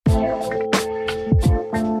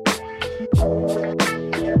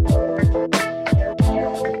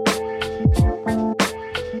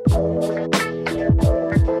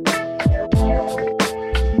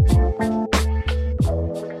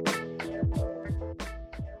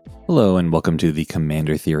Hello and welcome to the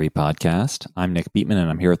Commander Theory podcast. I'm Nick Beatman and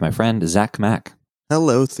I'm here with my friend Zach Mack.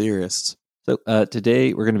 Hello, theorists. So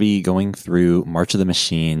today we're going to be going through March of the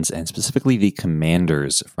Machines and specifically the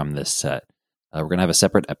commanders from this set. We're going to have a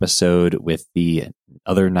separate episode with the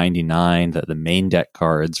other 99, the main deck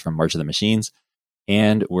cards from March of the Machines,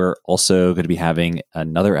 and we're also going to be having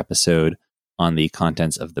another episode on the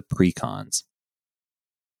contents of the precons.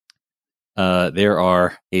 There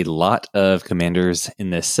are a lot of commanders in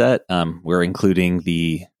this set. We're including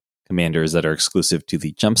the commanders that are exclusive to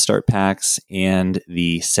the Jumpstart packs and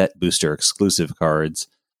the set booster exclusive cards.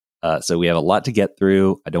 So we have a lot to get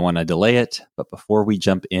through. I don't want to delay it, but before we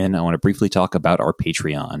jump in, I want to briefly talk about our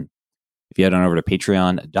Patreon. If you head on over to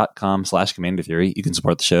patreon.com/Commander Theory, you can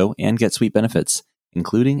support the show and get sweet benefits,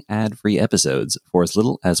 including ad-free episodes for as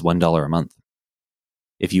little as $1 a month.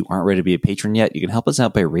 If you aren't ready to be a patron yet, you can help us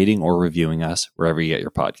out by rating or reviewing us wherever you get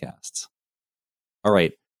your podcasts. All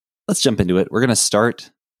right, let's jump into it. We're going to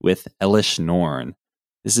start with Elesh Norn.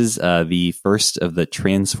 This is the first of the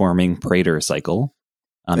Transforming Praetor cycle.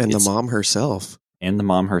 And the mom herself.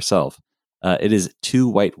 It is 2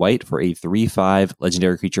 white for a 3/5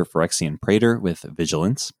 legendary creature Phyrexian Praetor with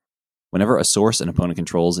Vigilance. Whenever a source an opponent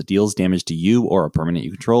controls deals damage to you or a permanent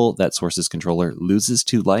you control, that source's controller loses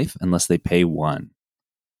 2 life unless they pay 1.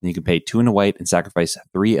 Then you can pay 2 and a white and sacrifice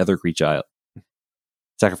 3 other creatures.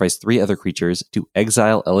 Sacrifice 3 other creatures to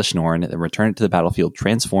exile Elesh Norn, then return it to the battlefield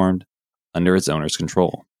transformed under its owner's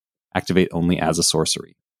control. Activate only as a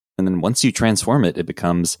sorcery. And then once you transform it, it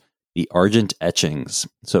becomes the Argent Etchings,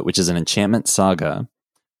 which is an enchantment saga.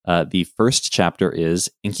 The first chapter is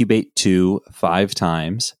incubate 2 5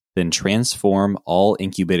 times, then transform all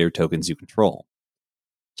incubator tokens you control.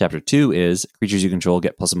 Chapter 2 is creatures you control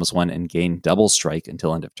get +1/+1 and gain double strike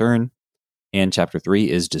until end of turn. And Chapter 3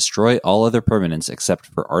 is destroy all other permanents except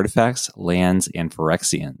for artifacts, lands, and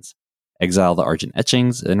Phyrexians. Exile the Argent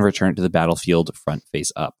Etchings, then return it to the battlefield front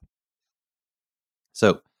face up.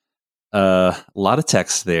 So, a lot of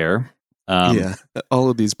text there. Yeah, all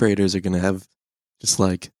of these Praetors are going to have just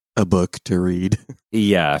like a book to read.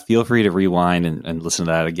 Yeah, feel free to rewind and listen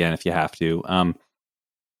to that again if you have to.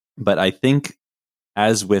 But I think,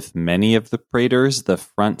 as with many of the Praetors, the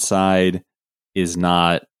front side is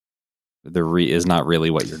not really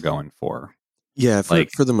what you're going for. Yeah,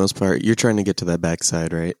 for the most part, you're trying to get to that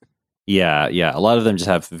backside, right? Yeah. A lot of them just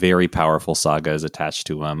have very powerful sagas attached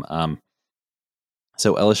to them.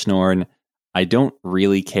 So Elesh Norn, I don't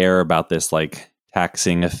really care about this like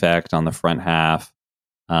taxing effect on the front half.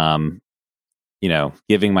 Giving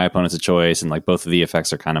my opponents a choice, and like both of the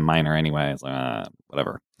effects are kind of minor anyway. It's like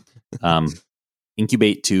whatever.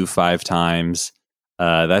 Incubate 2 5 times.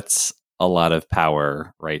 That's a lot of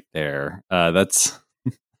power right there. That's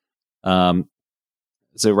so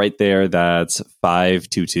right there. That's 5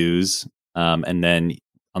 2/2s, and then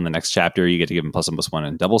on the next chapter, you get to give them +1/+1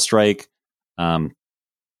 and double strike.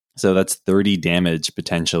 So that's 30 damage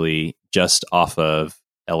potentially just off of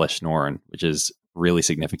Elesh Norn, which is really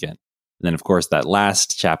significant. And then, of course, that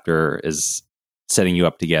last chapter is setting you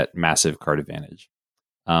up to get massive card advantage.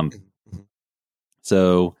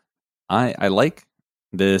 So I like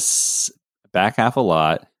this back half a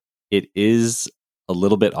lot. It is a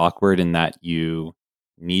little bit awkward in that you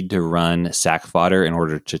need to run sack fodder in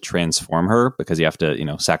order to transform her, because you have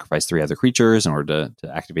to, sacrifice 3 other creatures in order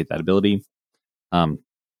to activate that ability.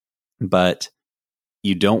 But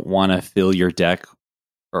you don't want to fill your deck,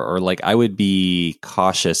 or like I would be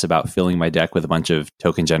cautious about filling my deck with a bunch of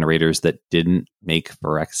token generators that didn't make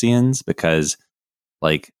Phyrexians, because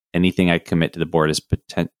like anything I commit to the board is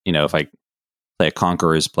if I play a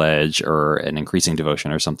Conqueror's Pledge or an Increasing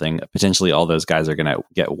Devotion or something, potentially all those guys are going to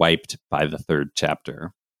get wiped by the 3rd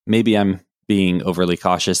chapter. Maybe I'm being overly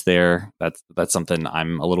cautious there. That's something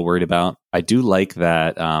I'm a little worried about. I do like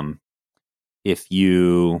that if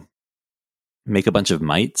you make a bunch of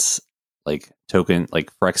mites, like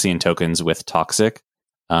Phyrexian tokens with toxic,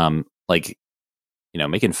 making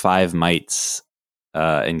 5 mites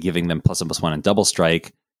and giving them +1/+1 and double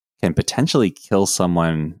strike can potentially kill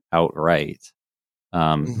someone outright.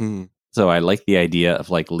 So I like the idea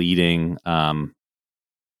of like leading a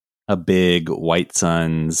big White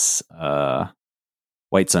Sun's Twilight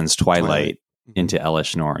into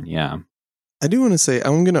Elesh Norn. Yeah. I do want to say,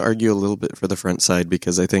 I'm going to argue a little bit for the front side,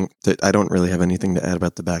 because I think that I don't really have anything to add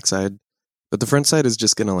about the back side. But the front side is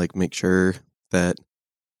just going to like make sure that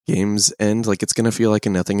games end. Like it's going to feel like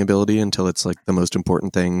a nothing ability until it's like the most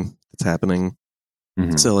important thing that's happening.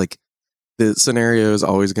 Mm-hmm. So like the scenario is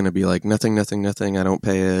always going to be like nothing. I don't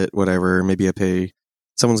pay it, whatever. Maybe I pay.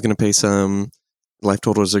 Someone's going to pay some. Life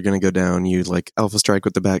totals are going to go down. You like Alpha Strike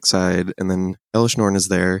with the backside, and then Elesh Norn is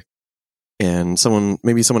there. and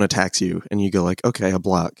maybe someone attacks you, and you go like, okay, I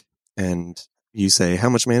block, and you say, how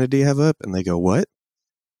much mana do you have up? And they go, what?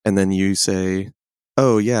 And then you say,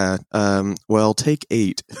 oh yeah, well, take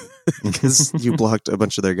 8 because you blocked a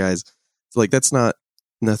bunch of their guys. So, like, that's not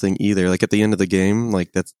nothing either. Like, at the end of the game,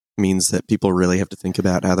 like, that means that people really have to think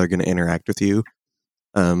about how they're going to interact with you.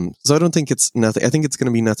 So I don't think it's nothing. I think it's going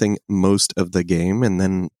to be nothing most of the game, and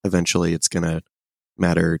then eventually it's going to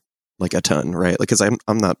matter like a ton, right? Like, because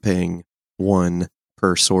I'm not paying 1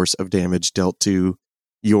 per source of damage dealt to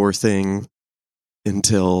your thing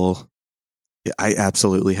until I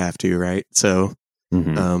absolutely have to, right? So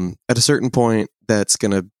at a certain point, that's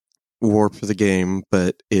going to warp the game,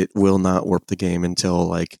 but it will not warp the game until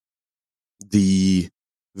like the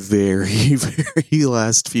very, very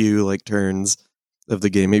last few like turns of the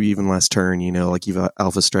game, maybe even last turn, you know, like you've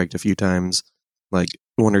alpha striked a few times, like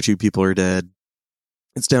 1 or 2 people are dead.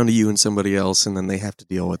 It's down to you and somebody else, and then they have to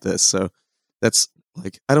deal with this. So that's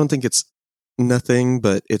like, I don't think it's nothing,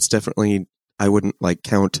 but it's definitely, I wouldn't like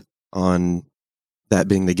count on that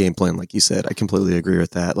being the game plan, like you said. I completely agree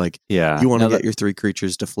with that. Like, Yeah. you want to get your 3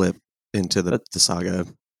 creatures to flip into the saga.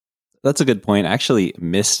 That's a good point. I actually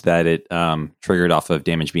missed that it triggered off of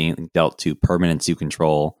damage being dealt to permanents you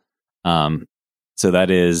control. So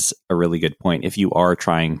that is a really good point. If you are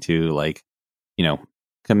trying to, like, you know,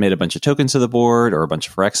 commit a bunch of tokens to the board or a bunch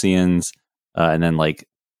of Phyrexians, and then like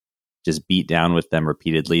just beat down with them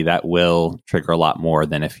repeatedly, that will trigger a lot more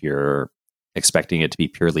than if you're expecting it to be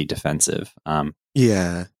purely defensive.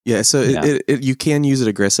 Yeah. So you can use it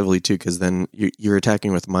aggressively too, because then you're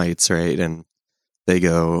attacking with mites, right? And they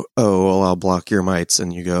go, oh, well, I'll block your mites,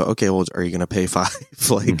 and you go, okay, well, are you going to pay 5?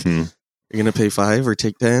 Like, you're going to pay 5 or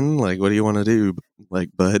take 10? Like, what do you want to do? Like,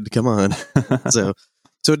 bud, come on. So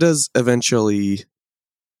it does eventually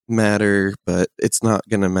matter, but it's not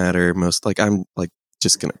going to matter most. Like, I'm like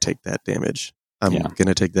just going to take that damage. I'm going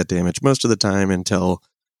to take that damage most of the time until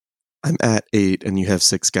I'm at 8 and you have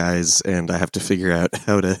 6 guys, and I have to figure out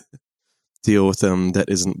how to deal with them that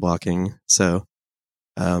isn't blocking. So,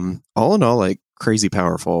 all in all, like, crazy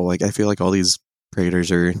powerful. Like, I feel like all these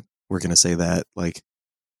Praetors we're going to say that, like,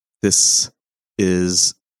 this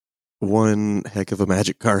is one heck of a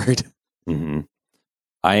Magic card.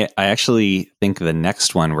 I actually think the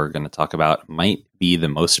next one we're going to talk about might be the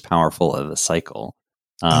most powerful of the cycle.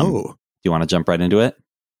 Do you want to jump right into it?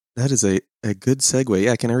 That is a good segue.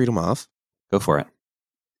 Yeah, can I read them off? Go for it.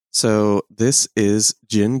 So this is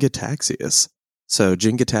Jin-Gitaxias. So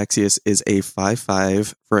Jin-Gitaxias is a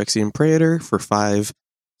 5/5 Phyrexian Praetor for 5.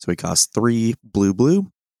 So he costs 3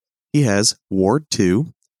 blue. He has Ward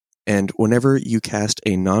 2. And whenever you cast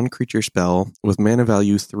a non-creature spell with mana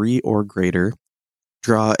value 3 or greater,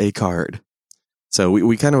 draw a card. So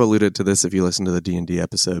we kind of alluded to this if you listen to the D&D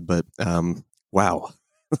episode, but wow.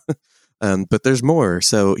 But there's more.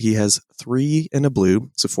 So he has 3 and a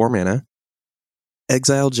blue, so 4 mana.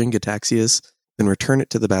 Exile Jin-Gitaxias, then return it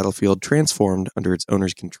to the battlefield transformed under its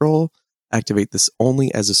owner's control. Activate this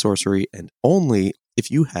only as a sorcery and only if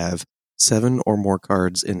you have 7 or more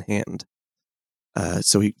cards in hand.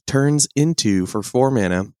 So he turns into, for 4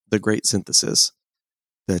 mana, the Great Synthesis.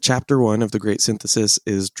 The chapter 1 of the Great Synthesis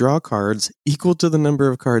is draw cards equal to the number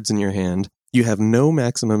of cards in your hand. You have no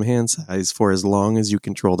maximum hand size for as long as you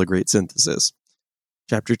control the Great Synthesis.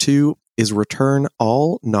 Chapter 2 is return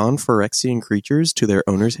all non-Phyrexian creatures to their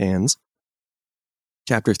owner's hands.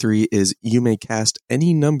 Chapter 3 is you may cast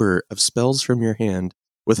any number of spells from your hand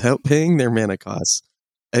without paying their mana costs.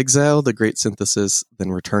 Exile the Great Synthesis,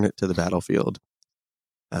 then return it to the battlefield.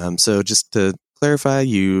 So just to clarify,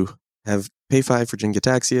 you have pay 5 for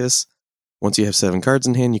Jin-Gitaxias. Once you have 7 cards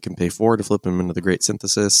in hand, you can pay 4 to flip them into the Great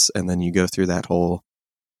Synthesis, and then you go through that whole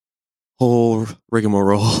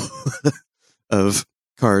rigmarole of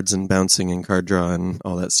cards and bouncing and card draw and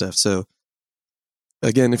all that stuff. So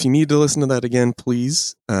again, if you need to listen to that again,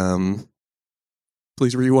 please rewind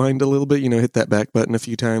a little bit, hit that back button a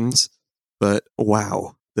few times. But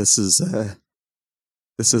wow, this is a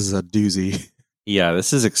doozy. Yeah,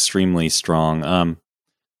 this is extremely strong.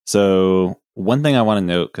 So one thing I want to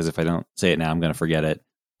note, because if I don't say it now, I'm going to forget it.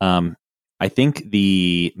 I think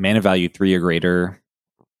the mana value 3 or greater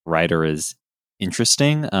rider is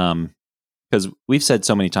interesting, because we've said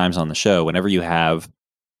so many times on the show, whenever you have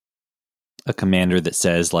a commander that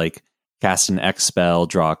says, like, cast an X spell,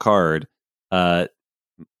 draw a card, the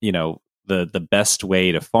best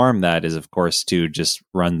way to farm that is, of course, to just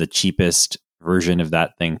run the cheapest version of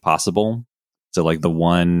that thing possible. So, like, the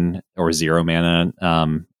 1 or 0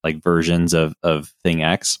 mana like versions of thing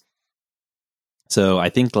X. So I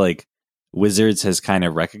think, like, Wizards has kind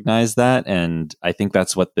of recognized that, and I think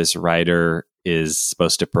that's what this rider is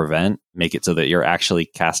supposed to prevent, make it so that you're actually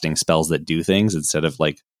casting spells that do things instead of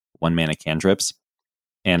like 1 mana cantrips.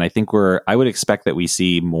 And I think I would expect that we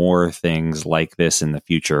see more things like this in the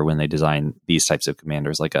future when they design these types of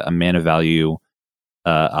commanders, like a mana value,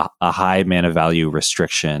 a high mana value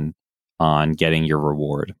restriction on getting your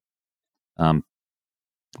reward.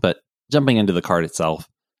 But jumping into the card itself,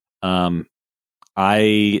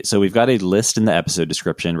 so we've got a list in the episode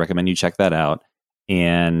description. Recommend you check that out.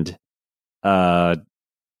 And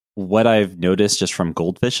what I've noticed just from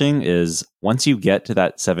goldfishing is once you get to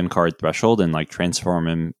that 7 card threshold and like transform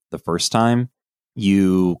him the first time,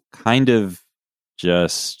 you kind of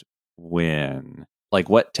just win. Like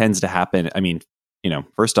what tends to happen, I mean,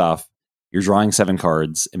 first off, you're drawing 7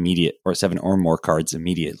 cards immediate, or 7 or more cards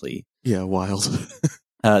immediately. Yeah, wild.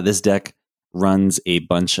 This deck runs a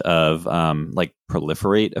bunch of like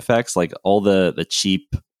proliferate effects, like all the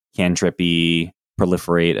cheap cantrippy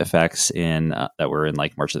proliferate effects in that were in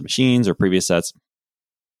like March of the Machines or previous sets.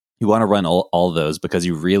 You want to run all those because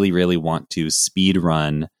you really, really want to speed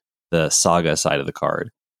run the saga side of the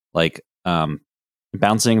card. Like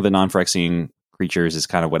bouncing the non-Phyrexian creatures is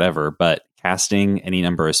kind of whatever, but casting any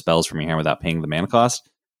number of spells from your hand without paying the mana cost,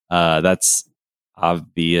 that's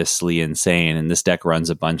obviously insane. And this deck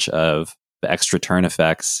runs a bunch of the extra turn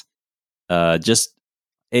effects, just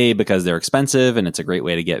because they're expensive and it's a great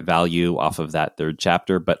way to get value off of that 3rd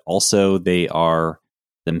chapter, but also they are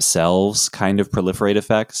themselves kind of proliferate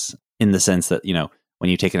effects in the sense that, when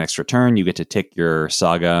you take an extra turn, you get to tick your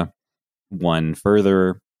saga 1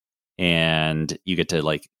 further and you get to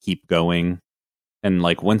like keep going. And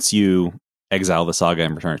like once you exile the saga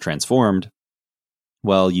and return it transformed,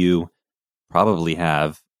 well, you probably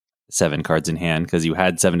have 7 cards in hand because you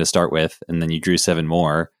had 7 to start with and then you drew 7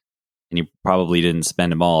 more. And you probably didn't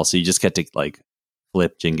spend them all. So you just get to like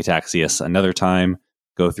flip Jin-Gitaxias another time,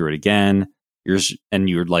 go through it again.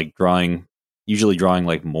 You're like usually drawing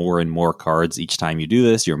like more and more cards each time you do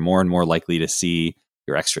this. You're more and more likely to see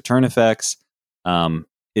your extra turn effects.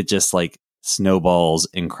 It just like snowballs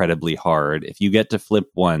incredibly hard. If you get to flip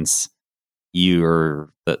once,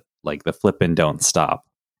 you're the flip and don't stop.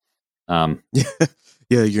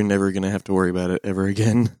 Yeah, you're never going to have to worry about it ever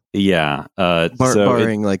again. Yeah.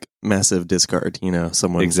 Barring like massive discard,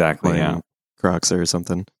 someone exactly, yeah. Crocs or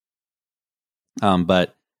something.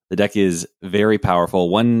 But the deck is very powerful.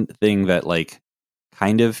 One thing that like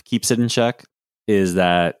kind of keeps it in check is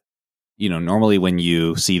that, normally when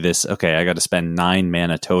you see this, okay, I got to spend 9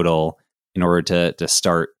 mana total in order to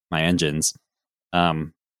start my engines.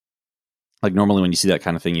 Like normally when you see that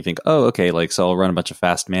kind of thing, you think, oh, okay, like, so I'll run a bunch of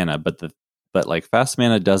fast mana, but like fast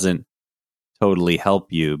mana doesn't totally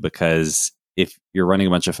help you because if you're running a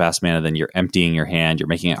bunch of fast mana, then you're emptying your hand. You're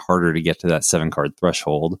making it harder to get to that 7 card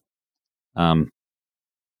threshold.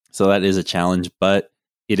 So that is a challenge, but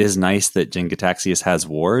it is nice that Jin-Gitaxias has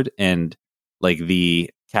ward, and like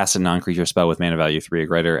the cast a non-creature spell with mana value 3 or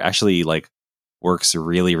greater actually like works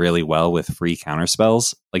really, really well with free counter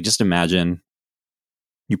spells. Like just imagine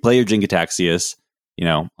you play your Jin-Gitaxias,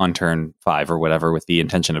 on turn 5 or whatever with the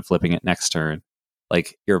intention of flipping it next turn.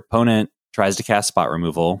 Like your opponent tries to cast spot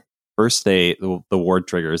removal. First, the ward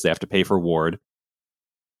triggers. They have to pay for ward.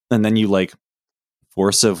 And then you like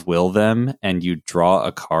force of will them and you draw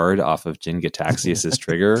a card off of Jin-Gitaxias'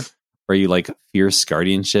 trigger, or you like fierce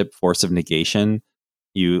guardianship, force of negation,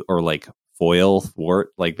 or like foil thwart.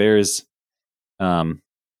 Like there's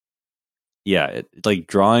like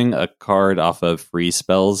drawing a card off of free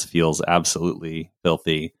spells feels absolutely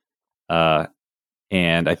filthy. And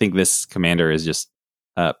I think this commander is just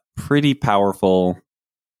pretty powerful,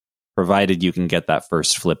 provided you can get that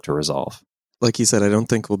first flip to resolve. Like you said, I don't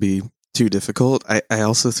think will be too difficult. I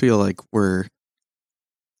also feel like we're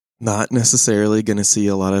not necessarily going to see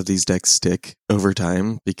a lot of these decks stick over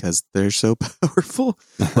time because they're so powerful.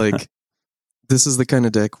 Like this is the kind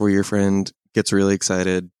of deck where your friend gets really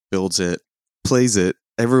excited, builds it, plays it,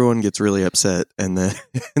 everyone gets really upset, and then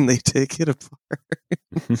they take it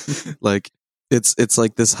apart. Like it's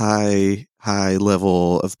like this high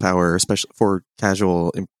level of power, especially for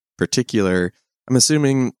casual in particular. I'm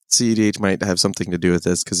assuming CEDH might have something to do with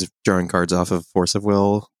this because if drawing cards off of Force of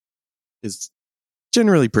Will is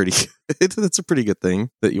generally pretty good. That's a pretty good thing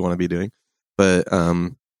that you want to be doing. But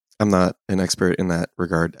I'm not an expert in that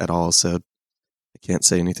regard at all, so I can't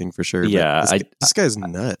say anything for sure. Yeah, this guy's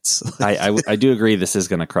nuts. I do agree this is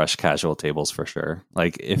going to crush casual tables for sure.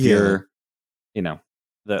 Like if you're,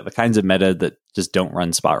 the kinds of meta that just don't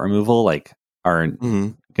run spot removal, like aren't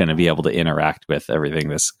going to be able to interact with everything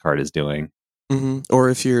this card is doing. Mm-hmm. Or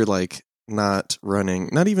if you're like not running,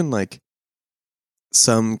 not even like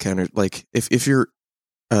some counter, like if you're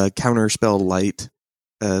counterspell light,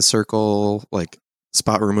 circle, like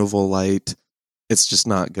spot removal light, it's just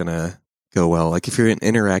not gonna go well. Like if you're an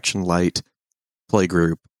interaction light play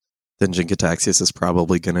group, then Jin-Gitaxias is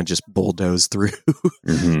probably gonna just bulldoze through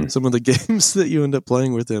some of the games that you end up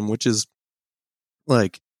playing with him, which is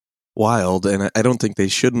like wild. And I don't think they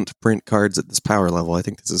shouldn't print cards at this power level. I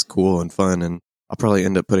think this is cool and fun, and I'll probably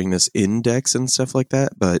end up putting this in decks and stuff like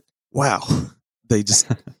that. But wow, they just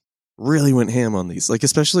really went ham on these. Like,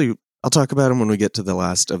 especially, I'll talk about them when we get to the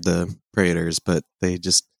last of the Praetors, but they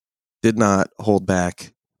just did not hold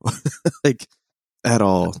back like at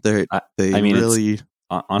all.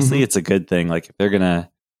 Honestly, it's a good thing. Like, if they're gonna,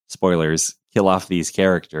 spoilers, kill off these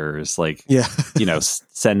characters, like,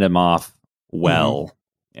 send them off well.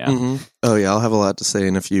 Yeah. Oh yeah, I'll have a lot to say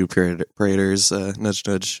in a few Praetors, nudge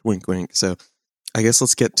nudge, wink wink. So I guess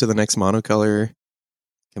let's get to the next monocolor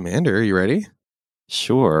commander. Are you ready?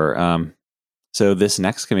 Sure. So this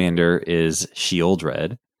next commander is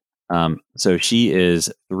Sheoldred. So she is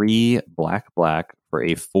 3 black for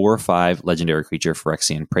a 4/5 legendary creature,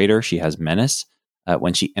 Phyrexian Praetor. She has Menace.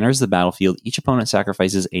 When she enters the battlefield, each opponent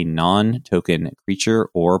sacrifices a non-token creature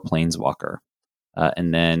or planeswalker.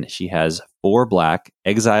 And then she has 4 black,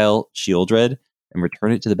 exile Sheoldred, and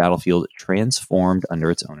return it to the battlefield transformed under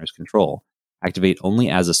its owner's control. Activate only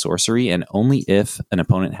as a sorcery and only if an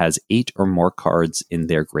opponent has 8 or more cards in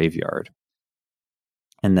their graveyard.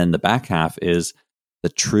 And then the back half is the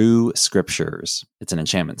True Scriptures. It's an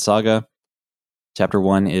enchantment saga. Chapter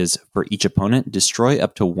 1 is, for each opponent, destroy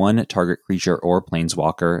up to 1 target creature or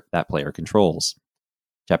planeswalker that player controls.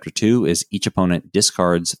 Chapter 2 is, each opponent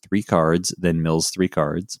discards 3 cards, then mills 3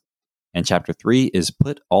 cards. And Chapter 3 is,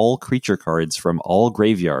 put all creature cards from all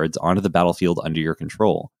graveyards onto the battlefield under your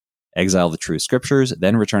control. Exile the True Scriptures,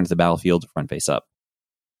 then return to the battlefield front face up.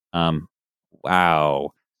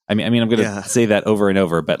 Wow. I mean, I'm going to say that over and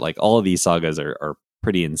over, but like all of these sagas are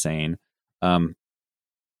pretty insane.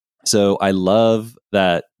 So I love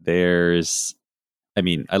that there's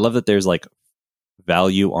like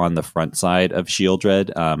value on the front side of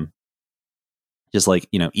Sheoldred. Just like,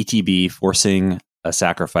 ETB forcing a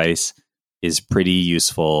sacrifice is pretty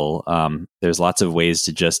useful. There's lots of ways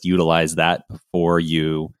to just utilize that before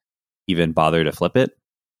you even bother to flip it.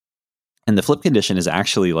 And the flip condition is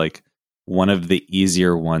actually like one of the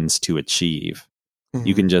easier ones to achieve.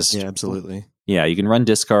 You can just... Yeah, absolutely. Yeah, you can run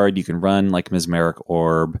discard, you can run like Mesmeric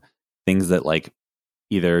Orb, things that like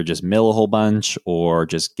either just mill a whole bunch or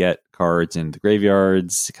just get cards into the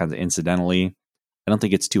graveyards kind of incidentally. I don't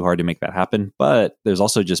think it's too hard to make that happen, but there's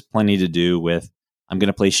also just plenty to do with, I'm going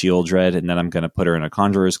to play Sheoldred and then I'm going to put her in a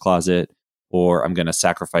Conjurer's Closet, or I'm going to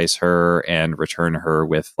sacrifice her and return her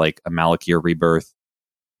with like a Malakir Rebirth.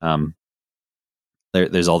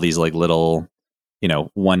 There's all these like little,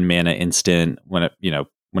 1 mana instant when it,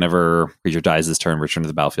 whenever creature dies this turn, return to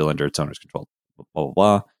the battlefield under its owner's control, blah, blah,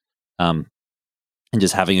 blah. And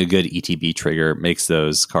just having a good ETB trigger makes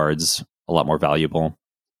those cards a lot more valuable.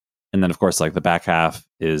 And then, of course, like the back half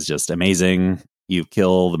is just amazing. You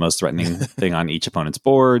kill the most threatening thing on each opponent's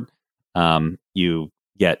board. You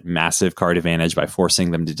get massive card advantage by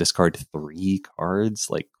forcing them to discard 3 cards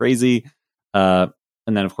like crazy. And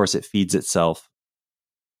then, of course, it feeds itself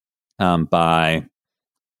by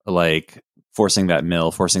like forcing that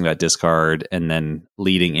mill, forcing that discard, and then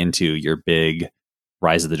leading into your big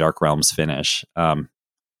Rise of the Dark Realms finish.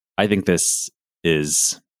 I think this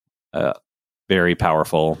is very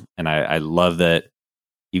powerful, and I love that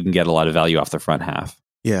you can get a lot of value off the front half.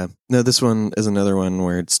 Yeah. No, this one is another one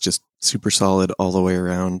where it's just super solid all the way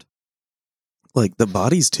around. Like the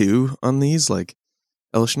bodies too on these, like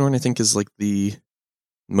Elesh Norn, I think, is like the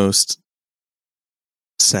most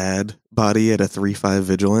sad body at a 3/5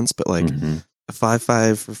 vigilance, but like a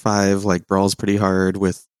 5/5 for 5 like brawls pretty hard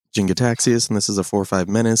with Jin-Gitaxias, and this is a 4/5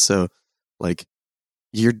 menace, so like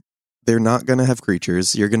they're not gonna have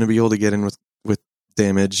creatures. You're gonna be able to get in with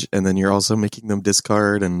damage, and then you're also making them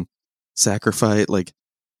discard and sacrifice. Like,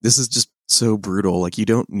 this is just so brutal. Like, you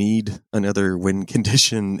don't need another win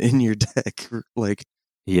condition in your deck, like,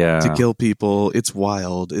 to kill people. It's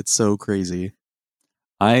wild. It's so crazy.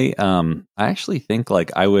 I actually think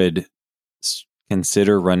like I would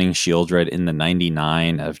consider running Sheoldred in the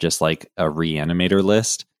 99 of just like a reanimator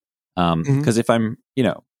list. Because if I'm,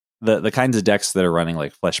 the kinds of decks that are running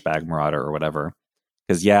like Fleshbag Marauder or whatever,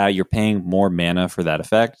 because you're paying more mana for that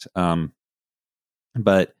effect.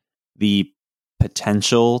 But the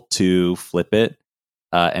potential to flip it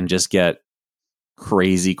and just get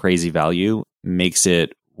crazy value makes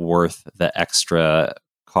it worth the extra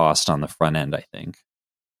cost on the front end, I think.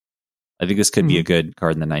 I think this could be a good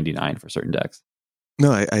card in the 99 for certain decks.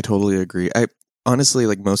 No, I totally agree. honestly,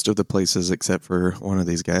 like most of the places except for one of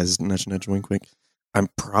these guys, nudge, nudge, wink, wink, I'm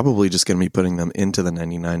probably just going to be putting them into the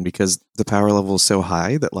 99 because the power level is so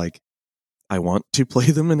high that like I want to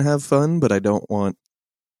play them and have fun, but I don't want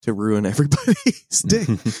to ruin everybody's day.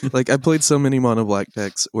 Like I played so many mono black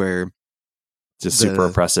decks where just super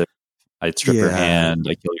oppressive. I strip your hand,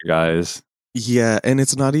 I kill your guys. Yeah, and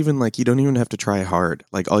it's not even like you don't even have to try hard.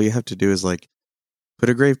 Like all you have to do is like put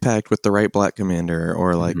a Grave Pact with the right black commander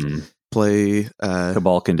or like play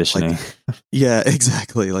Cabal conditioning. Like, yeah,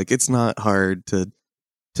 exactly. Like it's not hard to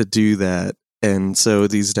do that. And so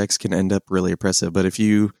these decks can end up really oppressive. But if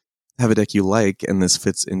you have a deck you like and this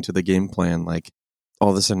fits into the game plan, like all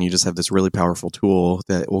of a sudden you just have this really powerful tool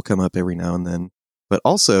that will come up every now and then. But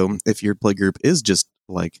also, if your play group is just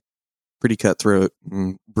like pretty cutthroat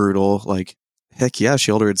and brutal, like heck yeah,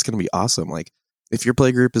 Sheoldred, it's going to be awesome. Like if your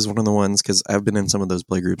play group is one of the ones, because I've been in some of those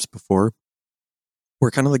play groups before, where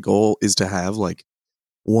kind of the goal is to have like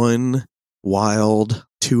one wild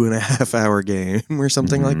 2.5 hour game or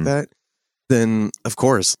something like that, then of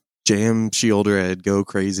course jam Sheoldred, go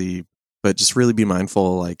crazy, but just really be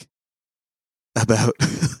mindful like about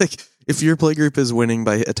like if your play group is winning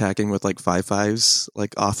by attacking with like 5/5s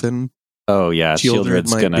like often. Oh yeah,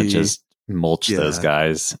 Sheoldred's gonna just mulch those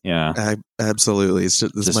guys. Yeah, absolutely. It's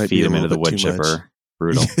just might feed be them into the wood chipper.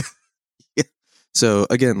 Brutal. Yeah. So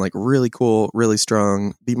again, like really cool, really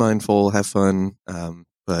strong. Be mindful, have fun.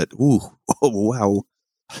 But wow,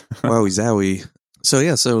 wowie zowie. So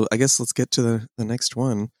yeah, so I guess let's get to the next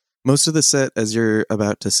one. Most of the set, as you're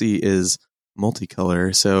about to see, is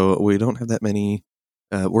multicolor. So we don't have that many.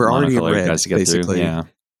 We're already in red, basically.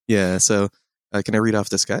 Yeah. So can I read off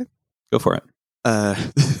this guy? Go for it.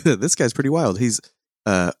 This guy's pretty wild. He's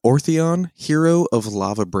Ortheon, Hero of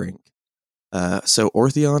Lava Brink. So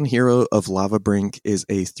Ortheon, Hero of Lava Brink is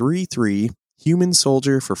a 3/3 human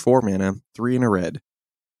soldier for 4 mana, 3 in a red.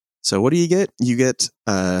 So what do you get? You get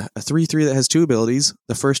a 3/3 that has 2 abilities.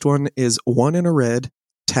 The first one is 1 in a red,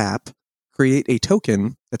 tap, create a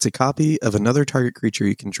token that's a copy of another target creature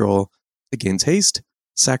you control. It gains haste,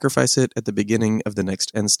 sacrifice it at the beginning of the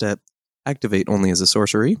next end step, activate only as a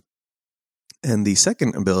sorcery. And the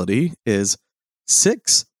second ability is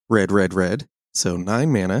 6 red, red, red, so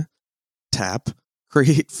 9 mana, tap,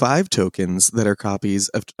 create 5 tokens that are copies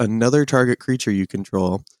of another target creature you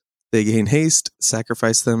control. They gain haste,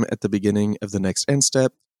 sacrifice them at the beginning of the next end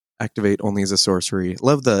step, activate only as a sorcery.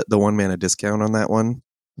 Love the 1 mana discount on that one.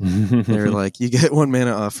 They're like, you get 1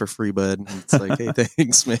 mana off for free, bud. And it's like, hey,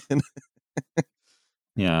 thanks, man.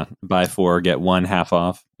 Yeah, buy 4, get 1 half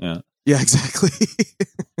off. Yeah, exactly.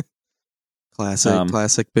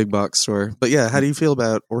 Classic big box store. But yeah, how do you feel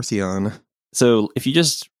about Ortheon? So if you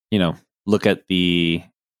just, look at the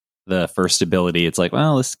first ability, it's like,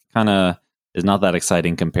 well, this kind of is not that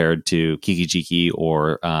exciting compared to Kiki-Jiki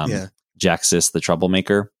or Jaxis the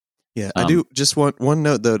Troublemaker. Yeah, I do just want one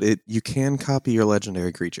note though. You can copy your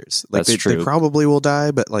legendary creatures. Like that's true. They probably will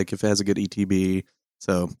die, but like if it has a good ETB,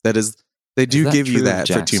 so they do give you that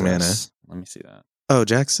for 2 mana. Let me see that. Oh,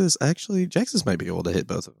 Jaxis might be able to hit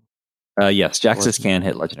both of them. Yes, Jaxis can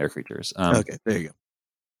hit legendary creatures. Okay, there you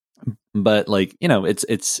go. But like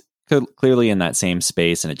it's clearly in that same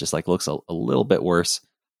space, and it just like looks a little bit worse.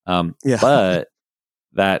 But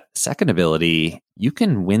that second ability, you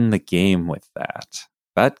can win the game with that.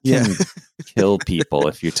 That can kill people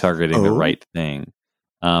if you're targeting the right thing.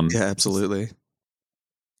 Yeah, absolutely.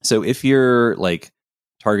 So if you're like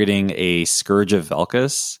targeting a Scourge of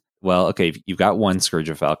Valkus, well, okay, you've got 1 Scourge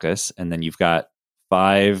of Valkus, and then you've got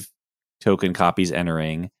 5 token copies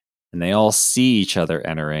entering, and they all see each other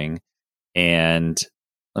entering. And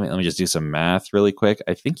let me just do some math really quick.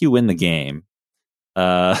 I think you win the game.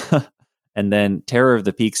 And then Terror of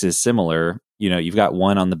the Peaks is similar. You've got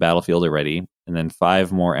 1 on the battlefield already, and then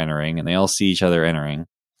 5 more entering, and they all see each other entering.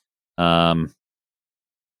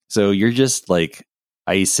 So you're just like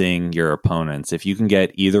icing your opponents. If you can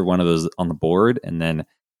get either one of those on the board and then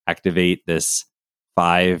activate this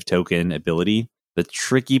 5 token ability, the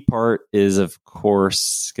tricky part is, of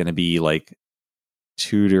course, going to be like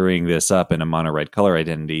tutoring this up in a mono red color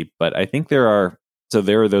identity. But I think there are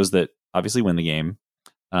those that obviously win the game.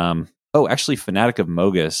 Actually, Fanatic of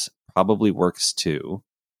Mogis probably works too.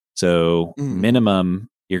 So minimum,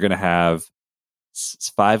 you're going to have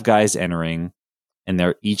 5 guys entering, and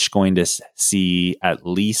they're each going to see at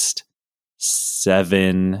least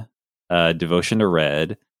 7 Devotion to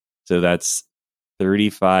Red. So that's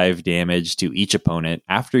 35 damage to each opponent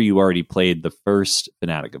after you already played the first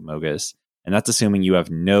Fanatic of Mogis. And that's assuming you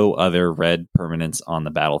have no other red permanents on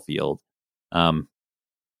the battlefield. So,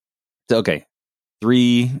 okay.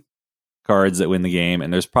 3 cards that win the game,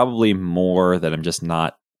 and there's probably more that I'm just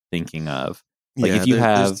not thinking of. Like if you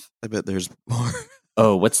I bet there's more.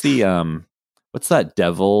 Oh, what's that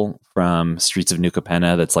devil from Streets of New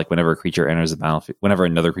Capenna that's like whenever another creature enters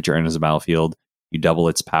the battlefield, you double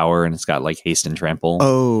its power, and it's got like haste and trample.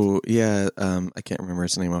 Oh yeah, I can't remember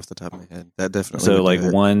its name off the top of my head. That definitely. So like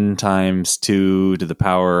 1 times 2 to the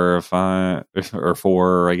power of 5 or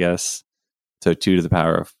 4, I guess. So 2 to the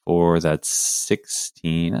power of 4, that's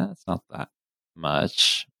 16. That's not that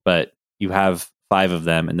much, but you have 5 of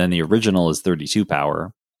them, and then the original is 32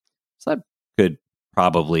 power. So that could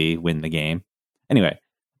probably win the game. Anyway,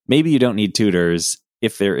 maybe you don't need tutors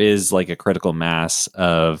if there is like a critical mass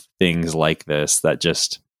of things like this that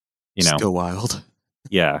just go wild.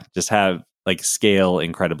 Yeah, just have like scale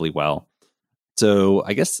incredibly well. So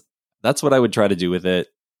I guess that's what I would try to do with it.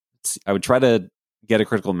 I would try to get a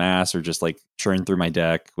critical mass or just like churn through my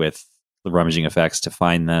deck with the rummaging effects to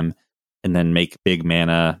find them, and then make big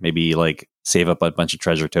mana, maybe like save up a bunch of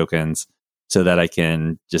treasure tokens so that I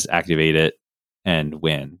can just activate it and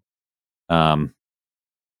win.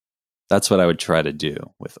 That's what I would try to do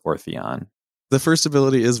with Orpheon. The first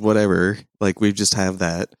ability is whatever. Like we just have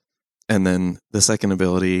that. And then the second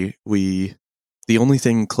ability, the only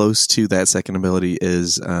thing close to that second ability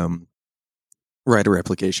is Rider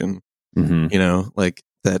Replication. Mm-hmm. You know, like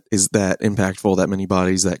that is that impactful, that many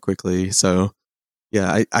bodies that quickly. So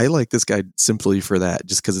yeah, I like this guy simply for that,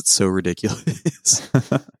 just because it's so ridiculous.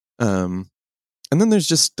 And then there's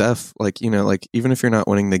just stuff like, you know, like even if you're not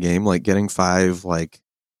winning the game, like getting 5 like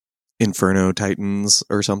Inferno Titans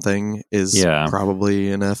or something is probably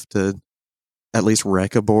enough to at least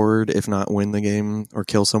wreck a board, if not win the game or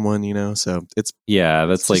kill someone, you know? So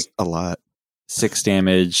that's like a lot. 6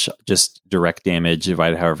 damage, just direct damage,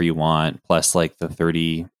 divide however you want, plus like the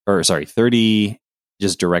 30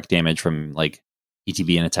 just direct damage from like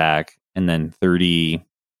ETB and attack, and then 30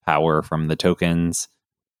 power from the tokens,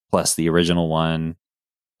 plus the original one.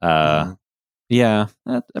 That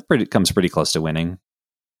comes pretty close to winning.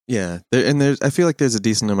 Yeah, I feel like there's a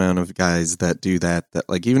decent amount of guys that do that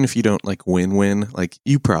like even if you don't like win, like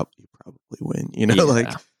you probably win, you know,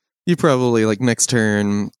 like you probably like next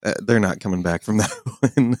turn they're not coming back from that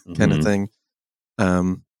win kind of thing.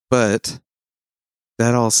 But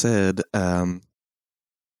that all said, I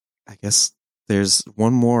guess there's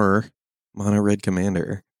one more mono red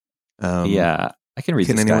commander. I can read.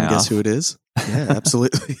 Can this anyone guy guess off. who it is? Yeah,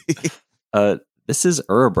 absolutely. This is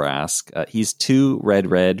Urabrask. He's 2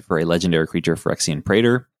 red for a legendary creature, Phyrexian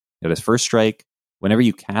Praetor. At his first strike, whenever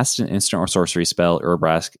you cast an instant or sorcery spell,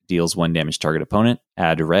 Urabrask deals 1 damage to target opponent.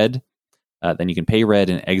 Add red. Then you can pay red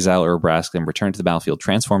and exile Urabrask, then return to the battlefield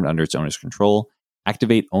transformed under its owner's control.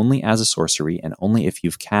 Activate only as a sorcery and only if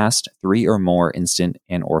you've cast 3 or more instant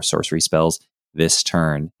and or sorcery spells this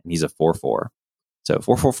turn. And he's a 4/4. So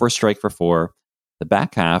 4/4 first strike for 4. The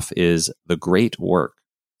back half is The Great Work.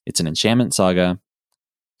 It's an enchantment saga.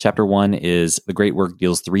 Chapter 1 is The Great Work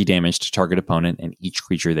deals 3 damage to target opponent and each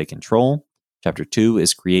creature they control. Chapter 2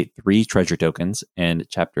 is create 3 treasure tokens. And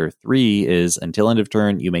Chapter 3 is until end of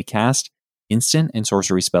turn, you may cast instant and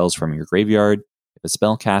sorcery spells from your graveyard. If a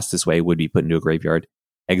spell cast this way would be put into a graveyard,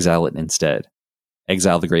 exile it instead.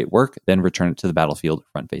 Exile The Great Work, then return it to the battlefield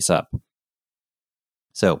front face up.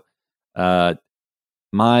 So,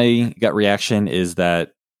 my gut reaction is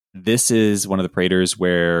that this is one of the Praetors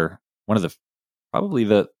where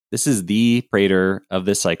this is the Praetor of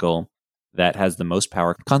this cycle that has the most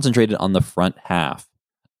power concentrated on the front half.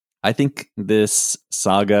 I think this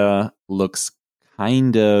saga looks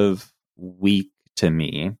kind of weak to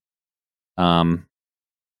me.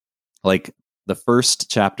 Like the first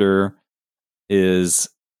chapter is,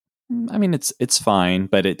 I mean, it's fine,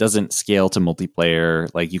 but it doesn't scale to multiplayer.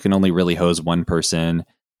 Like you can only really hose one person.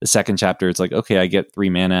 The second chapter, it's like, okay, I get 3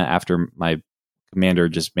 mana after my commander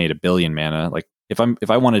just made 1 billion mana. Like if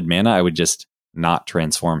I wanted mana, I would just not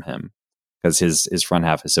transform him because his front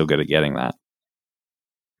half is so good at getting that.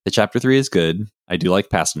 The chapter 3 is good. I do like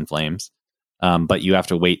Past in Flames, but you have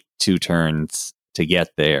to wait 2 turns to get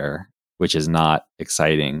there, which is not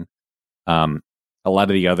exciting. A lot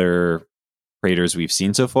of the other Praetors we've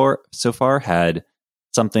seen so far had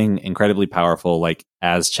something incredibly powerful, like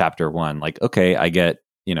as chapter 1. Like, okay, I get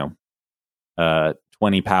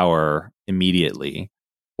 20 power immediately,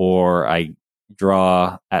 or I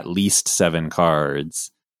draw at least 7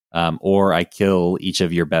 cards, or I kill each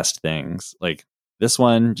of your best things. Like this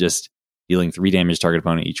one, just dealing 3 damage to target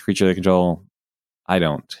opponent, each creature they control. I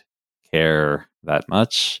don't care that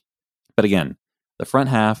much. But again, the front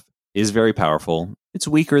half is very powerful. It's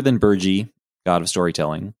weaker than Burgi, God of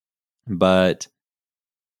Storytelling, but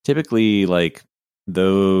typically like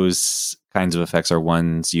those kinds of effects are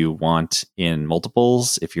ones you want in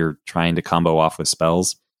multiples if you're trying to combo off with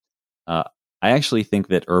spells. I actually think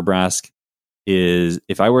that Urabrask is,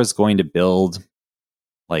 if I was going to build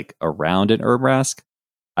like around an Urabrask,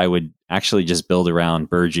 I would actually just build around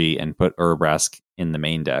Burgi and put Urabrask in the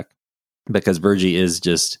main deck, because Burgi is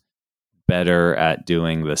just better at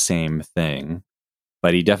doing the same thing.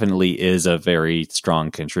 But he definitely is a very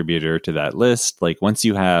strong contributor to that list. Like once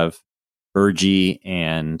you have Burgi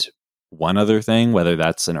and one other thing, whether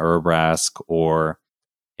that's an Urabrask or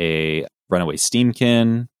a Runaway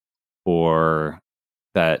Steamkin or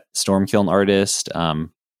that Stormkiln artist, or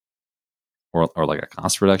like a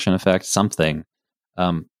cost reduction effect, something.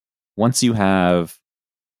 Once you're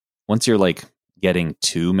like getting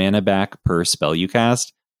 2 mana back per spell you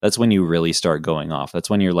cast, that's when you really start going off. That's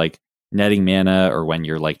when you're like netting mana, or when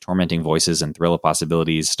you're like Tormenting Voices and Thrill of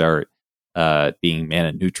Possibilities start being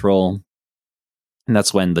mana neutral. And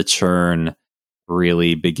that's when the churn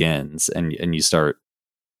really begins and you start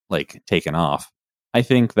like taking off. I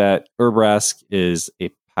think that Urabrask is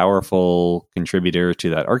a powerful contributor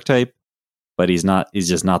to that archetype, but he's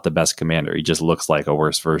just not the best commander. He just looks like a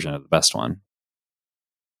worse version of the best one.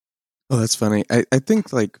 Oh, that's funny. I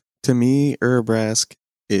think, like, to me, Urabrask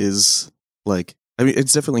is, like, I mean,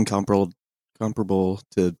 it's definitely comparable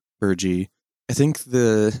to Burgi. I think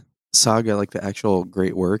the saga, like the actual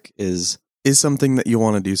great work, is something that you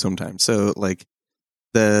want to do sometimes. So, like,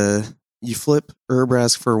 you flip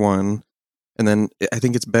Urabrask for 1, and then I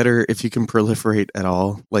think it's better if you can proliferate at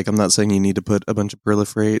all. Like, I'm not saying you need to put a bunch of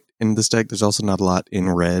proliferate in this deck. There's also not a lot in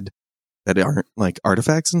red that aren't like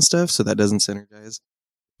artifacts and stuff, so that doesn't synergize.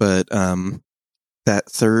 But that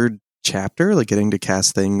third chapter, like getting to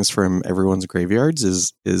cast things from everyone's graveyards,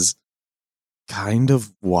 is kind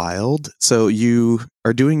of wild. So you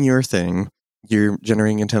are doing your thing, you're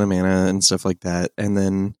generating a ton of mana and stuff like that, and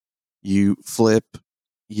then you flip,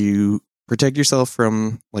 you protect yourself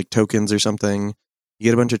from like tokens or something, you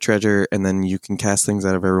get a bunch of treasure, and then you can cast things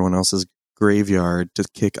out of everyone else's graveyard to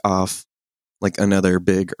kick off like another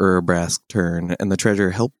big Urabrask turn, and the treasure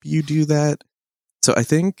help you do that. So I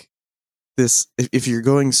think this, if you're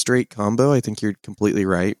going straight combo, I think you're completely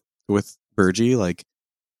right with Burgi. Like,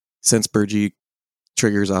 since Burgi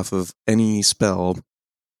triggers off of any spell,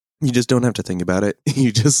 you just don't have to think about it.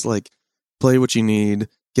 You just like play what you need,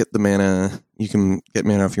 get the mana. You can get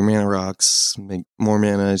mana off your mana rocks, make more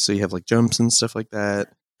mana, so you have like jumps and stuff like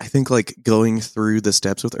that. I think like going through the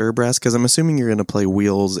steps with Urabrask, because I'm assuming you're going to play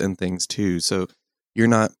wheels and things too, so you're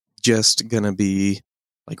not just going to be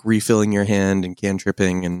like refilling your hand and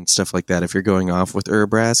cantripping and stuff like that. If you're going off with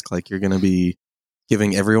Urabrask, like you're going to be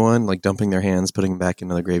giving everyone, like dumping their hands, putting them back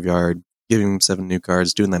into the graveyard, giving them 7 new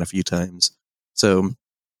cards, doing that a few times. So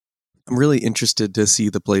I'm really interested to see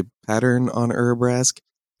the play pattern on Urabrask.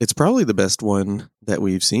 It's probably the best one that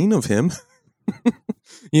we've seen of him.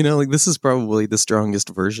 You know, like this is probably the strongest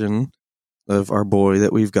version of our boy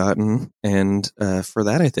that we've gotten. And for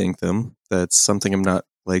that, I thank them. That's something I'm not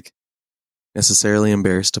like necessarily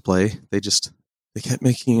embarrassed to play. They kept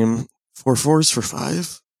making him 4/4s for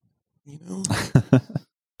 5. You know,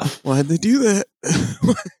 why'd they do that?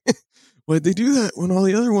 Why'd they do that when all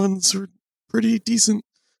the other ones were pretty decent?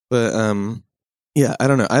 But yeah, I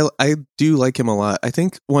don't know. I do like him a lot. I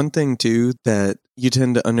think one thing too that you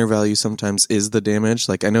tend to undervalue sometimes is the damage.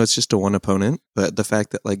 Like, I know it's just a 1 opponent, but the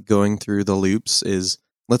fact that like going through the loops is,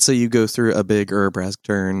 let's say you go through a big Urabrask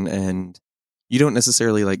turn and you don't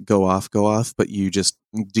necessarily like go off, but you just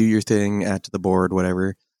do your thing, add to the board,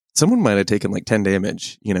 whatever. Someone might have taken like 10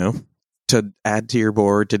 damage, you know, to add to your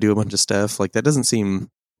board, to do a bunch of stuff. Like, that doesn't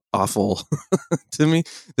seem awful to me.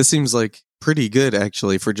 This seems like pretty good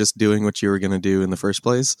actually for just doing what you were going to do in the first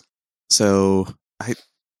place. So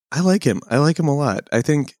I like him. I like him a lot. I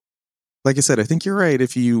think, like I said, I think you're right.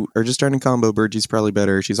 If you are just starting combo, Burgi's probably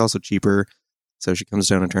better. She's also cheaper. So she comes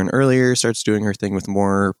down a turn earlier, starts doing her thing with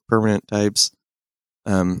more permanent types,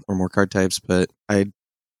 or more card types. But I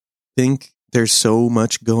think there's so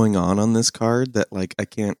much going on this card that like I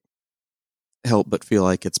can't help but feel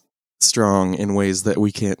like it's strong in ways that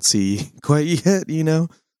we can't see quite yet, you know?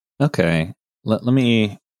 Okay. Let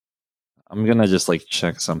me, I'm going to just like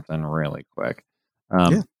check something really quick.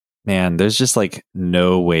 Yeah. Man, there's just like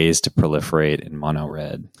no ways to proliferate in mono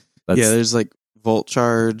red. There's like Volt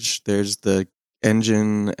Charge, there's the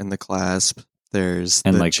engine and the clasp, there's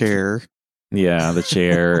the like, chair. Yeah, the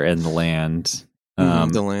chair and the land.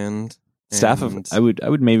 The land. Staff of, I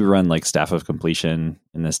would maybe run like Staff of Completion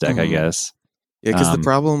in this deck, I guess. Yeah, because the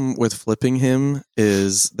problem with flipping him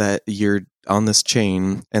is that you're on this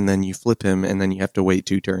chain and then you flip him and then you have to wait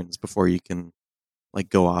 2 turns before you can like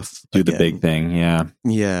go off. Do the again. big thing, yeah.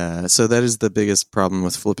 Yeah, so that is the biggest problem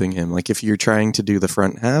with flipping him. Like if you're trying to do the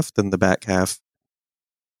front half, then the back half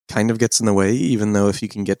kind of gets in the way, even though if you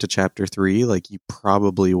can get to chapter 3, like you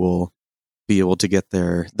probably will be able to get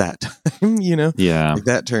there that time, you know? Yeah. Like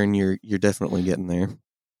that turn you're definitely getting there.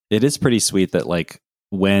 It is pretty sweet that like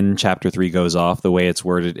when chapter 3 goes off, the way it's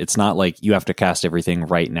worded, it's not like you have to cast everything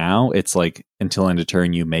right now. It's like until end of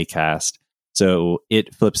turn you may cast. So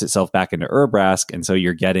it flips itself back into Urbrask, and so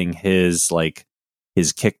you're getting his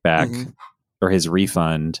kickback or his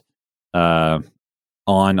refund on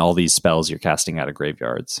all these spells you're casting out of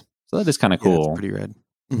graveyards. So that is kind of cool. It's pretty rad.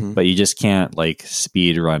 But you just can't like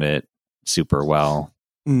speed run it super well.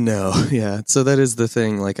 No, yeah. So that is the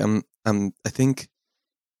thing. Like I think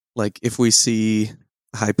like if we see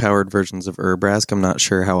high powered versions of Urbrask, I'm not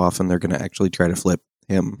sure how often they're going to actually try to flip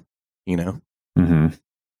him, you know?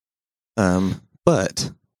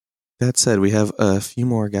 But that said, we have a few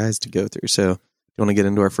more guys to go through. So do you want to get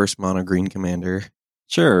into our first mono green commander?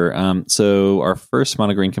 Sure. So our first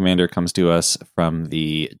mono green commander comes to us from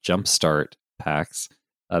the Jumpstart packs.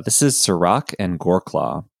 This is Serac and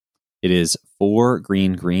Goreclaw. It is 4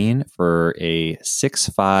 green for a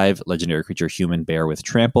 6/5 legendary creature human bear with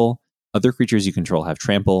trample. Other creatures you control have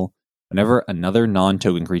trample. Whenever another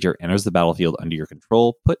non-token creature enters the battlefield under your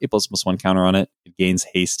control, put a +1 counter on it. It gains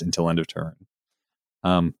haste until end of turn.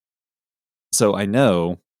 So I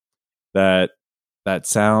know that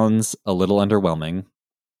sounds a little underwhelming,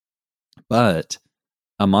 but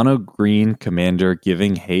a mono green commander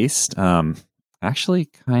giving haste actually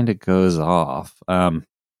kind of goes off.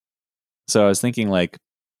 So I was thinking like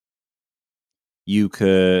you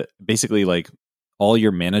could basically like all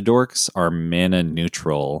your mana dorks are mana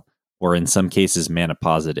neutral, or in some cases mana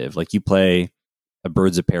positive. Like you play a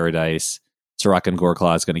Birds of Paradise, Serac and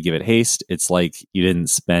Goreclaw is going to give it haste. It's like you didn't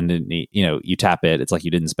spend any, you tap it. It's like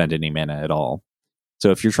you didn't spend any mana at all.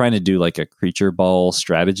 So if you're trying to do like a creature ball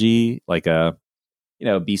strategy, like a,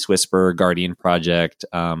 Beast Whisper, Guardian Project,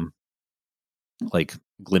 like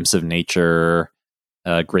Glimpse of Nature,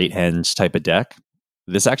 Great Henge type of deck,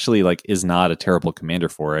 this actually like is not a terrible commander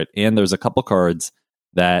for it. And there's a couple cards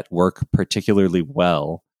that work particularly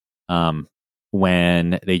well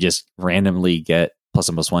when they just randomly get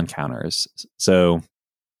 +1/+1 counters. So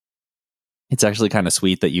it's actually kind of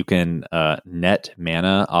sweet that you can net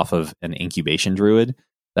mana off of an Incubation Druid.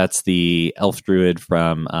 That's the Elf Druid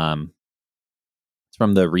from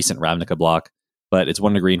the recent Ravnica block, but it's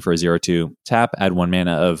 1 green for a 0/2. Tap, add 1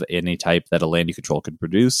 mana of any type that a land you control could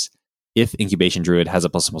produce. If Incubation Druid has a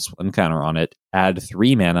 +1/+1 counter on it, add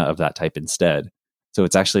 3 mana of that type instead. So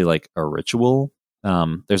it's actually like a ritual.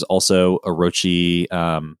 There's also Orochi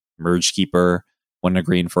Merge Keeper, 1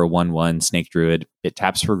 green for a 1/1 Snake Druid. It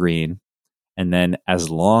taps for green. And then as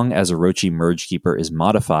long as Orochi Merge Keeper is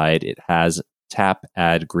modified, it has tap,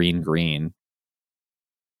 add green.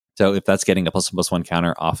 So if that's getting a +1/+1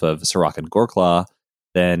 counter off of Serac and Goreclaw,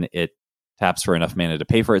 then it taps for enough mana to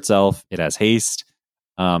pay for itself. It has haste.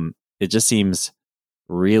 It just seems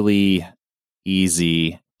really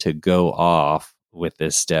easy to go off with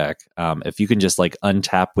this deck. If you can just like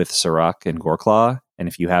untap with Serac and Goreclaw, and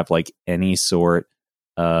if you have like any sort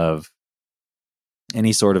of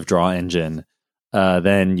draw engine,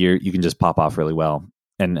 then you can just pop off really well.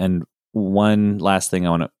 And one last thing I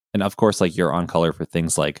want to, and of course, like you're on color for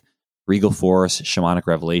things like Regal Force, Shamanic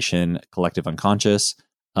Revelation, Collective Unconscious,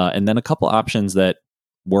 and then a couple options that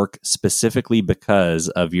work specifically because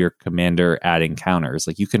of your commander adding counters.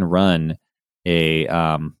 Like you can run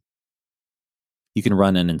an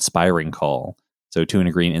Inspiring Call. So 2 and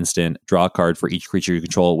a green instant, draw a card for each creature you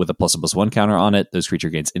control with a +1/+1 counter on it. Those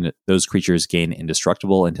creatures gain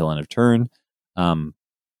indestructible until end of turn. You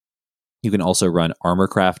can also run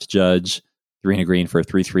Armorcraft Judge, 3 and a green for a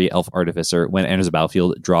 3/3 Elf Artificer. When it enters the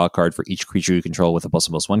battlefield, draw a card for each creature you control with a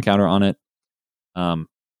 +1/+1 counter on it.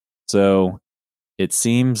 So it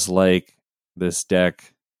seems like this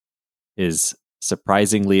deck is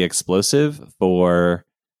surprisingly explosive for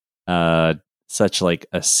such like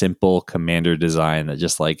a simple commander design that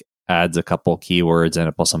just like adds a couple keywords and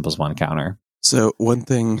a +1/+1 counter. So one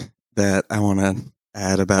thing that I want to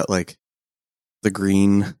add about like the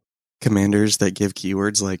green commanders that give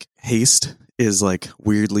keywords, like haste is like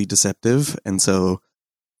weirdly deceptive. And so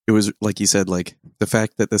it was like you said, like the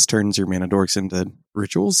fact that this turns your mana dorks into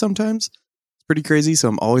rituals sometimes, it's pretty crazy. So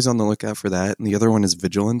I'm always on the lookout for that. And the other one is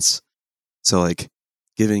vigilance. So like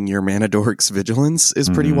giving your mana dorks vigilance is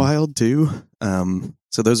pretty wild too.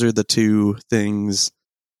 So those are the two things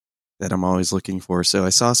that I'm always looking for. So I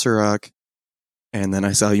saw Serac, and then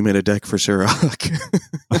I saw you made a deck for Serac,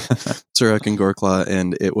 Serac and Goreclaw,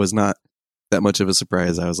 and it was not that much of a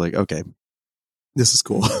surprise. I was like, okay, this is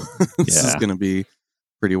cool. This is going to be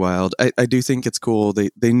pretty wild. I do think it's cool.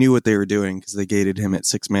 They knew what they were doing because they gated him at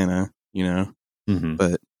 6 mana,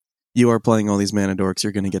 but you are playing all these mana dorks.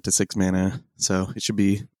 You're going to get to 6 mana. So it should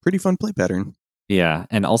be pretty fun play pattern. Yeah.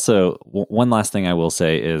 And also one last thing I will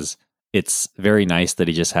say is it's very nice that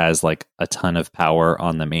he just has like a ton of power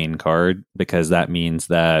on the main card, because that means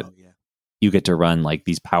that you get to run like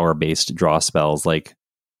these power based draw spells. Like,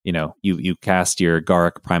 you cast your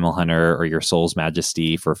Garruk Primal Hunter or your Soul's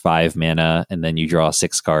Majesty for 5 mana, and then you draw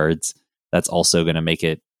 6 cards. That's also going to make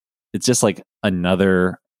it's just like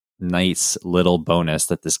another nice little bonus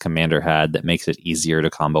that this commander had that makes it easier to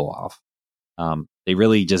combo off. They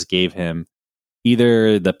really just gave him,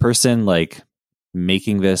 either the person like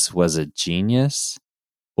making this was a genius,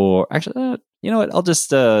 or actually, you know what? I'll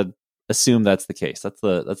just assume that's the case. That's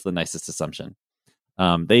the nicest assumption.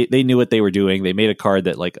 They knew what they were doing. They made a card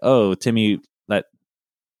that like, Timmy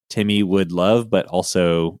would love, but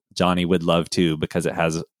also Johnny would love too, because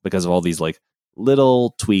of all these like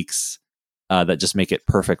little tweaks that just make it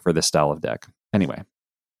perfect for this style of deck. Anyway,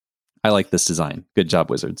 I like this design. Good job,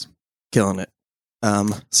 Wizards. Killing it.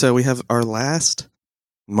 So we have our last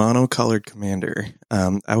monocolored commander.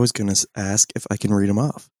 I was going to ask if I can read them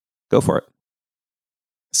off. Go for it.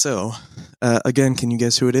 So, again, can you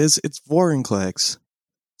guess who it is? It's Vorinclex.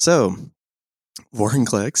 So,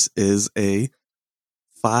 Vorinclex is a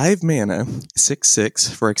 5 mana, 6/6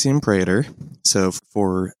 Phyrexian Praetor. So,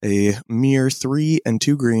 for a mere 3 and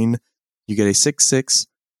 2 green, you get a 6/6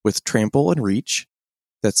 with Trample and Reach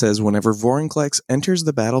that says whenever Vorinclex enters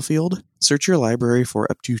the battlefield, search your library for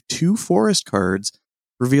up to 2 forest cards,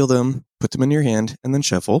 reveal them, put them in your hand, and then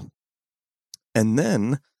shuffle. And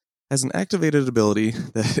then has an activated ability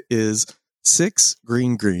that is 6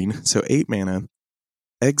 green, so 8 mana.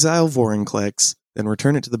 Exile Vorinclex, then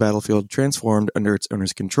return it to the battlefield transformed under its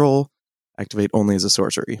owner's control. Activate only as a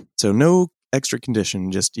sorcery. So no extra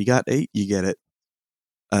condition, just you got 8, you get it.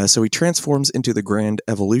 So he transforms into the Grand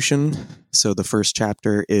Evolution. So the first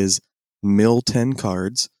chapter is mill 10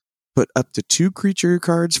 cards. Put up to 2 creature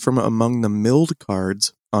cards from among the milled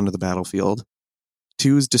cards onto the battlefield.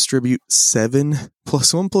 2 is distribute 7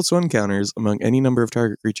 +1/+1 counters among any number of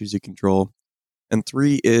target creatures you control. And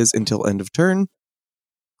 3 is until end of turn.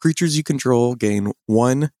 Creatures you control gain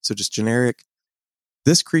 1, so just generic.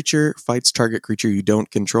 This creature fights target creature you don't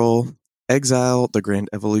control. Exile the Grand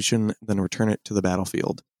Evolution, then return it to the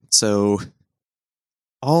battlefield. So,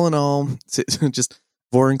 all in all, just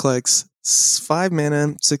Vorinclex, 5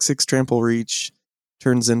 mana, 6/6 Trample Reach,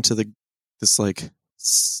 turns into this like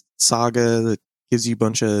saga that gives you a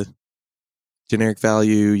bunch of generic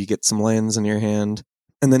value. You get some lands in your hand.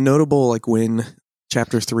 And then notable, like when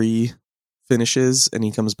Chapter 3 finishes and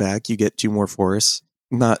he comes back, you get 2 more forests.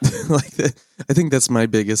 Not like that. I think that's my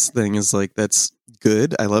biggest thing is like, that's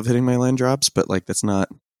good. I love hitting my land drops, but like that's not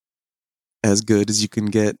as good as you can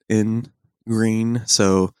get in green.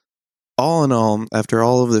 So all in all, after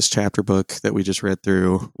all of this chapter book that we just read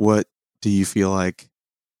through, what do you feel like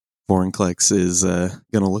Vorinclex is going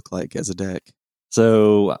to look like as a deck?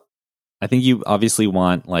 So I think you obviously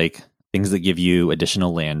want like things that give you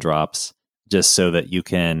additional land drops, just so that you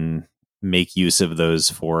can make use of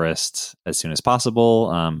those forests as soon as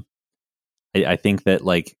possible. I think that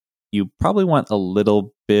like you probably want a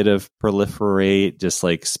little bit of proliferate, just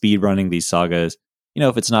like speed running these sagas.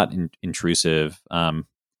 If it's not intrusive,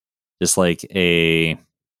 just like a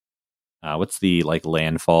what's the like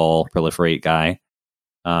landfall proliferate guy?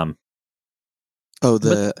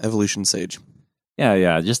 Evolution Sage.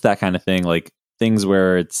 Yeah, just that kind of thing. Like things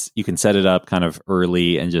where you can set it up kind of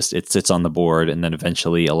early and just it sits on the board and then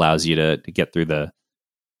eventually allows you to get through the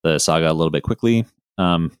saga a little bit quickly.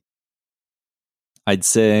 I'd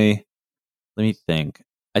say, let me think.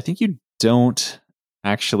 I think you don't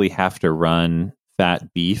actually have to run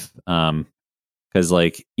Fat Beef, because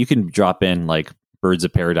like you can drop in like Birds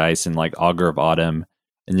of Paradise and like Augur of Autumn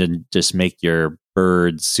and then just make your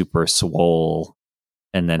birds super swole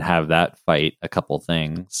and then have that fight a couple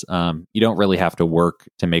things. You don't really have to work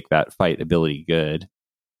to make that fight ability good.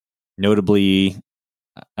 Notably,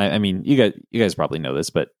 I mean, you guys probably know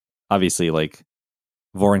this, but obviously, like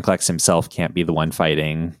Vorinclex himself can't be the one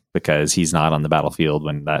fighting because he's not on the battlefield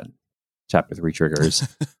when that Chapter 3 triggers.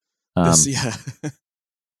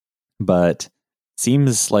 But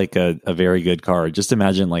seems like a very good card. Just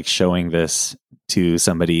imagine like showing this to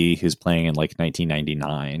somebody who's playing in like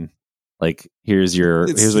 1999. Like here's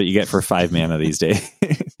what you get for 5 mana these days.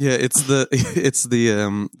 Yeah, it's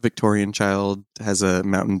the Victorian child has a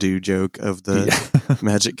Mountain Dew joke of the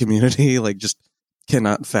Magic community. Like just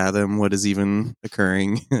cannot fathom what is even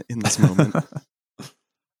occurring in this moment.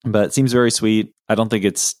 But it seems very sweet. I don't think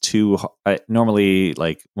it's too... normally,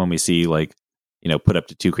 like, when we see, like, put up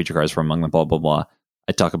to 2 creature cards from among them, blah, blah, blah,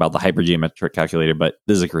 I talk about the hypergeometric calculator, but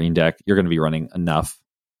this is a green deck. You're going to be running enough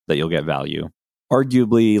that you'll get value.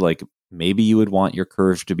 Arguably, like, maybe you would want your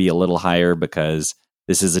curve to be a little higher because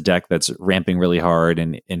this is a deck that's ramping really hard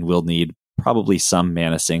and will need probably some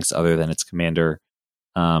mana sinks other than its commander.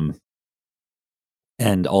 And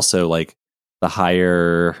also, like, the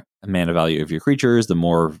higher mana value of your creatures, the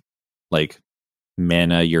more, like,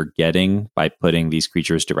 mana you're getting by putting these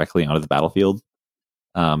creatures directly onto the battlefield.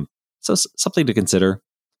 So something to consider.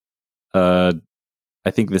 I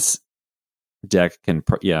think this deck can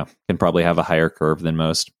probably have a higher curve than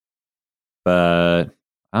most, but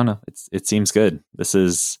I don't know. It seems good. This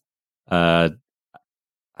is I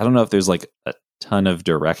don't know if there's like a ton of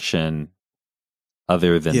direction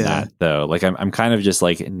other than that though. Like I'm kind of just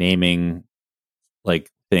like naming like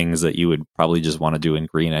things that you would probably just want to do in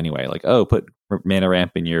green anyway. Like, oh, put mana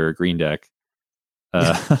ramp in your green deck.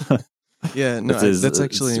 Yeah, no, that's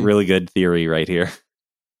actually really good theory right here.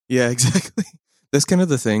 Yeah, exactly. That's kind of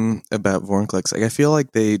the thing about Vorinclex. Like, I feel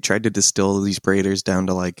like they tried to distill these Praetors down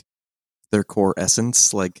to like their core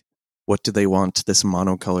essence. Like, what do they want this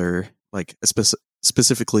monocolor? Like,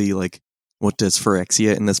 specifically, like, what does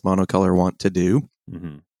Phyrexia in this monocolor want to do?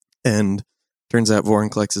 Mm-hmm. And turns out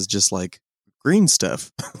Vorinclex is just like green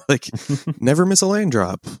stuff. Like, never miss a land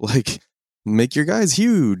drop. Like, make your guys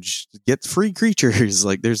huge, get free creatures.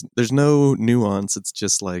 Like there's no nuance. It's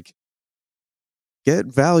just like get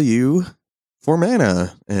value for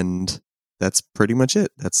mana, and that's pretty much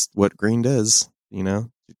it. That's what green does,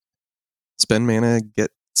 spend mana, get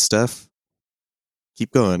stuff,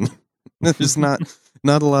 keep going. There's not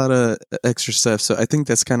a lot of extra stuff. So I think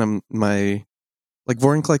that's kind of my, like,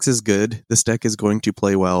 Vorinclex is good. This deck is going to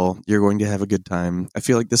play well. You're going to have a good time. I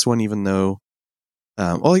feel like this one, even though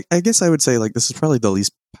well, I guess I would say like this is probably the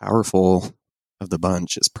least powerful of the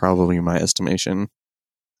bunch. Is probably my estimation,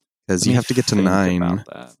 because you have to get to 9.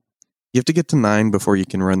 You have to get to 9 before you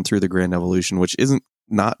can run through the Grand Evolution, which isn't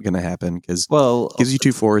not going to happen because it gives you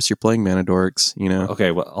 2 forests. You're playing mana dorks, Okay,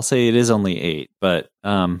 well, I'll say it is only 8, but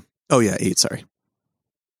oh yeah, 8. Sorry.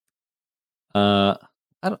 I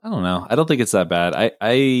don't know. I don't think it's that bad.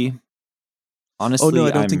 I honestly, oh no,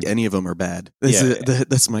 I don't think any of them are bad.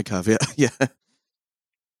 That's my caveat. Yeah.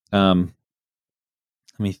 Let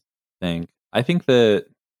me think. I think that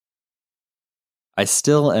I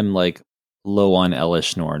still am like low on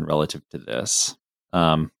Elesh Norn relative to this.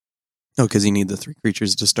 Because you need the 3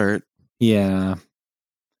 creatures to start. Yeah.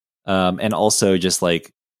 And also just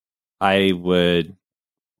like I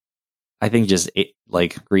think just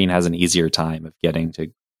like green has an easier time of getting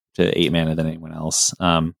to 8 mana than anyone else.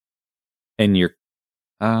 And you're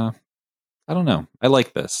I don't know. I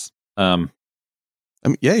like this. I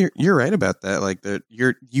mean, yeah, you're right about that. Like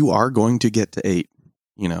you are going to get to 8.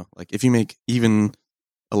 Like if you make even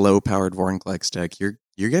a low powered Vorinclex deck, you're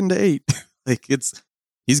getting to 8. Like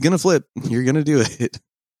he's gonna flip. You're gonna do it.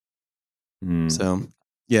 So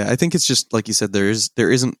yeah, I think it's just like you said. There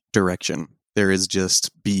isn't direction. There is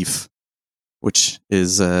just beef, which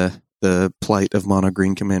is the plight of mono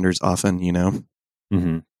green commanders often.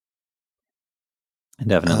 Mm-hmm.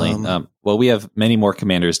 Definitely. Well, we have many more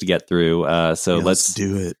commanders to get through, so let's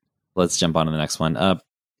do it. Let's jump on to the next one.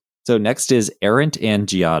 So next is Errant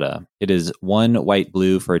Angiata. It is 1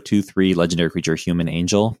 white-blue for a 2/3 legendary creature, human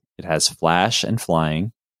angel. It has flash and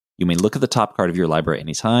flying. You may look at the top card of your library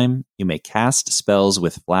anytime. You may cast spells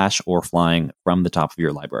with flash or flying from the top of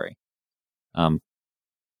your library.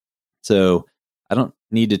 So I don't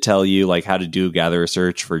need to tell you like how to do gather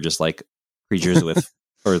search for just like creatures with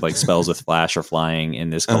or like spells with flash or flying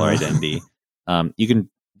in this color identity. You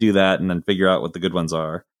can do that and then figure out what the good ones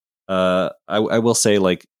are. I will say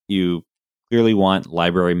like you clearly want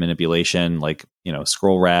library manipulation, like,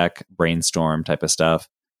 scroll rack, brainstorm type of stuff.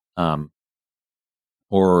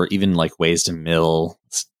 Or even like ways to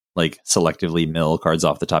like selectively mill cards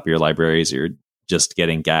off the top of your libraries. You're just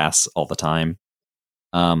getting gas all the time.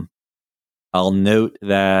 I'll note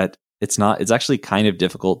that it's actually kind of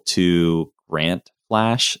difficult to grant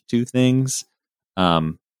flash to things.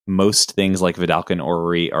 Most things like Vidalcan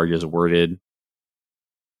Orrery are just worded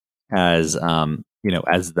as,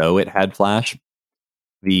 as though it had flash.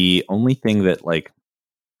 The only thing that like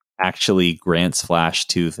actually grants flash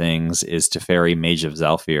to things is Teferi, Mage of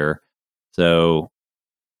Zhalfir. So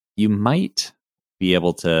you might be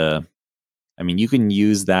able to, you can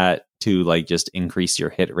use that to like just increase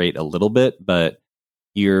your hit rate a little bit, but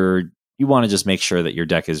you want to just make sure that your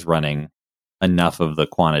deck is running enough of the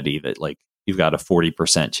quantity that like you've got a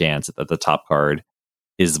 40% chance that the top card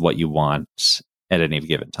is what you want at any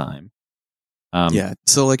given time.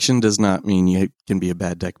 Selection does not mean you can be a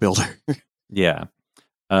bad deck builder. Yeah.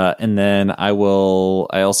 And then I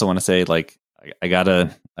also want to say, like,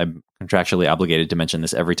 I'm contractually obligated to mention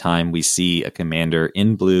this every time we see a commander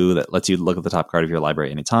in blue that lets you look at the top card of your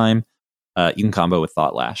library anytime. You can combo with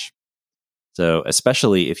Thought Lash. So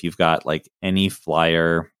especially if you've got like any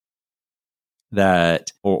flyer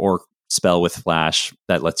that or spell with flash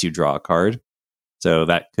that lets you draw a card. So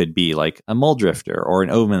that could be like a Muldrifter or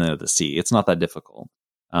an Omen of the Sea. It's not that difficult.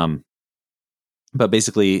 But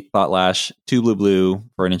basically, Thought Lash, 2 blue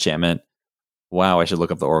for an enchantment. Wow, I should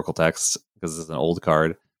look up the Oracle text because it's an old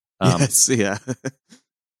card. Yes, yeah.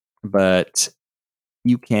 But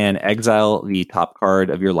you can exile the top card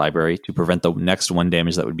of your library to prevent the next 1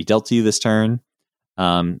 damage that would be dealt to you this turn.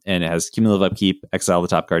 And it has cumulative upkeep. Exile the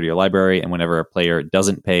top card of your library, and whenever a player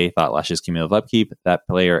doesn't pay Thought Lash's cumulative upkeep, that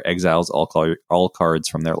player exiles all cards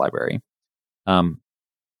from their library.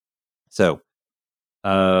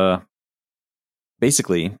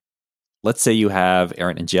 Basically, let's say you have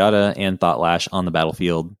Errant Ingiata and Thought Lash on the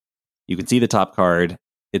battlefield. You can see the top card.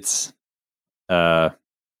 It's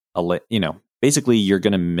basically you're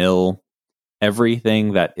going to mill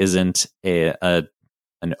everything that isn't an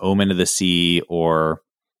Omen of the Sea or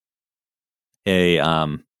a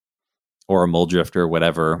Muldrift or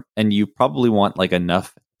whatever, and you probably want like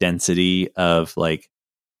enough density of like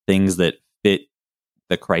things that fit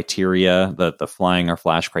the criteria, the flying or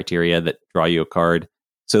flash criteria that draw you a card,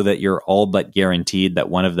 so that you're all but guaranteed that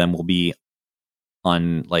one of them will be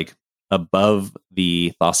on like above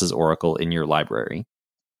the Thassa's Oracle in your library.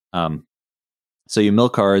 So you mill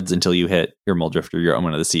cards until you hit your Muldrift or your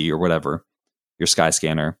Omen of the Sea or whatever, your Sky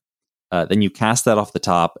Scanner. Then you cast that off the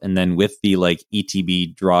top, and then with the like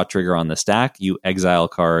ETB draw trigger on the stack, you exile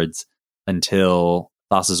cards until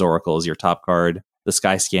Thassa's Oracle is your top card. The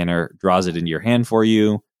Sky Scanner draws it into your hand for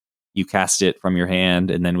you. You cast it from your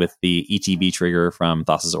hand, and then with the ETB trigger from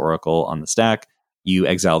Thassa's Oracle on the stack, you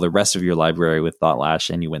exile the rest of your library with Thought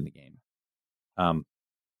Lash, and you win the game.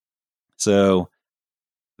 So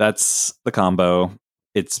that's the combo.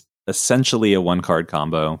 It's essentially a 1-card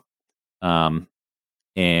combo.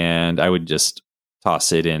 And I would just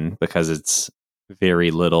toss it in because it's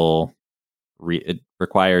very little. It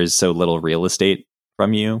requires so little real estate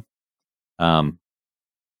from you. And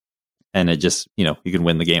it just, you can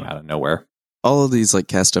win the game out of nowhere. All of these like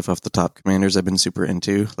cast stuff off the top commanders I've been super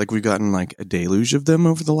into. Like we've gotten like a deluge of them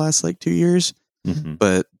over the last like 2 years,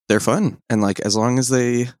 but they're fun. And like as long as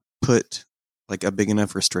they put like a big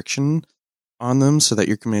enough restriction on them so that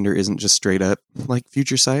your commander isn't just straight up like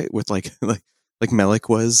Future Sight with like Melik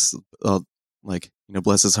was,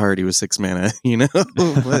 bless his heart, he was 6 mana,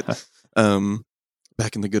 but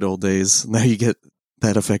back in the good old days, now you get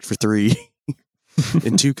that effect for 3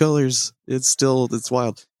 in 2 colors. It's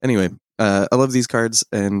wild. Anyway, I love these cards,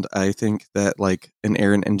 and I think that like an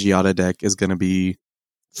Errant Ingiata deck is going to be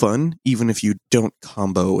fun, even if you don't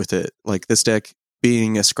combo with it. Like this deck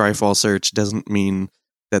being a Scryfall Search doesn't mean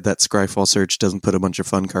that Scryfall Search doesn't put a bunch of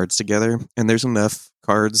fun cards together, and there's enough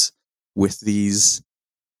cards with these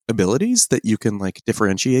abilities that you can like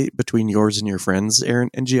differentiate between yours and your friend's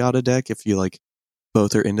Errant Ingiata deck if you like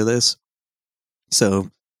both are into this.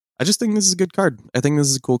 So I just think this is a good card. I think this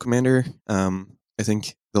is a cool commander. I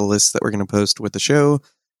think the list that we're going to post with the show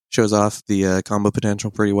shows off the combo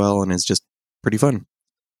potential pretty well and is just pretty fun.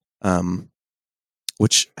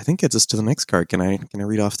 Which I think gets us to the next card. Can I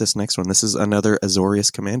read off this next one? This is another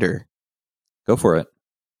Azorius commander. Go for it.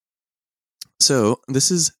 So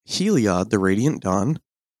this is Heliod, the Radiant Dawn.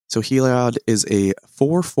 So Heliod is a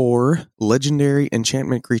 4/4 legendary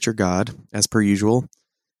enchantment creature god, as per usual,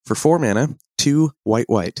 for 4 mana, 2 white.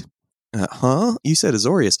 You said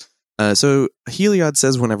Azorius. So Heliod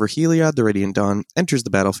says whenever Heliod, the Radiant Dawn, enters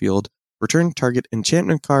the battlefield, return target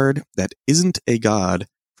enchantment card that isn't a god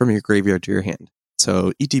from your graveyard to your hand.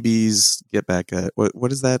 So ETBs get back.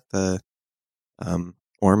 What is that? The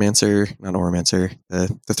Oromancer, not Oromancer.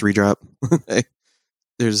 The 3-drop.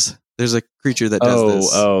 There's a creature that does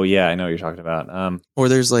this. Oh yeah, I know what you're talking about. Or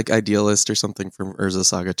there's like Idealist or something from Urza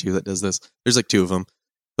Saga 2 that does this. There's like 2 of them.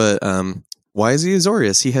 But why is he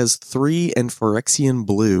Azorius? He has 3 and Phyrexian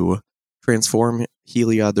blue. Transform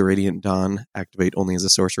Heliod, the Radiant Dawn. Activate only as a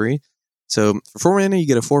sorcery. So for 4 mana, you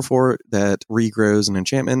get a 4/4 that regrows an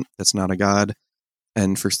enchantment that's not a god.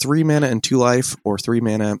 And for 3 mana and 2 life, or 3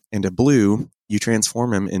 mana and a blue, you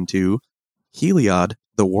transform him into Heliod,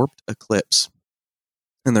 the Warped Eclipse.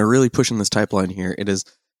 And they're really pushing this type line here. It is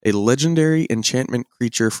a legendary enchantment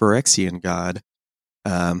creature Phyrexian god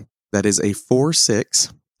that is a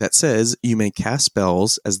 4/6 that says you may cast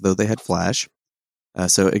spells as though they had flash.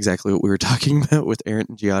 So exactly what we were talking about with Errant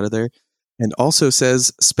and Giada there. And also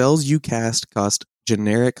says spells you cast cost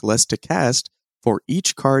generic less to cast for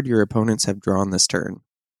each card your opponents have drawn this turn.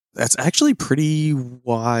 That's actually pretty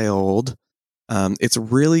wild. It's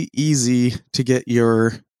really easy to get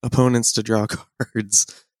your opponents to draw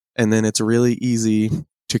cards, and then it's really easy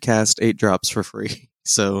to cast 8 drops for free.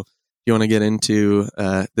 So you want to get into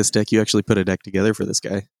this deck? You actually put a deck together for this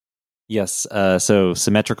guy. Yes. So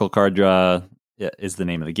symmetrical card draw is the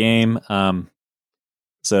name of the game.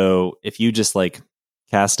 So if you just like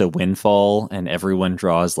cast a windfall and everyone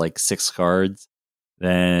draws like 6 cards,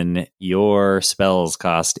 then your spells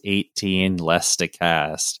cost 18 less to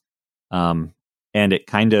cast. And it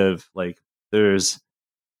kind of like there's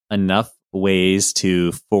enough ways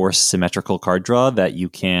to force symmetrical card draw that you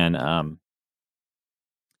can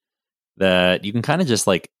kind of just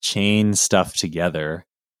like chain stuff together.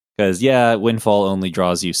 Because windfall only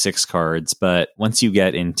draws you 6 cards, but once you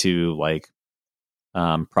get into like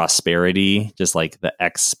prosperity, just like the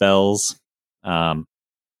X spells,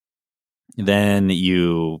 then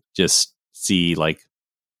you just see like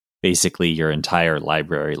basically your entire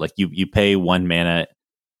library. Like you pay 1 mana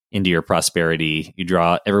into your prosperity,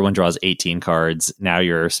 everyone draws 18 cards. Now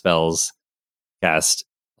your spells cast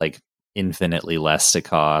like infinitely less to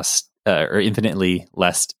cost, or infinitely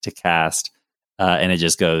less to cast. And it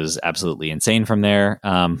just goes absolutely insane from there.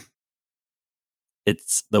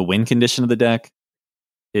 It's the win condition of the deck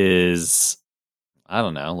is, I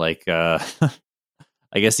don't know, like I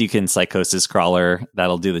guess you can Psychosis Crawler.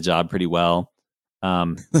 That'll do the job pretty well.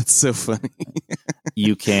 That's so funny.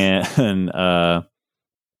 You can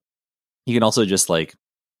also just like,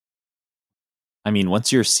 I mean,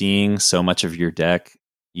 once you're seeing so much of your deck,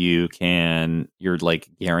 you're like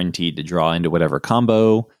guaranteed to draw into whatever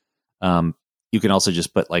combo. You can also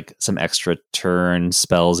just put like some extra turn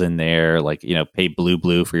spells in there, like, pay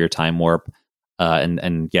blue for your Time Warp,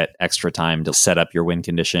 and get extra time to set up your win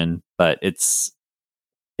condition. But it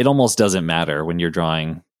almost doesn't matter when you're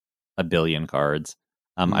drawing a billion cards.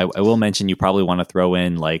 I will mention you probably want to throw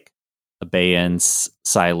in like Abeyance,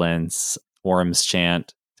 Silence, Orm's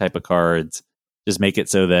Chant type of cards. Just make it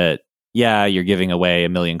so that, you're giving away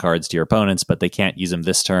 1 million cards to your opponents, but they can't use them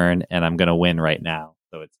this turn, and I'm going to win right now.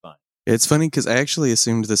 So it's fun. It's funny because I actually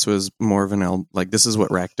assumed this was more of like this is what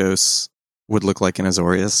Rakdos would look like in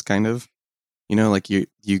Azorius, kind of. Like you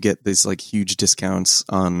get these like huge discounts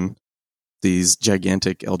on these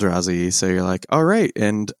gigantic Eldrazi. So you're like, all right,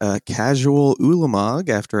 and casual Ulamog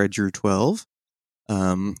after I drew 12.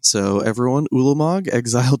 So everyone, Ulamog,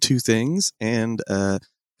 exile 2 things, and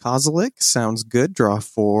Kozilek sounds good, draw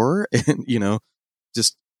 4, and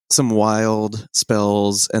just some wild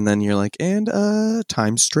spells, and then you're like, and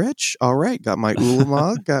time stretch. All right, got my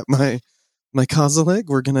Ulamog, got my Kozilek.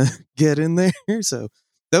 We're gonna get in there. So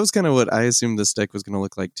that was kind of what I assumed this deck was gonna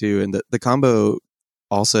look like too. And the combo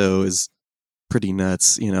also is pretty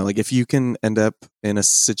nuts. Like if you can end up in a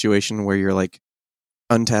situation where you're like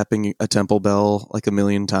untapping a Temple Bell like 1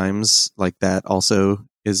 million times, like that also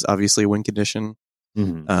is obviously a win condition.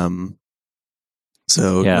 Mm-hmm.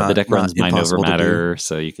 So the deck runs Mind Over Matter,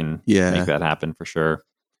 so you can make that happen for sure.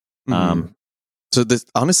 Mm-hmm. So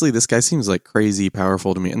honestly, this guy seems like crazy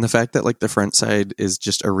powerful to me, and the fact that like the front side is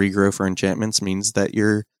just a regrow for enchantments means that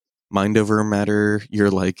your Mind Over Matter, your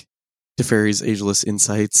like Teferi's Ageless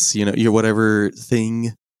Insights, your whatever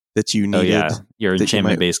thing that you needed. Your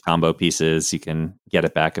enchantment-based combo pieces, you can get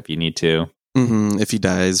it back if you need to. Mm-hmm, if he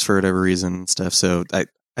dies for whatever reason and stuff. So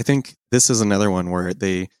I think this is another one where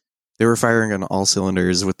they were firing on all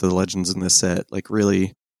cylinders with the legends in this set, like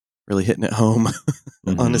really, really hitting it home,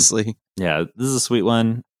 honestly. Yeah, this is a sweet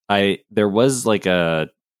one. There was like a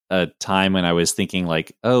time when I was thinking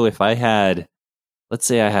like, oh, if I had, let's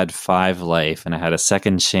say I had 5 life and I had a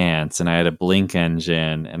second chance and I had a blink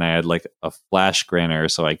engine and I had like a flash granter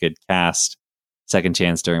so I could cast second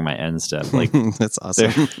chance during my end step. Like that's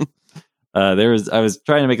awesome. I was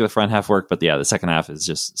trying to make the front half work, but the second half is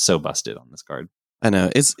just so busted on this card. I know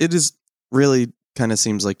it is really kind of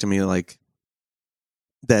seems like to me like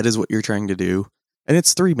that is what you're trying to do, and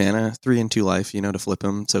it's 3 mana, 3 and 2 life, to flip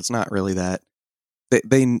them. So it's not really that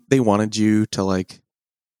they wanted you to like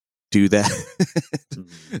do that.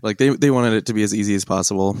 Like they wanted it to be as easy as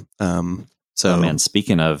possible. So man,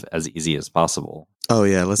 speaking of as easy as possible,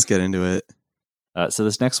 let's get into it. So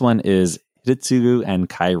this next one is Hidetsugu and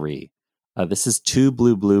Kairi. This is 2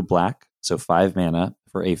 blue black, so 5 mana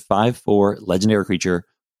for a 5/4 legendary creature,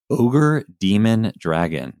 Ogre Demon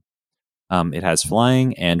Dragon. It has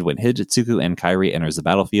flying, and when Hidetsugu and Kairi enters the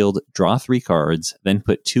battlefield, draw 3 cards, then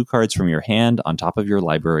put 2 cards from your hand on top of your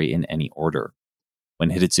library in any order. When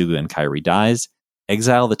Hidetsugu and Kairi dies,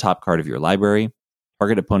 exile the top card of your library.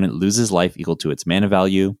 Target opponent loses life equal to its mana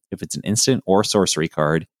value. If it's an instant or sorcery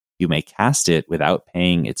card, you may cast it without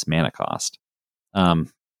paying its mana cost.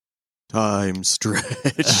 Time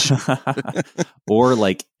stretch. Or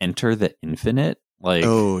like enter the infinite. Like,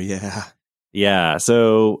 oh, yeah. Yeah.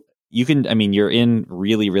 So you can, I mean, you're in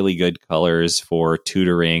really, really good colors for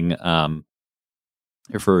tutoring,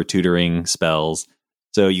 spells.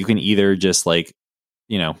 So you can either just like,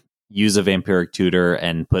 use a vampiric tutor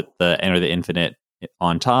and put the enter the infinite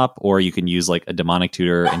on top, or you can use like a demonic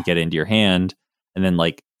tutor and get it into your hand and then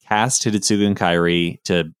like cast Hidetsugu and Kairi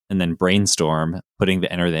and then brainstorm putting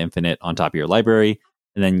the enter the infinite on top of your library.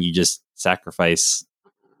 And then you just sacrifice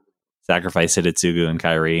Hidetsugu and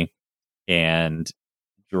Kairi and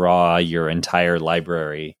draw your entire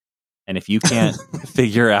library. And if you can't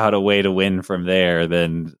figure out a way to win from there,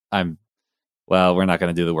 then we're not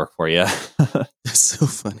going to do the work for you. That's so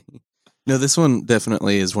funny. No, this one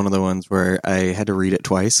definitely is one of the ones where I had to read it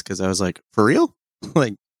twice because I was like, for real?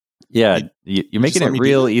 Like, yeah, you're making it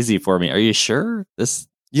real easy for me. Are you sure this?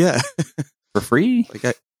 Yeah, for free?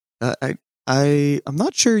 Like I'm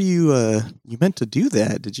not sure you meant to do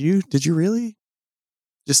that. Did you really?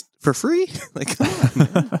 Just for free? Like, come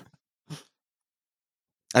on, man.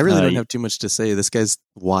 I really don't have too much to say. This guy's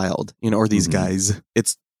wild, or these guys.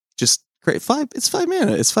 It's just great. It's 5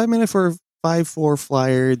 mana. It's 5 mana for a 5/4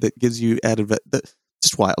 flyer that gives you added.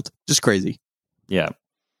 Just wild, just crazy. Yeah.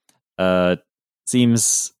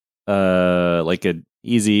 Seems like an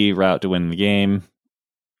easy route to win the game,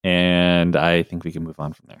 and I think we can move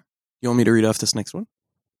on from there. You want me to read off this next one?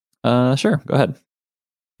 Sure. Go ahead.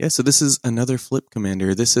 Yeah, so this is another flip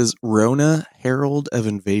commander. This is Rona, Herald of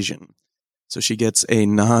Invasion. So she gets a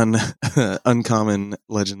non-uncommon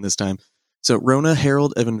legend this time. So Rona,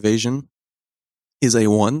 Herald of Invasion is a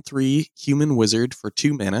 1/3 human wizard for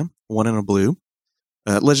 2 mana, 1 and a blue.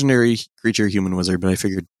 Legendary creature, human wizard, but I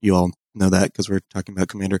figured you all know that because we're talking about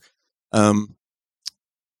commander.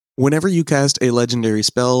 Whenever you cast a legendary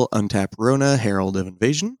spell, untap Rona, Herald of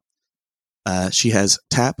Invasion. She has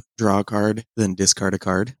tap, draw a card, then discard a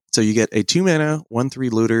card. So you get a 2 mana,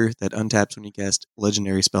 1/3 looter that untaps when you cast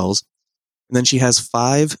legendary spells. And then she has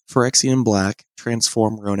 5 Phyrexian Black,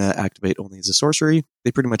 transform Rona, activate only as a sorcery.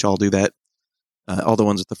 They pretty much all do that. All the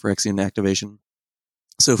ones with the Phyrexian activation.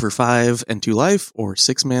 So for 5 and 2 life, or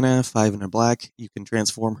 6 mana, 5 and a black, you can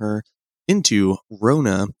transform her into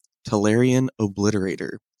Rona, Tolarian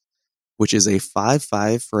Obliterator, which is a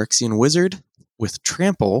 5/5 Phyrexian wizard with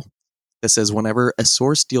trample that says whenever a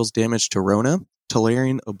source deals damage to Rona,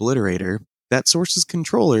 Tolarian Obliterator, that source's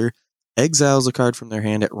controller exiles a card from their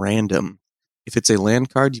hand at random. If it's a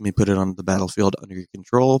land card, you may put it on the battlefield under your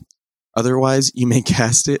control. Otherwise, you may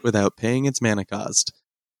cast it without paying its mana cost.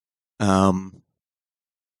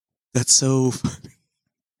 That's so funny.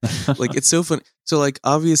 Like, it's so funny. So, like,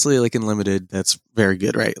 obviously, like in Limited, that's very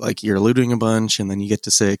good, right? Like, you're looting a bunch, and then you get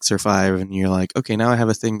to 6 or 5, and you're like, okay, now I have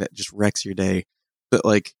a thing that just wrecks your day. But,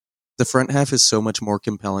 like, the front half is so much more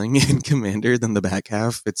compelling in Commander than the back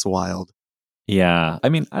half. It's wild. Yeah. I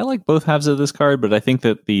mean, I like both halves of this card, but I think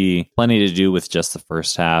that the plenty to do with just the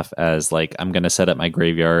first half as like, I'm going to set up my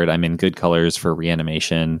graveyard. I'm in good colors for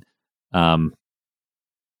reanimation.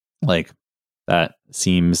 Like that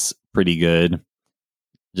seems pretty good.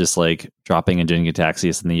 Just like dropping a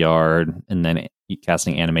Jin-Gitaxias in the yard and then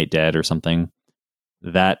casting Animate Dead or something.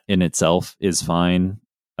 That in itself is fine.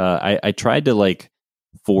 I tried to like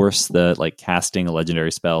force the like casting a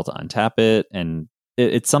legendary spell to untap it, and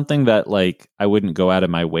it's something that like I wouldn't go out of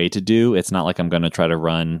my way to do. It's not like I'm going to try to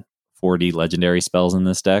run 40 legendary spells in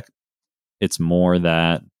this deck. It's more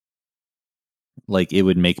that like it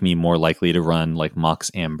would make me more likely to run like Mox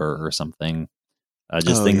Amber or something.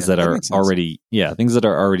 Things that are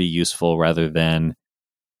already useful rather than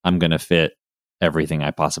I'm going to fit everything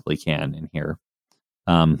I possibly can in here.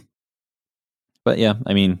 But yeah,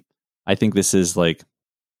 I mean, I think this is like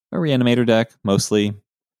a reanimator deck mostly.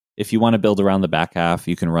 If you want to build around the back half,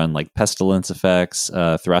 you can run like Pestilence effects,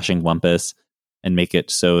 Thrashing Wumpus, and make it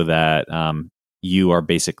so that you are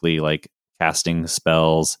basically like casting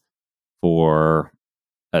spells for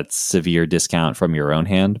a severe discount from your own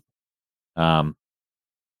hand.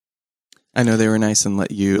 I know they were nice and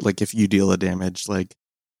let you, like, if you deal a damage, like,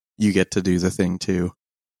 you get to do the thing too.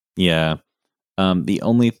 Yeah. The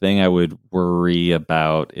only thing I would worry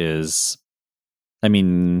about is, I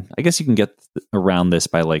mean, I guess you can get around this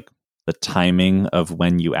by like the timing of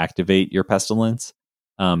when you activate your Pestilence.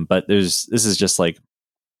 But this is just like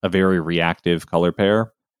a very reactive color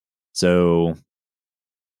pair. So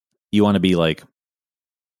you want to be like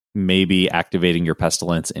maybe activating your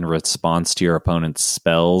Pestilence in response to your opponent's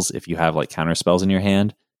spells if you have like counter spells in your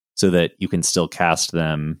hand, so that you can still cast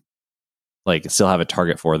them, like still have a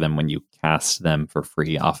target for them when you cast them for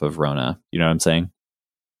free off of Rona. You know what I'm saying?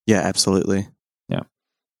 Yeah, absolutely. Yeah.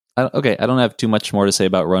 Okay, I don't have too much more to say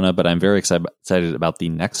about Rona, but I'm very excited about the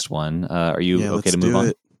next one. Are you okay to move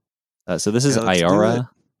on? So this is Ayara.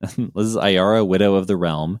 This is Ayara, Widow of the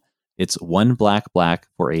Realm. It's 1 black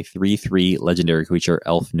for a 3/3 legendary creature,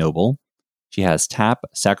 Elf Noble. She has tap,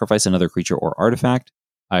 sacrifice another creature or artifact.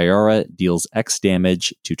 Ayara deals X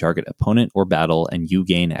damage to target opponent or battle, and you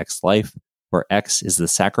gain X life, where X is the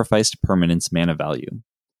sacrificed permanent's mana value.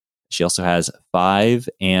 She also has 5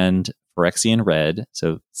 and Phyrexian red,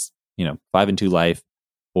 so 5 and 2 life,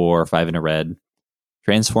 or 5 and a red.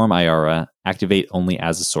 Transform Ayara, activate only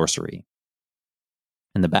as a sorcery.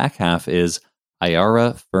 And the back half is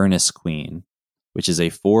Ayara Furnace Queen, which is a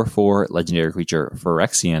 4/4 legendary creature,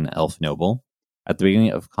 Phyrexian Elf Noble. At the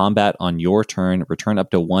beginning of combat on your turn, return up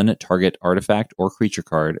to 1 target artifact or creature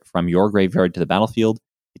card from your graveyard to the battlefield.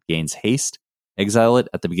 It gains haste. Exile it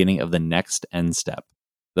at the beginning of the next end step.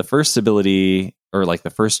 The first ability, or like the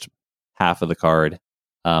first half of the card,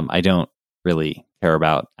 I don't really care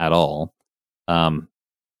about at all.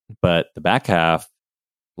 But the back half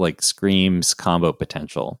like screams combo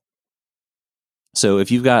potential. So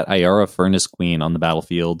if you've got Ayara Furnace Queen on the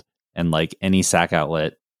battlefield and like any sack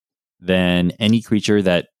outlet, then any creature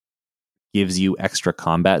that gives you extra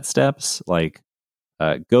combat steps, like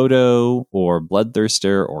Godo or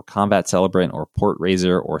Bloodthirster or Combat Celebrant or Port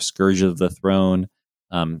Raiser or Scourge of the Throne,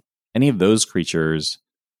 any of those creatures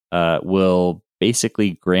will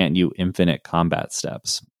basically grant you infinite combat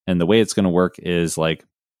steps. And the way it's going to work is like,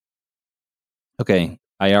 okay,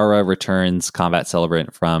 Ayara returns Combat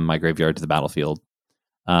Celebrant from my graveyard to the battlefield.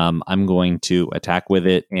 I'm going to attack with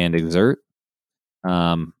it and exert.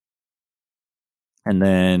 And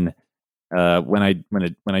then when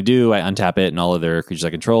I do, I untap it and all other creatures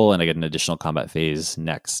I control, and I get an additional combat phase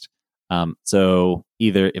next. So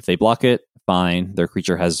either if they block it, fine, their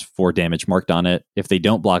creature has 4 damage marked on it. If they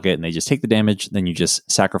don't block it and they just take the damage, then you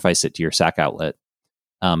just sacrifice it to your sack outlet.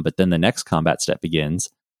 But then the next combat step begins.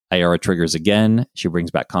 Ayara triggers again. She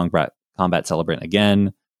brings back Combat Celebrant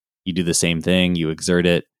again. You do the same thing. You exert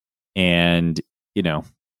it. And,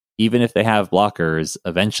 even if they have blockers,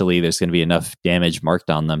 eventually there's going to be enough damage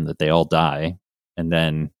marked on them that they all die. And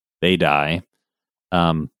then they die.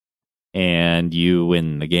 And you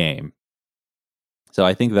win the game. So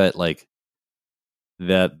I think that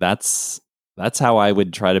that's how I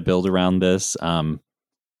would try to build around this.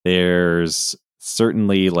 There's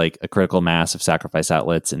certainly like a critical mass of sacrifice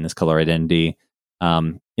outlets in this color identity.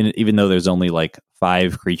 Even though there's only like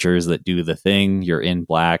 5 creatures that do the thing, you're in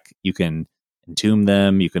black. You can entomb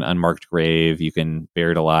them, you can unmarked grave, you can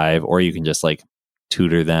buried alive, or you can just like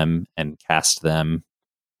tutor them and cast them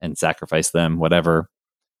and sacrifice them, whatever.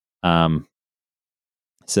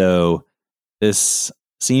 So this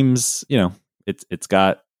seems, it's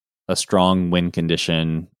got a strong win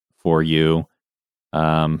condition for you.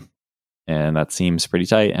 And that seems pretty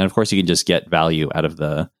tight. And of course, you can just get value out of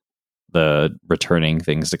the returning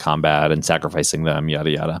things to combat and sacrificing them,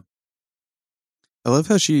 yada yada. I love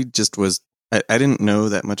how she just was. I didn't know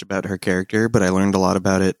that much about her character, but I learned a lot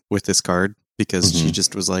about it with this card because she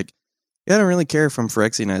just was like, "Yeah, I don't really care if I'm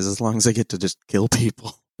Phyrexianized as long as I get to just kill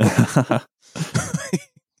people."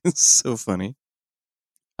 It's so funny.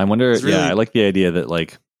 I wonder. Really, I like the idea that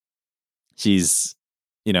like she's,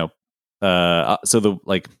 so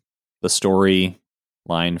the story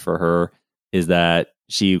line for her is that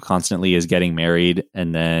she constantly is getting married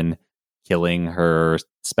and then killing her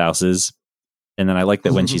spouses. And then I like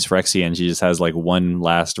that when she's Phyrexian, she just has like one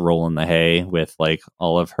last roll in the hay with like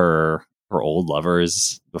all of her old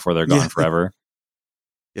lovers before they're gone forever.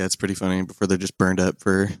 Yeah, it's pretty funny before they're just burned up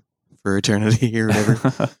for eternity or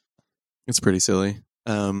whatever. It's pretty silly.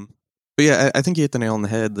 But yeah, I think you hit the nail on the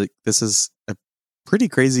head. Like, this is a pretty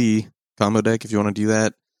crazy combo deck if you want to do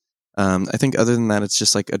that. I think other than that, it's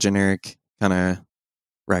just like a generic kind of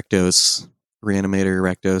Rakdos Reanimator,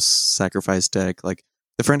 Rakdos sacrifice deck. Like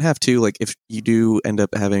the front half too, like if you do end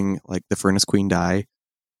up having like the Furnace Queen die,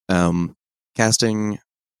 casting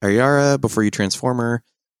Ayara before you transform her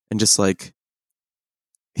and just like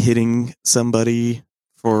hitting somebody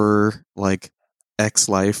for like X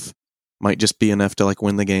life might just be enough to like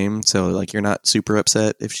win the game. So like you're not super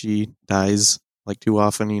upset if she dies like too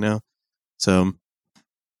often, So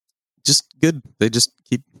just good. They just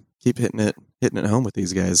keep hitting it home with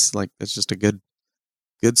these guys. Like it's just a good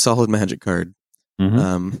solid Magic card.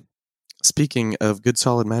 Mm-hmm. Speaking of good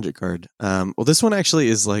solid magic card, well, this one actually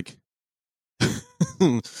is like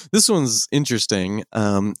this one's interesting.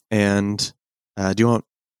 And do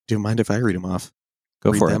you mind if I read them off?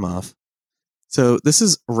 Go for it. Off. So this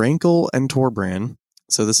is Rankle and Torbran.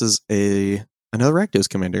 So this is another Rakdos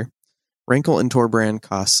commander. Rankle and Torbran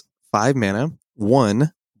costs 5 mana,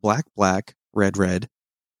 1 black, red.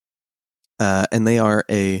 And they are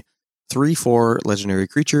a 3/4 legendary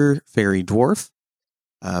creature, fairy dwarf.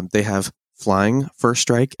 They have flying, first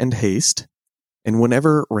strike, and haste. And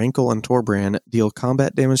whenever Rankle and Torbran deal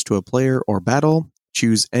combat damage to a player or battle,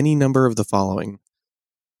 choose any number of the following.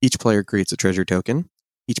 Each player creates a treasure token.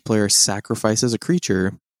 Each player sacrifices a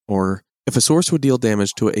creature, or if a source would deal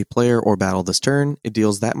damage to a player or battle this turn, it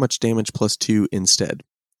deals that much damage plus 2 instead.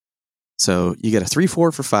 So you get a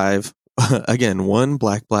 3/4 for 5. Again, 1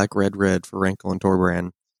 black, red for Rankle and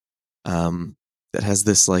Torbran. That has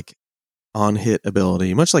this like on-hit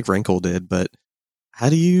ability, much like Rankle did, but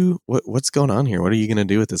what's going on here? What are you going to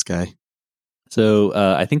do with this guy? So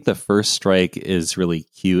I think the first strike is really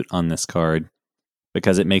cute on this card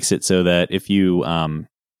because it makes it so that if you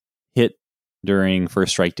hit during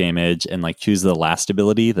first strike damage and like choose the last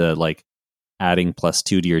ability, the like adding plus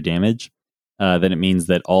 2 to your damage, then it means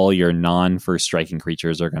that all your non-first striking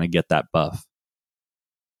creatures are going to get that buff.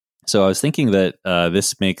 So I was thinking that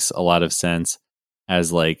this makes a lot of sense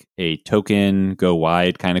as like a token go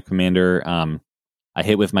wide kind of commander. I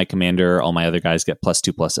hit with my commander, all my other guys get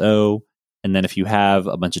 +2/+0. And then if you have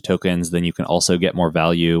a bunch of tokens, then you can also get more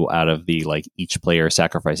value out of the like each player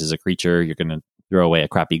sacrifices a creature. You're going to throw away a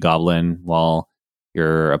crappy goblin while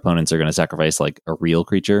your opponents are going to sacrifice like a real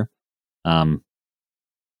creature.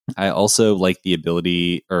 I also like the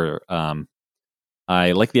ability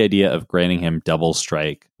I like the idea of granting him double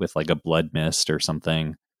strike with like a blood mist or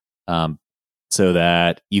something. So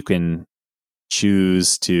that you can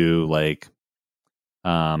choose to like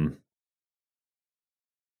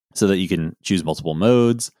so that you can choose multiple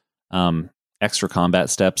modes. Extra combat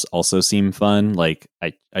steps also seem fun. Like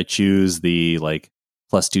I choose the like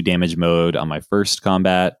 +2 damage mode on my first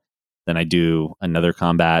combat, then I do another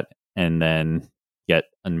combat and then get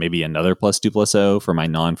maybe another +2/+0 for my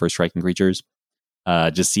non-first striking creatures.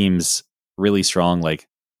 Just seems really strong. Like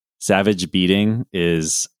Savage Beating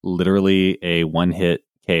is literally a one-hit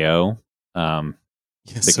KO.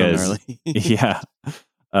 Yes, because so yeah,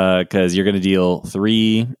 because you're going to deal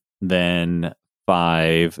 3, then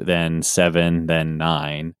 5, then 7, then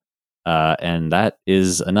 9, and that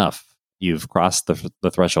is enough. You've crossed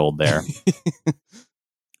the threshold there.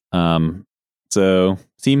 So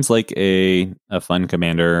seems like a fun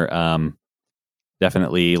commander.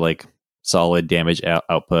 Definitely like solid damage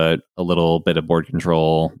output, a little bit of board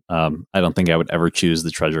control. I don't think I would ever choose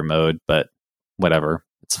the treasure mode, but whatever.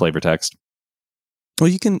 It's flavor text. Well,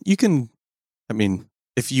 you can. I mean,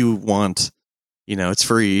 if you want, it's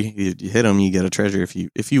free. You hit them, you get a treasure.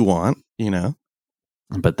 If you want,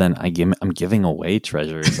 But then I'm giving away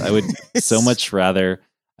treasures. I would so much rather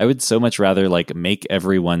like make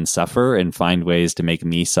everyone suffer and find ways to make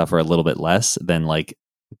me suffer a little bit less than like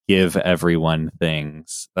give everyone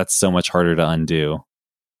things. That's so much harder to undo.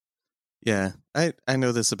 Yeah, I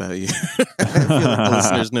know this about you. I feel like the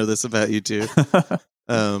listeners know this about you too.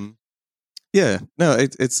 Yeah, no,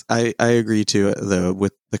 it's I agree too though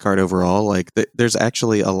with the card overall. Like there's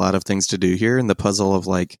actually a lot of things to do here, and the puzzle of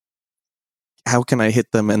like how can I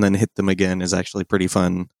hit them and then hit them again is actually pretty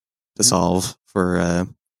fun to solve for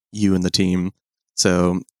you and the team.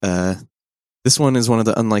 So this one is one of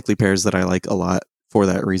the unlikely pairs that I like a lot for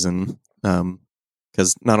that reason.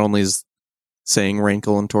 Because not only is saying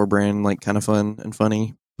Rankle and Torbran like kind of fun and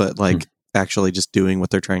funny, but like actually just doing what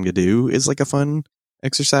they're trying to do is like a fun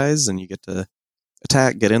exercise, and you get to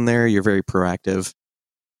attack, get in there. You're very proactive.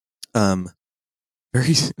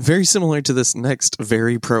 Very, very similar to this next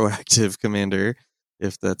very proactive commander,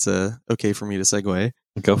 if that's okay for me to segue.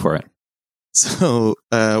 Go for it. So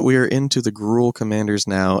we are into the Gruul commanders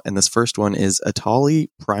now, and this first one is Atali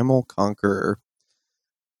Primal Conqueror.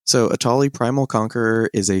 So Atali Primal Conqueror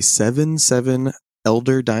is a 7/7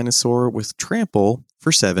 Elder Dinosaur with Trample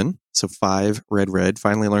for 7. So 5 red.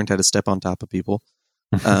 Finally learned how to step on top of people.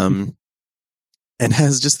 And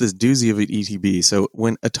has just this doozy of an ETB. So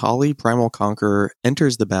when Atali Primal Conqueror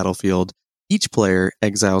enters the battlefield, each player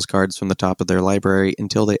exiles cards from the top of their library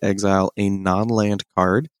until they exile a non-land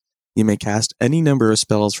card. You may cast any number of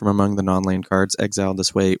spells from among the non-land cards exiled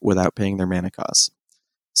this way without paying their mana costs.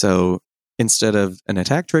 So instead of an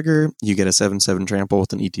attack trigger, you get a 7/7 trample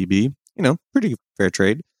with an ETB. Pretty fair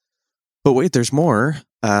trade. But wait, there's more.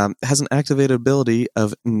 has an activated ability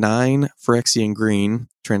of 9 Phyrexian green,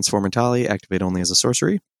 transform Atali, activate only as a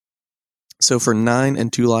sorcery. So for 9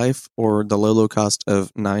 and 2 life, or the low cost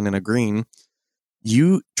of 9 and a green,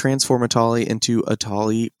 you transform Atali into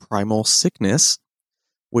Atali Primal Sickness,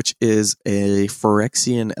 which is a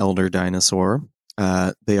Phyrexian Elder Dinosaur.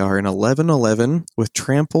 They are an 11/11 with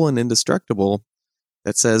Trample and Indestructible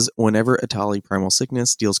that says whenever Atali Primal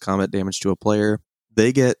Sickness deals combat damage to a player,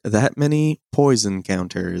 they get that many poison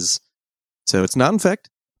counters. So it's not infect.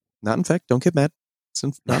 Not infect. Don't get mad. It's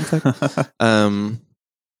not infect.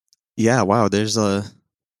 Yeah, wow, there's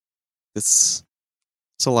it's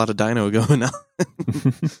a lot of dino going on.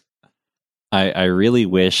 I really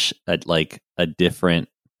wish a different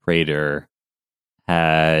Praetor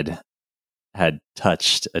had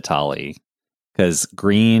touched Atali, because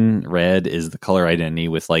green red is the color identity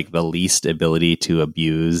with like the least ability to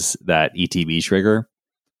abuse that ETB trigger.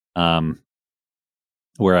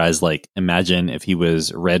 Whereas like imagine if he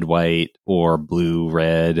was red white or blue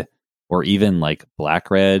red or even like black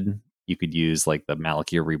red, you could use like the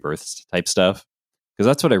Malakir Rebirths type stuff, because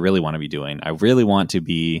that's what I really want to be doing. I really want to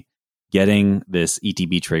be getting this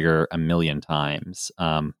ETB trigger a million times,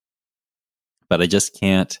 but I just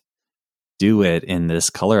can't do it in this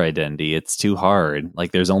color identity. It's too hard.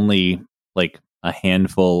 Like there's only like a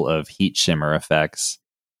handful of heat shimmer effects.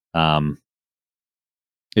 There's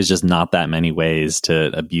just not that many ways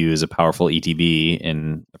to abuse a powerful ETB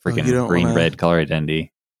in a freaking green-red color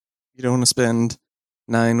identity. You don't want to spend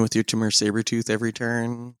 9 with your Chimera Sabretooth every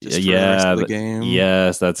turn just for the yeah, rest of the game?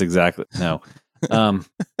 Yes, that's exactly... No.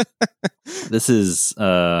 This is...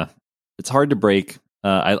 it's hard to break.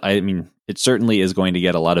 I mean, it certainly is going to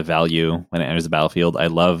get a lot of value when it enters the battlefield. I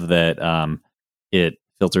love that it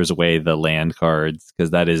filters away the land cards,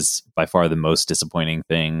 because that is by far the most disappointing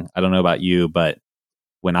thing. I don't know about you, but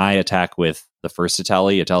when I attack with the first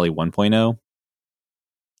Atali 1.0,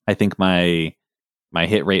 I think my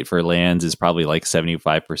hit rate for lands is probably like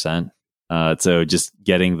 75%. So just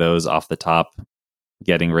getting those off the top,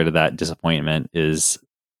 getting rid of that disappointment is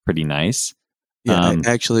pretty nice. Yeah, I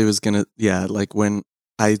actually was going to, like when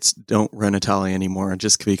I don't run Atali anymore,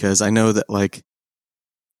 just because I know that like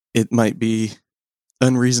it might be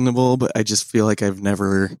unreasonable, but I just feel like I've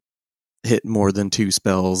never hit more than 2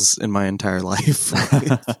 spells in my entire life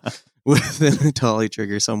with an Atali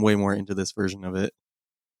trigger, so I'm way more into this version of it.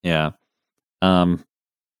 Yeah. I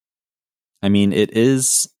mean, it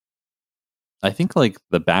is... I think like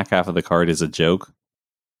the back half of the card is a joke.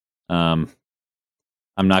 I'm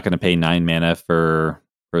not going to pay 9 mana for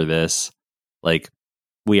this. Like,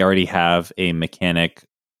 we already have a mechanic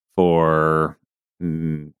for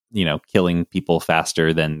killing people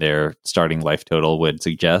faster than their starting life total would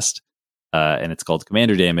suggest, and it's called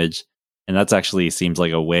commander damage, and that's actually seems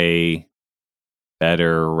like a way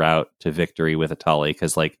better route to victory with Atali,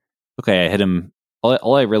 because like, okay, I hit him.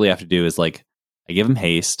 All I really have to do is like, I give him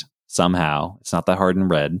haste somehow. It's not that hard in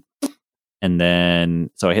red. And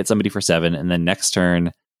then, so I hit somebody for 7, and then next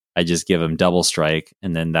turn, I just give him double strike,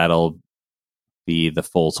 and then that'll be the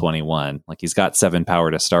full 21. Like, he's got 7 power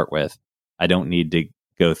to start with. I don't need to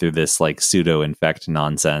go through this like pseudo infect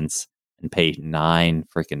nonsense and pay 9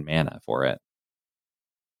 freaking mana for it.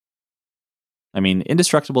 I mean,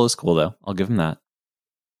 Indestructible is cool though. I'll give him that.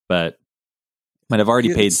 But when I've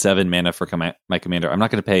already paid 7 mana for my commander, I'm not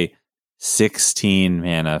going to pay 16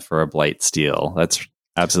 mana for a Blight Steel. That's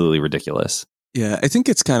absolutely ridiculous. Yeah, I think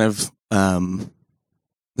it's kind of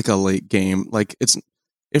like a late game. Like, it's,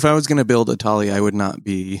 if I was going to build Atali, I would not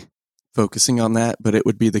be focusing on that, but it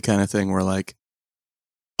would be the kind of thing where like,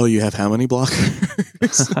 oh, you have how many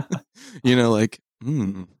blockers? Like,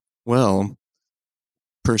 well,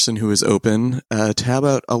 person who is open, tab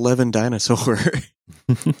out 11 dinosaur.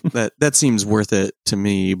 that seems worth it to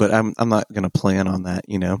me, but I'm not going to plan on that,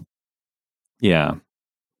 Yeah.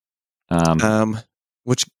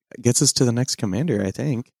 Which gets us to the next commander, I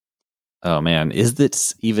think. Oh man, is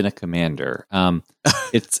this even a commander?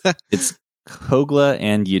 It's Kogla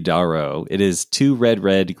and Yidaro. It is 2 red,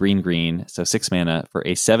 green, so 6 mana for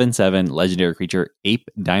a 7/7 legendary creature, Ape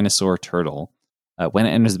Dinosaur Turtle. When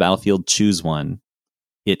it enters the battlefield, choose one.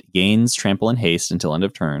 It gains trample and haste until end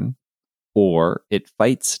of turn, or it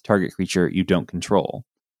fights target creature you don't control.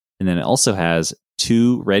 And then it also has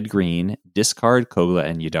 2 red-green, discard Kogla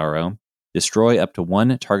and Yidaro, destroy up to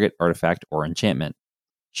 1 target artifact or enchantment.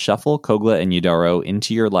 Shuffle Kogla and Yidaro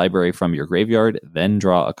into your library from your graveyard, then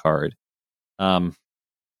draw a card.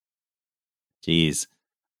 Geez.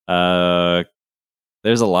 There's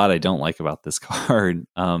a lot I don't like about this card.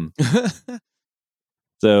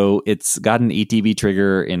 So it's got an ETB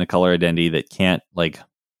trigger in a color identity that can't like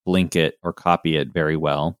link it or copy it very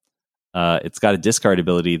well. It's got a discard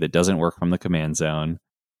ability that doesn't work from the command zone.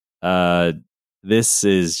 This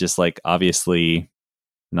is just like obviously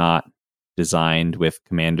not designed with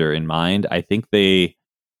Commander in mind. I think they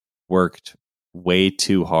worked way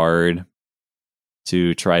too hard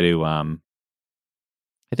to try to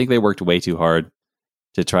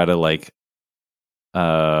like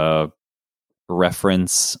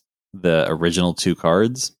reference the original 2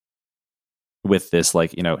 cards with this,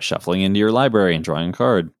 like, shuffling into your library and drawing a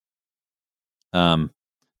card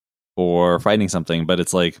or fighting something. But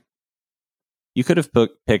it's like, you could have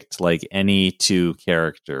picked like any 2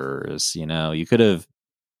 characters, you could have,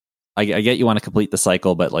 I get you want to complete the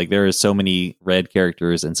cycle, but like there are so many red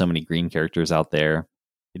characters and so many green characters out there.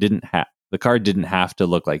 The card didn't have to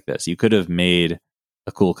look like this. You could have made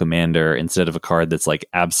a cool commander instead of a card that's like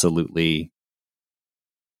absolutely,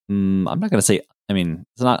 I'm not going to say,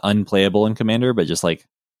 it's not unplayable in Commander, but just like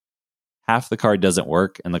half the card doesn't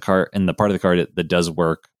work, and the part of the card that does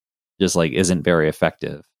work just like isn't very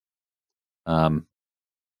effective. I'm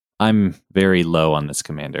very low on this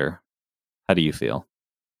commander. How do you feel?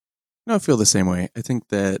 No, I feel the same way. I think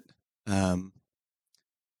that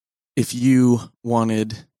if you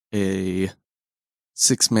wanted a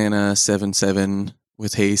 6 mana 7/7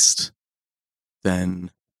 with haste,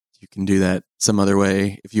 then you can do that some other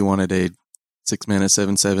way. If you wanted a 6 mana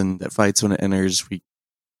 7/7 that fights when it enters, we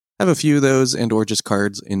have a few of those, and or just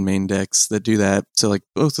cards in main decks that do that. So like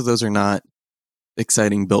both of those are not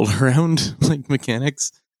exciting build around like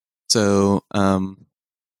mechanics. So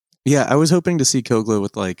yeah, I was hoping to see Kogla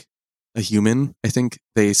with like a human. I think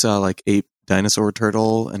they saw like ape dinosaur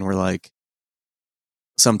turtle and were like,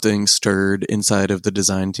 something stirred inside of the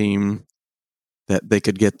design team that they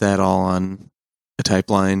could get that all on a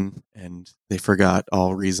type line, and they forgot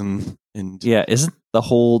all reason. And yeah, isn't the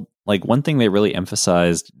whole, like, one thing they really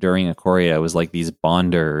emphasized during Ikoria was like these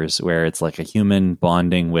bonders where it's like a human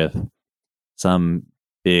bonding with some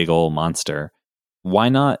big old monster. Why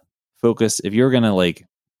not focus, if you're gonna like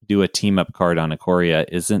do a team up card on Ikoria,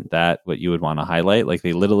 isn't that what you would want to highlight? Like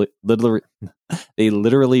they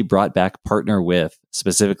literally brought back partner with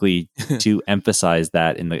specifically to emphasize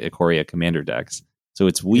that in the Ikoria commander decks. So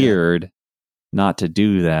it's weird not to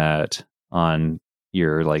do that on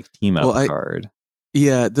your like team up card.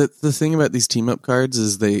 Yeah, the thing about these team up cards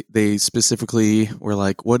is they specifically were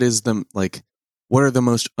like, what are the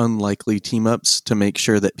most unlikely team ups to make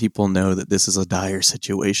sure that people know that this is a dire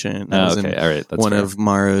situation? That okay, all right, that's one fair. of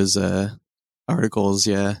Maro's articles.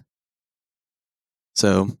 Yeah.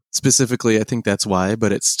 So specifically, I think that's why,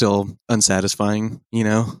 but it's still unsatisfying.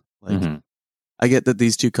 Like I get that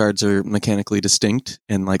these 2 cards are mechanically distinct,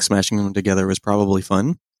 and like smashing them together was probably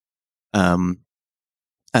fun. I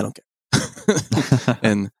don't care.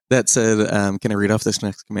 And that said, can I read off this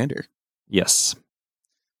next commander? Yes.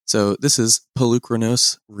 So this is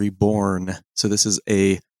Polukranos Reborn. So this is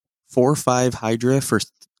a 4/5 Hydra for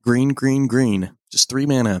green, just 3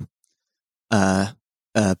 mana.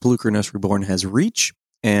 Polukranos Reborn has reach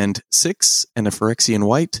and 6 and a Phyrexian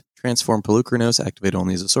white. Transform Polukranos, activate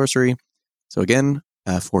only as a sorcery. So again,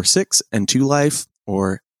 for 6 and 2 life,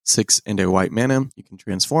 or 6 and a white mana, you can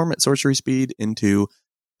transform at sorcery speed into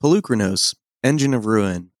Polukranos, Engine of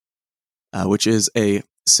Ruin, which is a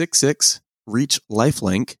 6/6 reach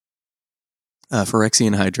lifelink.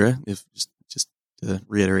 Phyrexian Hydra, if just to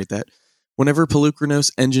reiterate that. Whenever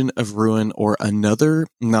Polukranos, Engine of Ruin, or another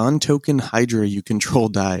non-token Hydra you control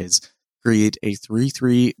dies, create a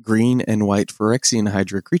 3/3 green and white Phyrexian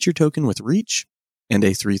Hydra creature token with reach, and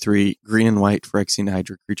a 3/3 green and white Phyrexian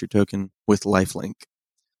Hydra creature token with lifelink.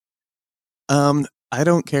 I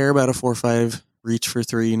don't care about a 4/5 reach for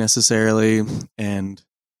 3 necessarily, and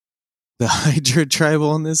the Hydra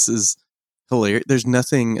tribal on this is hilarious. There's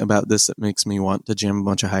nothing about this that makes me want to jam a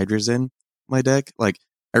bunch of Hydras in my deck. Like,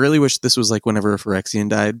 I really wish this was like whenever a Phyrexian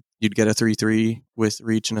died, you'd get a 3/3 with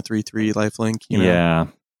reach and a 3/3 lifelink. Yeah,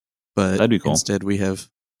 but that'd be cool. Instead, we have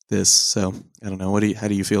this. So I don't know. How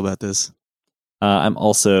do you feel about this? I'm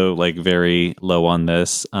also like very low on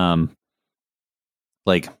this.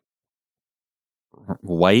 Like,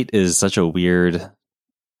 white is such a weird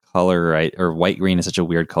color, right? Or white green is such a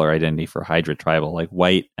weird color identity for Hydra tribal. Like,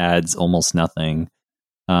 white adds almost nothing.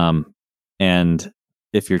 And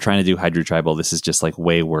if you're trying to do Hydra tribal, this is just like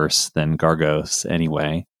way worse than Gargos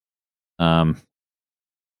anyway. I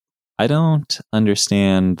don't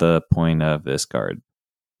understand the point of this card,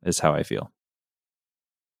 is how I feel.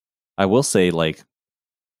 I will say, like,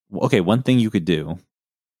 okay, one thing you could do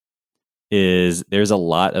is there's a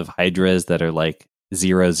lot of Hydras that are like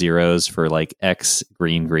 0/0s for like X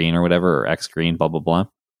green or whatever, or X green, blah, blah, blah.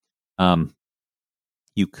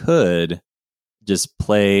 you could just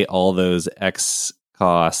play all those X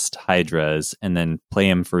cost Hydras and then play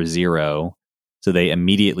them for 0. So they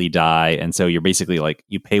immediately die. And so you're basically like,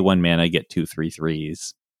 you pay 1 mana, get 2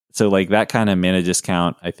 3/3s. So like that kind of mana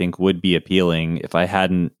discount, I think would be appealing if I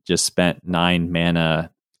hadn't just spent 9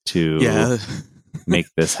 mana to make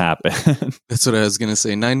this happen. That's what I was going to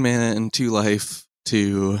say. 9 mana and 2 life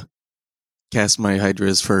to cast my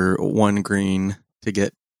Hydras for 1 green to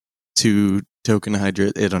get 2 token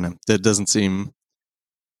Hydra. I don't know. That doesn't seem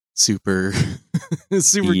super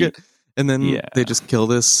good. And then they just kill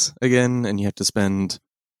this again, and you have to spend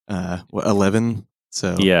 11.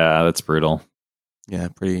 So yeah, that's brutal. Yeah,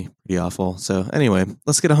 pretty awful. So anyway,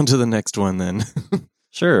 let's get on to the next one then.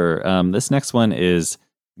 Sure. This next one is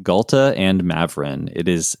Ghalta and Mavrin. It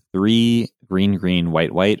is 3 green,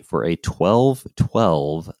 white for a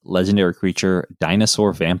 12/12 legendary creature,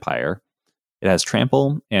 dinosaur vampire. It has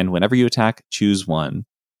trample, and whenever you attack, choose 1.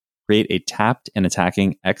 Create a tapped and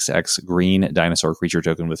attacking XX green dinosaur creature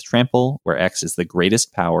token with trample, where X is the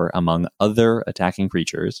greatest power among other attacking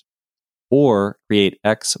creatures. Or create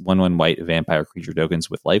X 1/1 white vampire creature tokens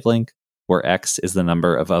with lifelink, where X is the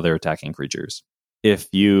number of other attacking creatures. If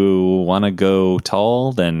you want to go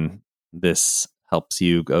tall, then this helps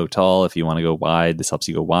you go tall. If you want to go wide, this helps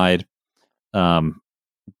you go wide.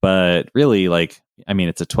 But really,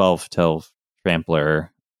 it's a 12/12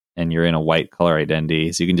 trampler, and you're in a white color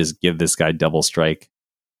identity, so you can just give this guy double strike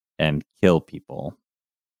and kill people.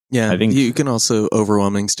 Yeah, I think you can also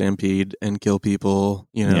overwhelming stampede and kill people.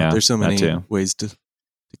 There's so many ways to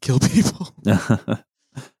kill people.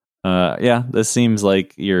 This seems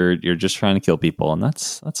like you're just trying to kill people, and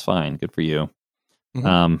that's fine. Good for you.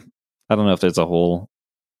 Mm-hmm. I don't know if there's a whole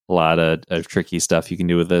lot of tricky stuff you can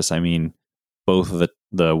do with this. I mean, both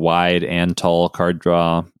the wide and tall card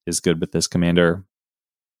draw is good with this commander.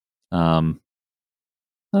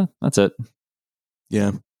 That's it.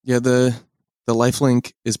 Yeah. The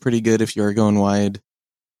lifelink is pretty good if you're going wide,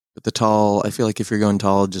 but the tall, I feel like if you're going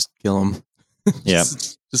tall, just kill them.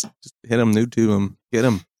 just hit them, new to them, get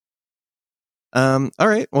them. All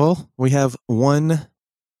right. Well, we have one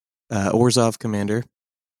Orzhov commander.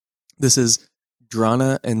 This is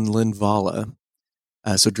Drana and Linvala.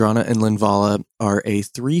 So Drana and Linvala are a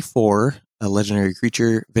 3/4, a legendary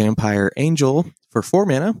creature, vampire angel for 4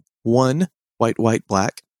 mana, 1 white,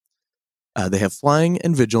 black. They have flying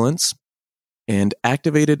and vigilance, and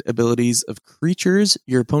activated abilities of creatures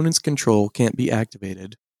your opponents control can't be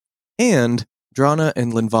activated. And Drana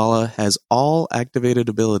and Linvala has all activated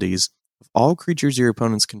abilities of all creatures your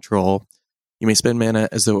opponents control. You may spend mana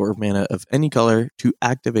as though it were mana of any color to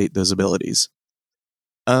activate those abilities.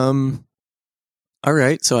 All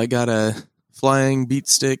right, so I got a flying beat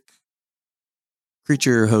stick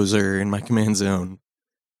creature hoser in my command zone.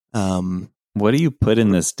 What do you put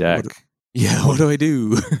in this deck? What do I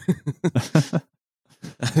do?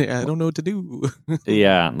 I don't know what to do.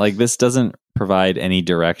 Yeah, this doesn't provide any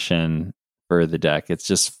direction for the deck. It's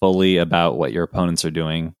just fully about what your opponents are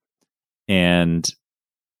doing. And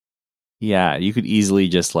yeah, you could easily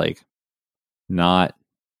just not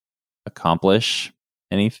accomplish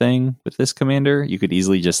anything with this commander. You could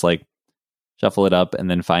easily just shuffle it up and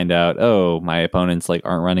then find out, oh, my opponents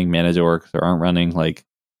aren't running mana dorks or aren't running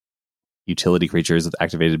utility creatures with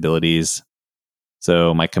activated abilities.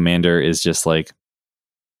 So my commander is just a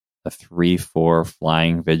 3/4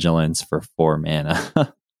 flying vigilance for 4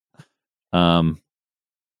 mana.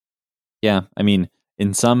 Yeah, I mean,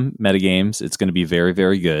 in some metagames, it's going to be very,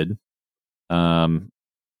 very good.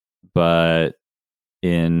 But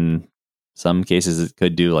in some cases, it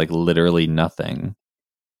could do literally nothing.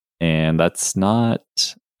 And that's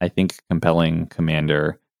not, I think, a compelling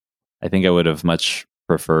commander. I think I would have much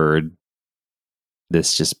preferred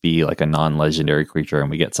this just be a non-legendary creature and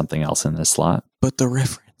we get something else in this slot. But the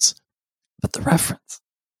reference.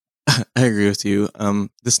 I agree with you.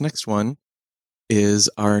 This next one is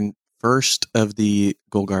our first of the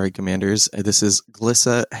Golgari commanders. This is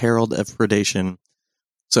Glissa, Herald of Predation.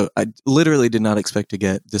 So I literally did not expect to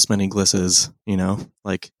get this many Glissas,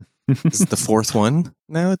 this is the 4th one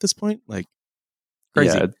now at this point.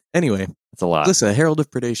 Crazy. Yeah, anyway, it's a lot. Glissa, Herald of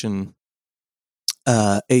Predation.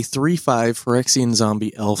 A 3/5 Phyrexian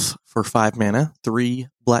zombie elf for 5 mana, 3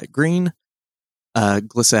 black-green.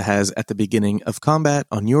 Glissa has, at the beginning of combat,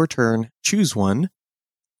 on your turn, choose 1,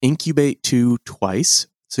 incubate 2 twice.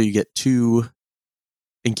 So you get 2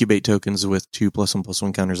 incubate tokens with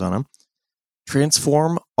 2+1/+1 counters on them.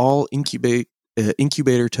 Transform all incubator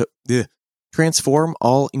tokens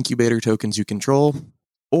you control,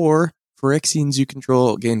 or Phyrexians you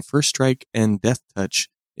control gain first strike and death touch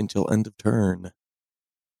until end of turn.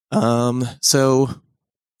 So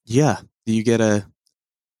yeah, you get a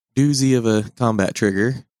doozy of a combat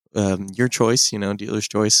trigger. Your choice, dealer's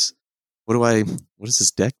choice. What does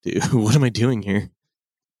this deck do? What am I doing here?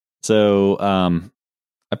 So,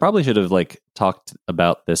 I probably should have talked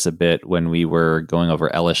about this a bit when we were going over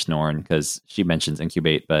Elish Norn, because she mentions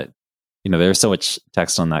incubate, but there's so much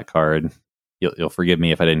text on that card. You'll forgive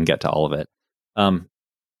me if I didn't get to all of it.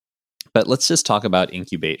 But let's just talk about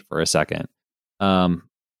incubate for a second.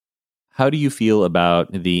 How do you feel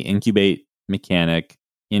about the incubate mechanic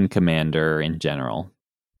in Commander in general?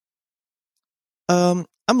 I'm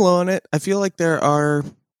low on it. I feel like there are.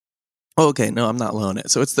 Oh, okay, no, I'm not low on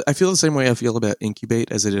it. So I feel the same way I feel about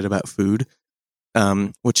incubate as I did about food,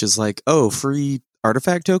 which is like, oh, free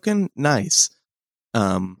artifact token, nice.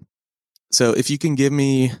 So if you can give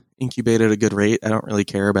me incubate at a good rate, I don't really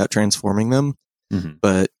care about transforming them. Mm-hmm.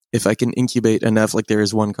 But if I can incubate enough, like there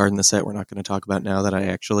is one card in the set we're not going to talk about now that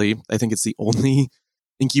I think it's the only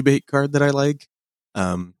incubate card that I like.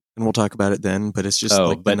 And we'll talk about it then, but it's just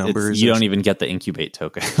the numbers. You don't even get the incubate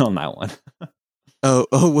token on that one.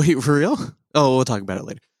 Oh, wait, for real? Oh, we'll talk about it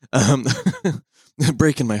later.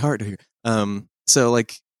 Breaking my heart here. So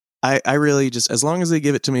I really just, as long as they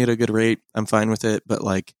give it to me at a good rate, I'm fine with it. But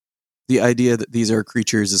the idea that these are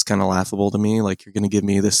creatures is kind of laughable to me. Like, you're going to give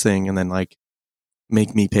me this thing and then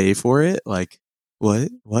make me pay for it. Like, what?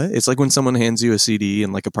 It's like when someone hands you a CD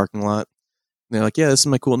in a parking lot. And they're like, yeah, this is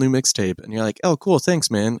my cool new mixtape. And you're like, oh, cool,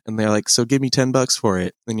 thanks, man. And they're like, so give me $10 for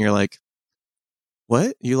it. And you're like,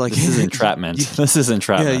 what? You this is entrapment. This is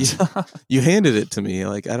entrapment. Yeah, you handed it to me.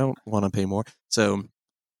 I don't want to pay more. So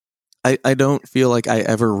I don't feel like I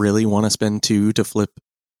ever really want to spend 2 to flip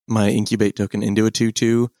my incubate token into a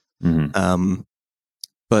 2/2. Mm-hmm.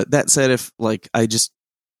 But that said, if I just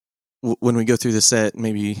when we go through the set,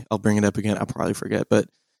 maybe I'll bring it up again. I'll probably forget. But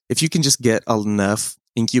if you can just get enough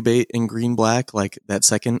incubate in green black, that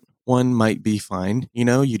second one might be fine.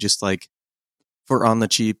 You just for on the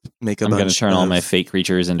cheap, make a bunch. I'm going to turn all my fake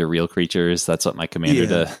creatures into real creatures. That's what my commander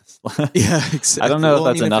does. Yeah, exactly. I don't know if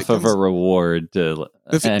that's enough of a reward to.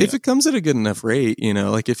 If it comes at a good enough rate,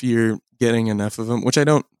 if you're getting enough of them, which I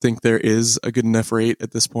don't think there is a good enough rate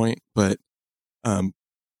at this point, but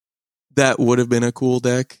that would have been a cool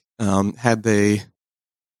deck had they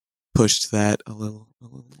pushed that a little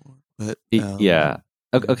more. But yeah.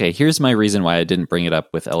 Okay, here's my reason why I didn't bring it up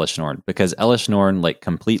with Elish Norn, because Elish Norn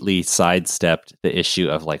completely sidestepped the issue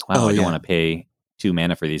of I don't want to pay 2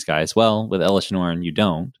 mana for these guys. Well, with Elish Norn, you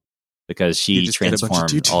don't, because she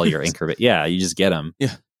transformed all your incubate. Yeah, you just get them.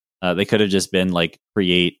 Yeah. They could have just been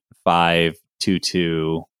create 5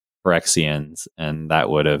 2/2 Phyrexians, and that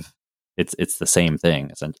would have it's the same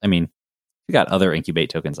thing. I mean, you got other incubate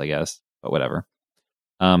tokens, I guess, but whatever.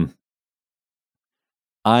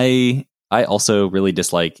 I also really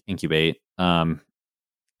dislike incubate.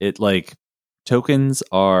 Tokens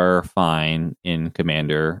are fine in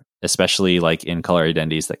Commander, especially in color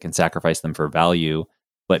identities that can sacrifice them for value.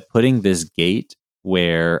 But putting this gate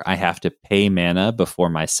where I have to pay mana before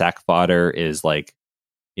my sack fodder is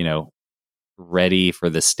ready for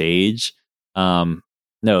the stage. No,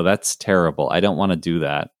 that's terrible. I don't want to do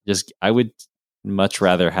that. I would much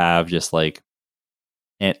rather have just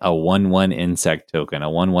a 1/1 insect token, a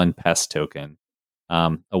 1/1 pest token,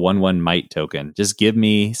 a 1/1 might token. Just give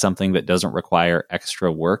me something that doesn't require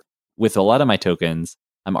extra work. With a lot of my tokens,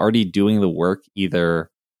 I'm already doing the work,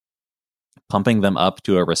 either pumping them up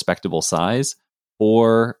to a respectable size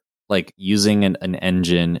or using an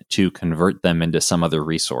engine to convert them into some other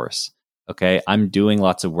resource. Okay, I'm doing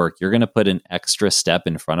lots of work. You're going to put an extra step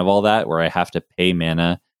in front of all that where I have to pay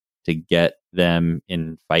mana to get them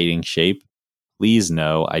in fighting shape. Please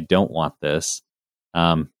no, I don't want this.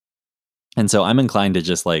 And so I'm inclined to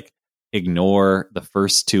just ignore the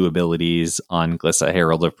first 2 abilities on Glissa,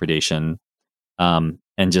 Herald of Predation, and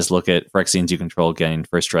just look at Phyrexians you control getting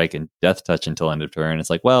first strike and death touch until end of turn. It's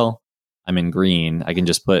well, I'm in green. I can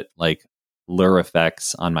just put lure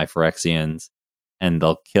effects on my Phyrexians and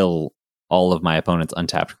they'll kill all of my opponent's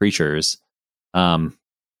untapped creatures. But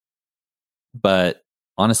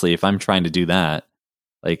honestly, if I'm trying to do that,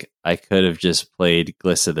 I could have just played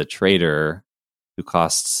Glissa the Traitor, who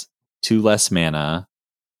costs 2 less mana,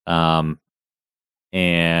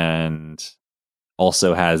 and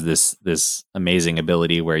also has this amazing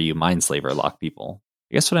ability where you Mindslaver lock people.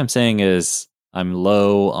 I guess what I'm saying is I'm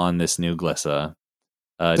low on this new Glissa.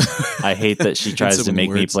 I hate that she tries to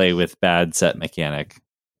make me play with bad set mechanic.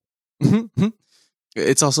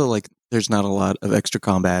 It's also there's not a lot of extra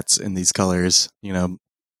combats in these colors,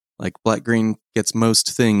 black green gets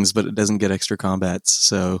most things, but it doesn't get extra combats.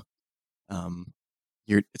 So,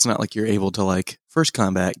 it's not like you're able to first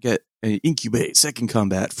combat get incubate, second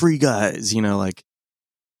combat, free guys, like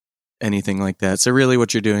anything like that. So really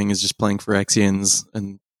what you're doing is just playing Phyrexians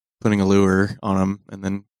and putting a lure on them and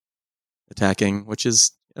then attacking, which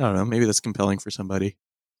is, I don't know, maybe that's compelling for somebody.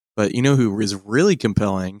 But you know who is really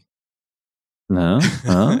compelling? No?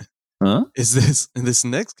 Huh? Is this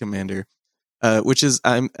next commander, which is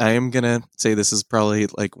I am gonna say this is probably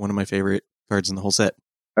like one of my favorite cards in the whole set.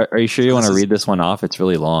 Are you sure you want to read this one off? It's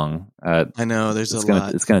really long. I know there's a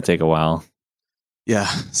lot. It's gonna take a while. Yeah,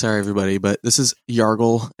 sorry everybody, but this is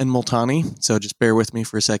Yargle and Multani, so just bear with me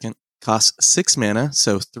for a second. Costs 6 mana,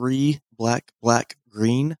 so 3 black,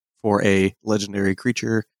 green for a legendary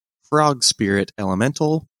creature, Frog Spirit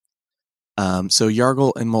Elemental. So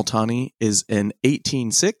Yargle and Multani is an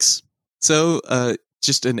 18/6. So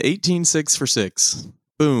just an 18/6 for 6.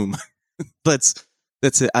 Boom. That's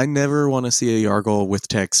it. I never want to see a Yargle with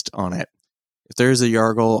text on it. If there's a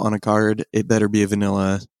Yargle on a card, it better be a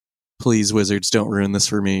vanilla. Please, Wizards, don't ruin this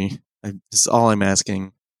for me. This is all I'm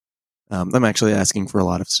asking. I'm actually asking for a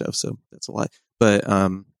lot of stuff, so that's a lot. But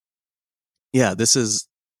yeah, this is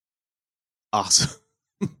awesome.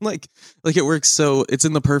 like it works so. It's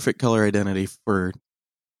in the perfect color identity for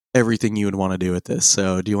everything you would want to do with this.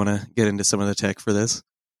 So, do you want to get into some of the tech for this?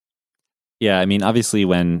 Yeah, I mean, obviously,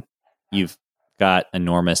 when you've got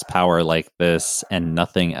enormous power like this and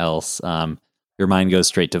nothing else, your mind goes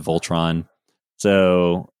straight to Voltron.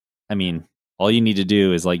 So, I mean, all you need to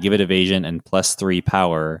do is give it evasion and +3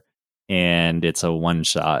 power, and it's a one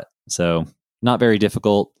shot. So not very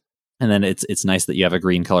difficult. And then it's nice that you have a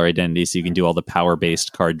green color identity, so you can do all the power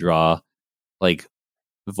based card draw. Like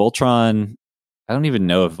Voltron, I don't even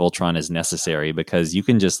know if Voltron is necessary, because you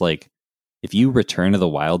can just if you return to the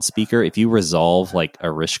Wild Speaker, if you resolve a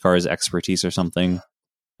Rishkar's Expertise or something,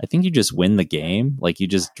 I think you just win the game. You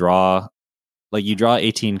just draw, you draw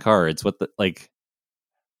 18 cards.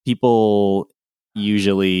 People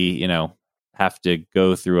usually, have to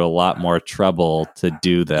go through a lot more trouble to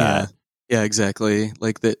do that. Yeah, exactly.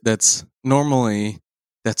 That's normally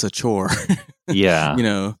a chore.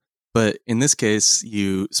 Yeah. But in this case,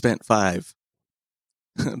 you spent 5.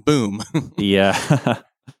 Boom. Yeah.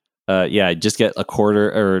 Yeah, just get a quarter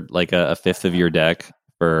or a fifth of your deck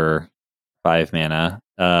for 5 mana.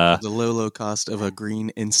 The low cost of a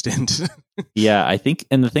green instant. Yeah, I think,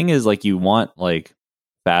 and the thing is, you want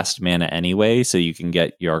fast mana anyway, so you can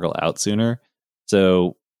get Yargle out sooner.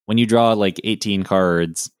 So when you draw 18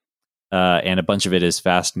 cards, and a bunch of it is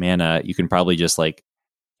fast mana, you can probably just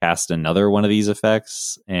cast another one of these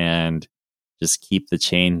effects and just keep the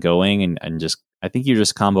chain going, and just, I think you're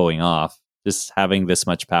just comboing off. Just having this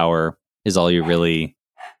much power is all you really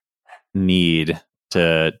need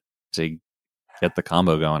to get the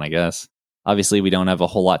combo going, I guess. Obviously, we don't have a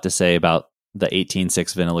whole lot to say about the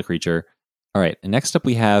 18/6 vanilla creature. All right, and next up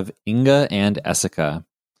we have Inga and Esika.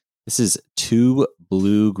 This is 2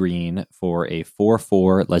 blue-green for a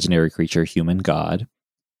 4/4 legendary creature, human god.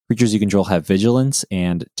 Creatures you control have vigilance,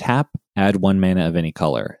 and tap, add 1 mana of any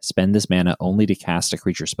color. Spend this mana only to cast a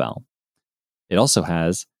creature spell. It also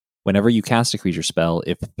has, whenever you cast a creature spell,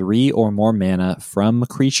 if 3 or more mana from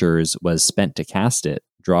creatures was spent to cast it,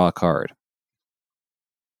 draw a card.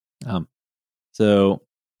 So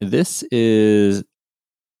this is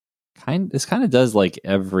this kind of does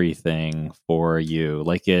everything for you.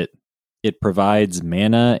 It provides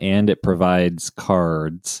mana and it provides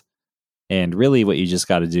cards. And really what you just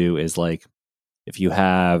got to do is if you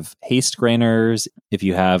have Haste Grainers, if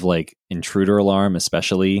you have Intruder Alarm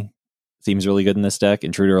especially, seems really good in this deck.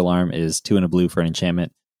 Intruder Alarm is 2 and a blue for an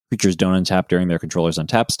enchantment. Creatures don't untap during their controller's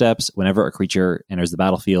untap steps. Whenever a creature enters the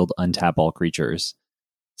battlefield, untap all creatures.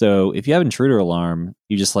 So if you have Intruder Alarm,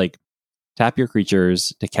 you just tap your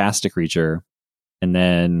creatures to cast a creature, and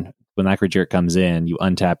then when that creature comes in, you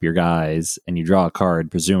untap your guys and you draw a card,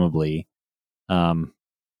 presumably. So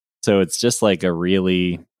it's just a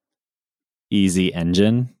really easy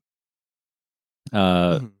engine.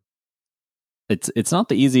 It's not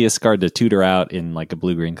the easiest card to tutor out in a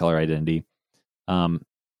blue-green color identity.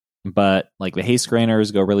 But the Haste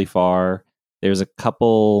Grainers go really far. There's a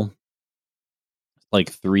couple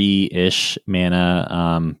 3-ish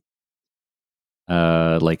mana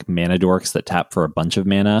mana dorks that tap for a bunch of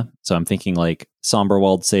mana. So I'm thinking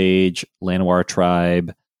Somberwald Sage, Llanowar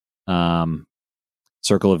Tribe,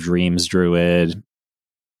 Circle of Dreams Druid,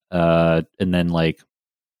 and then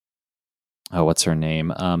what's her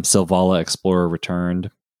name? Sylvala Explorer Returned.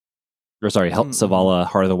 Or sorry, Sylvala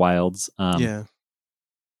Heart of the Wilds. Yeah.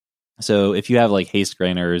 So if you have Haste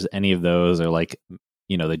Grainers, any of those are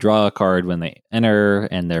they draw a card when they enter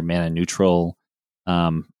and they're mana neutral.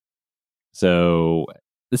 So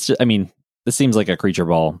this this seems like a creature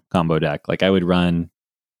ball combo deck. Like I would run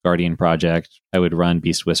Guardian Project, I would run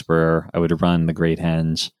Beast Whisperer, I would run the Great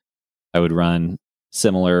Henge, I would run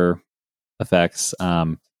similar effects,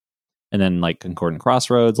 and then like Concordant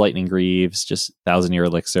Crossroads, Lightning Greaves, just 1,000-Year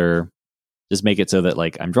Elixir. Just make it so that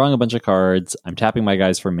like I'm drawing a bunch of cards, I'm tapping my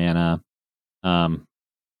guys for mana,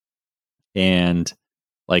 and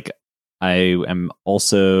like I would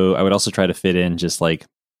also try to fit in just like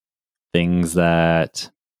things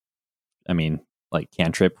that, I mean, like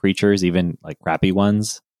cantrip creatures, even like crappy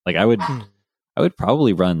ones. Like I would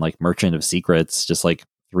probably run like Merchant of Secrets, just like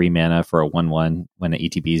 3 mana for a 1/1 when the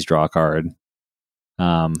ETBs draw a card.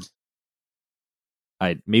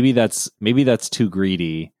 Maybe that's too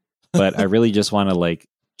greedy, but I really just want to like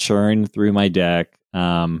churn through my deck.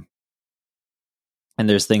 And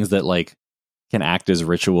there's things that like can act as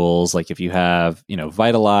rituals. Like if you have,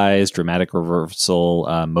 Vitalize, Dramatic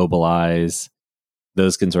Reversal, Mobilize,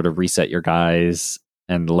 those can sort of reset your guys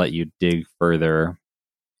and let you dig further.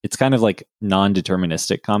 It's kind of like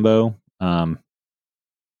non-deterministic combo.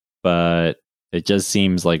 But it just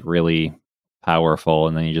seems like really powerful.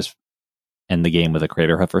 And then you just end the game with a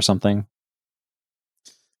Craterhoof or something.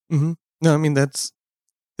 Mm-hmm. No, I mean, this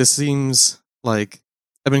seems like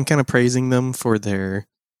I've been kind of praising them for their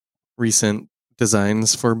recent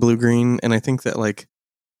designs for blue-green. And I think that like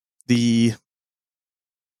the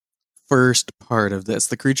first part of this,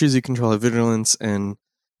 the creatures you control have vigilance, and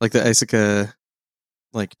like the Icica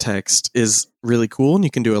like text is really cool and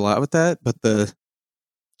you can do a lot with that. But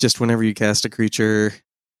just whenever you cast a creature,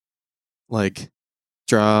 like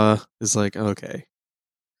draw is like, okay.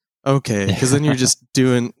 Because then you're just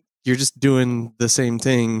doing the same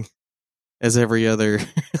thing as every other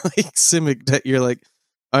like Simic deck. You're like,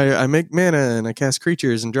 I make mana and I cast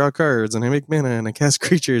creatures and draw cards, and I make mana and I cast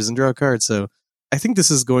creatures and draw cards. So I think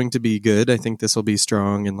this is going to be good. I think this will be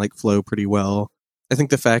strong and like flow pretty well. I think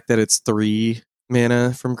the fact that it's 3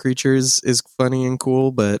 mana from creatures is funny and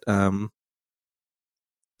cool, but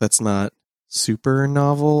that's not super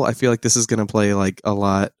novel. I feel like this is going to play like a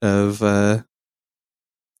lot of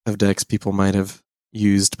decks people might have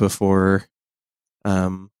used before.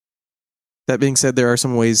 That being said, there are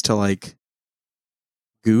some ways to like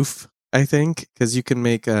goof, I think, because you can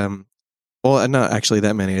make not actually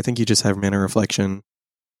that many. I think you just have Mana Reflection,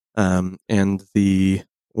 and the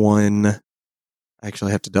one, I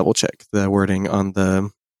actually have to double check the wording on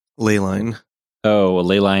the Leyline. Oh, a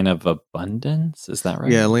Leyline of Abundance? Is that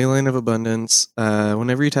right? Yeah, Leyline of Abundance.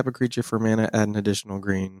 Whenever you tap a creature for mana, add an additional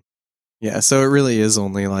green. Yeah, so it really is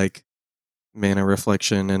only like Mana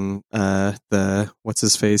Reflection and the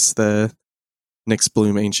Nyx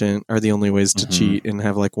Bloom Ancient are the only ways to cheat and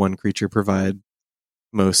have like one creature provide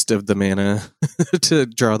most of the mana to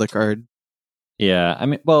draw the card. Yeah, I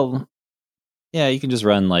mean, well, yeah, you can just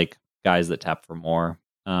run like guys that tap for more.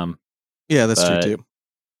 Yeah, that's true too.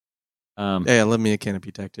 Yeah, love me a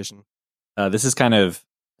Canopy Tactician. This is kind of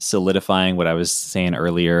solidifying what I was saying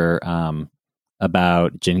earlier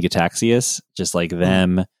about Jin Gitaxias, just like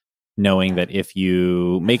them knowing that if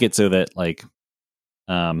you make it so that like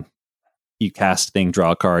you cast thing,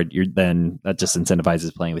 draw a card, then that just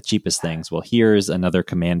incentivizes playing the cheapest things. Well, here's another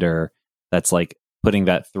commander that's like putting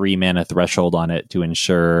that 3 mana threshold on it to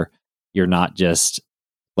ensure you're not just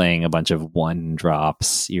playing a bunch of 1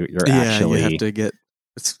 drops. You're actually, you have to get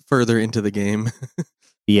further into the game.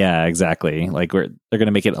 Yeah, exactly. Like they're going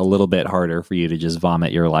to make it a little bit harder for you to just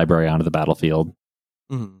vomit your library onto the battlefield.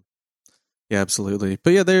 Mm-hmm. Yeah, absolutely.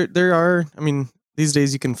 But yeah, there are. I mean, these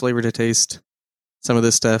days you can flavor to taste some of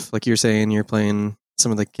this stuff. Like you're saying, you're playing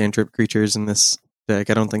some of the cantrip creatures in this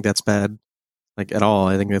deck. I don't think that's bad, like at all.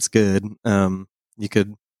 I think that's good. You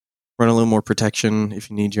could run a little more protection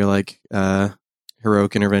if you need your like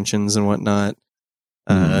heroic interventions and whatnot.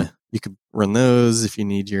 You could run those if you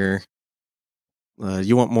need your.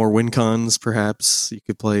 You want more win cons, perhaps. You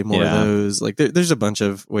could play more of those. Like there's a bunch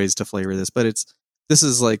of ways to flavor this, but this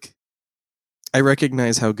is like, I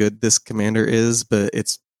recognize how good this commander is, but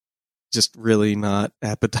it's just really not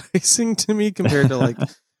appetizing to me compared to like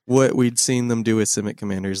what we'd seen them do with Simic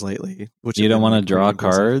commanders lately. Which you don't want to draw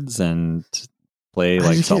cards and play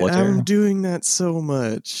like solitaire. I'm doing that so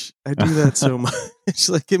much. I do that so much.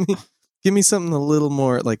 Like give me something a little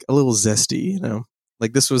more, like a little zesty, you know.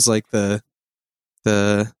 Like this was like the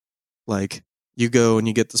like you go and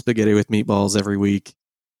you get the spaghetti with meatballs every week,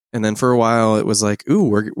 and then for a while it was like, ooh,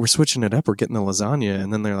 we're switching it up, we're getting the lasagna,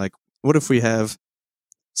 and then they're like, what if we have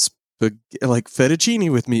like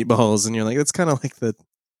fettuccine with meatballs? And you're like, that's kind of like the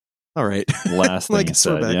all right last thing like, you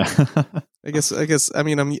said. Yeah. I guess I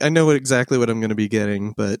mean I know exactly what I'm going to be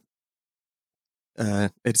getting, but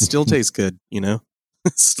it still tastes good, you know.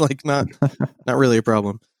 It's like not really a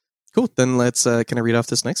problem. Cool. Then let's. Can I read off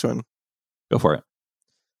this next one? Go for it.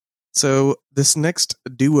 So this next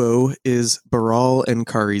duo is Baral and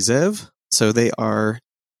Karizev. So they are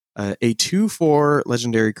a 2/4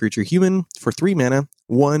 legendary creature human for 3 mana,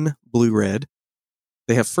 1 blue-red.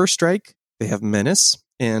 They have First Strike, they have Menace,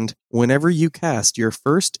 and whenever you cast your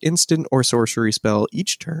first instant or sorcery spell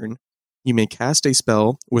each turn, you may cast a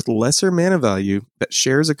spell with lesser mana value that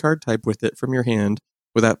shares a card type with it from your hand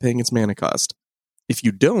without paying its mana cost. If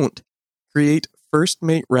you don't, create First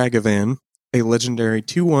Mate Ragavan, a legendary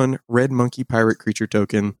 2/1 red monkey pirate creature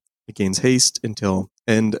token. It gains haste until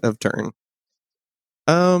end of turn.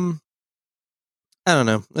 I don't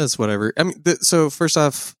know. That's whatever. I mean, so first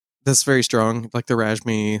off, that's very strong. Like the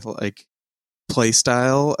Rajmi like play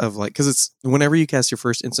style of like, because it's whenever you cast your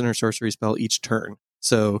first instant or sorcery spell each turn.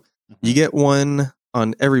 So you get one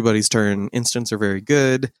on everybody's turn. Instants are very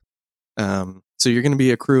good. So you're going to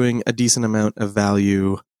be accruing a decent amount of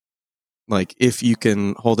value. Like if you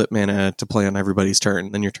can hold up mana to play on everybody's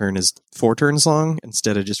turn, then your turn is 4 turns long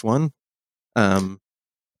instead of just 1.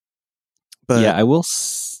 But yeah, I will.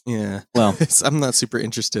 Yeah. Well, I'm not super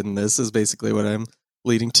interested in this, is basically what I'm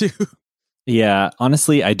leading to. Yeah,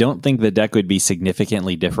 honestly, I don't think the deck would be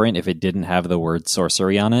significantly different if it didn't have the word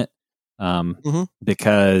sorcery on it.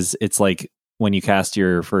 Because it's like when you cast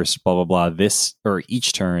your first blah, blah, blah, this or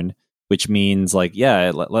each turn, which means like,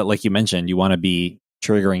 yeah, like you mentioned, you want to be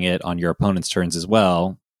triggering it on your opponent's turns as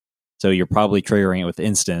well. So you're probably triggering it with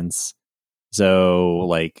instants. So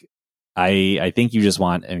like, I think you just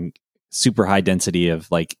want a super high density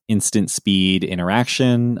of like instant speed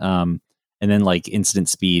interaction, and then like instant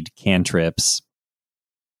speed cantrips.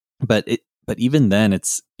 But even then,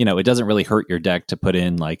 it's, you know, it doesn't really hurt your deck to put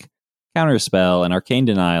in like Counterspell and Arcane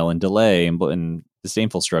Denial and Delay and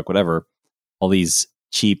Disdainful Stroke, whatever. All these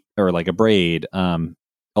cheap, or like a Braid,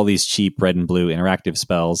 all these cheap red and blue interactive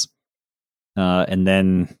spells. And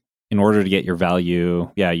then in order to get your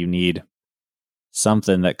value, yeah, you need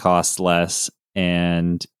something that costs less.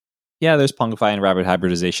 And yeah, there's Pungify and Rapid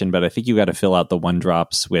Hybridization, but I think you got to fill out the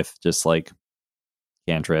 1-drops with just like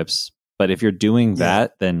cantrips. But if you're doing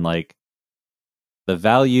that, then like the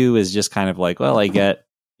value is just kind of like, well, I get,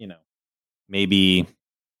 you know, maybe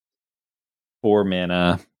 4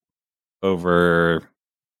 mana over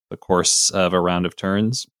the course of a round of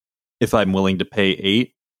turns if I'm willing to pay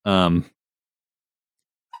 8,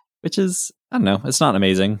 which is, I don't know, it's not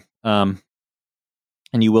amazing. And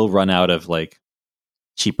you will run out of like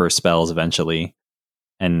cheaper spells eventually.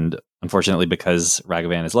 And unfortunately, because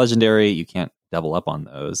Ragavan is legendary, you can't double up on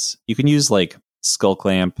those. You can use like Skull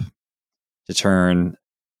Clamp to turn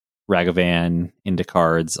Ragavan into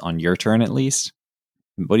cards on your turn at least.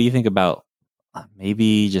 What do you think about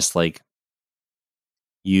maybe just like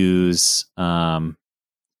use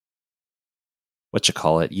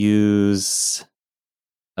use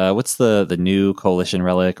what's the new Coalition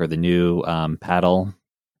relic or the new paddle?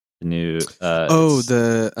 The new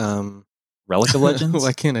Relic of Legends?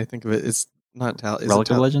 Why can't I think of it? It's not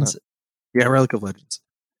Relic of Legends? Yeah, Relic of Legends.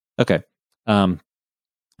 Okay. So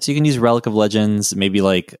you can use Relic of Legends, maybe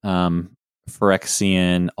like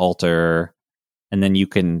Phyrexian Altar, and then you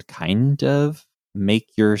can kind of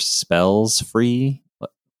make your spells free.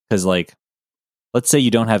 Because like, let's say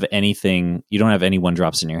you don't have any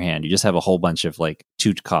 1-drops in your hand. You just have a whole bunch of like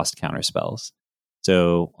 2-cost counter spells.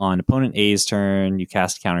 So on opponent A's turn, you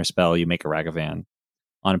cast Counterspell, you make a Ragavan.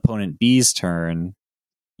 On opponent B's turn,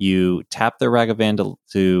 you tap the Ragavan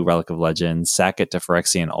to Relic of Legends, sack it to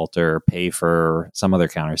Phyrexian Altar, pay for some other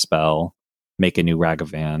Counterspell, make a new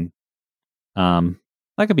Ragavan.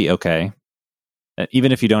 That could be okay.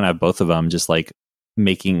 Even if you don't have both of them, just like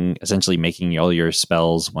essentially making all your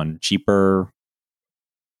spells 1 cheaper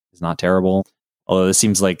is not terrible. Although this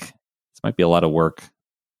seems like this might be a lot of work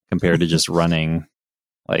compared to just running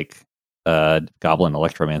like Goblin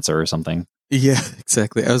Electromancer or something. Yeah,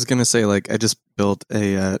 exactly. I was going to say, like, I just built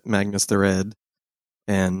a Magnus the Red,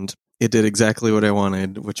 and it did exactly what I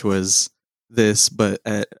wanted, which was this, but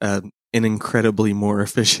at an incredibly more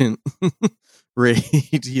efficient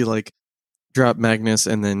rate. You, like, drop Magnus,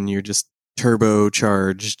 and then you're just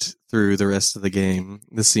turbocharged through the rest of the game.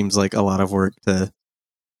 This seems like a lot of work to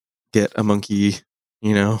get a monkey,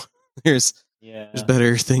 you know? There's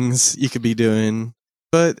better things you could be doing.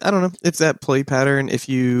 But I don't know if that play pattern, if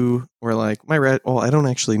you were like, I don't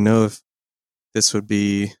actually know if this would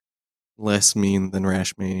be less mean than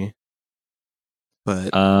Rashmi. But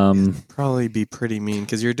it'd probably be pretty mean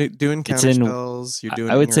because you're doing counter spells. You're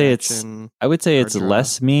doing. I would say it's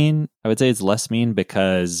less mean. I would say it's less mean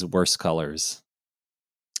because worse colors.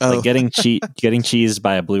 Like getting cheesed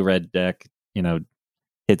by a blue-red deck, you know,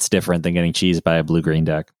 hits different than getting cheesed by a blue-green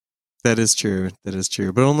deck. That is true. That is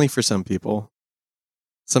true. But only for some people.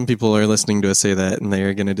 Some people are listening to us say that, and they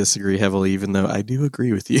are going to disagree heavily, even though I do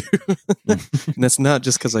agree with you. And that's not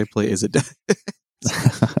just because I play as a deck.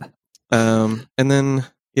 And then,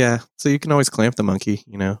 yeah, so you can always clamp the monkey,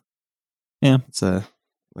 you know? Yeah. It's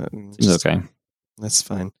Seems okay. That's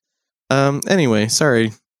fine. Anyway,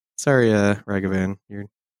 sorry, Ragavan. Your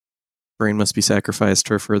brain must be sacrificed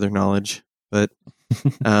for further knowledge. But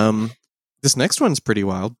this next one's pretty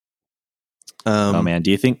wild. Oh man,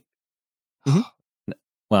 do you think? Mhm.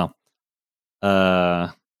 Well,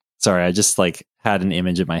 sorry, I just like had an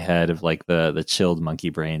image in my head of like the chilled monkey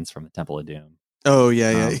brains from the Temple of Doom. Oh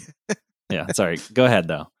yeah. Yeah. Sorry. Go ahead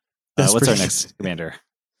though. That's What's our pretty next commander?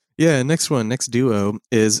 Yeah, next duo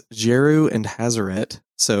is Jeru and Hazaret.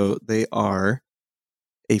 So they are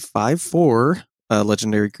a 5/4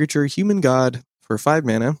 legendary creature, human god for 5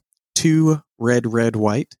 mana, 2 red,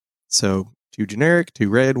 white. So 2 generic, 2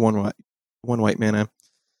 red, 1 white mana.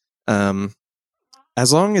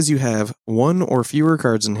 As long as you have 1 or fewer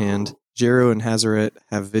cards in hand, Jeru and Hazaret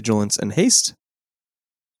have vigilance and haste.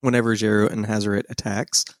 Whenever Jeru and Hazaret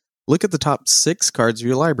attacks, look at the top 6 cards of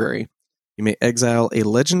your library. You may exile a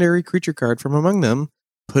legendary creature card from among them,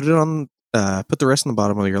 put the rest on the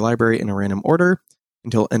bottom of your library in a random order.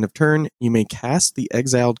 Until end of turn, you may cast the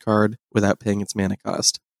exiled card without paying its mana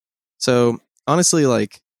cost. So, honestly,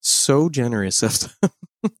 like, so generous of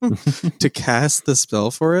them to cast the spell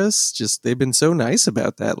for us. Just, they've been so nice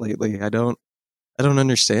about that lately. I don't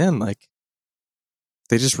understand. Like,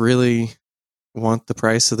 they just really want the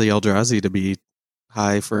price of the Eldrazi to be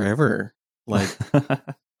high forever. Like,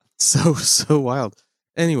 so wild.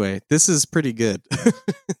 Anyway, this is pretty good.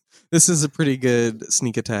 This is a pretty good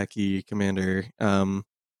sneak attacky commander.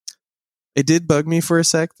 It did bug me for a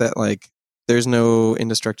sec that like there's no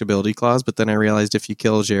indestructibility clause, but then I realized if you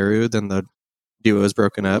kill Jeru, then the duo is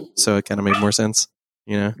broken up, so it kind of made more sense,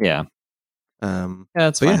 you know? Yeah. Yeah,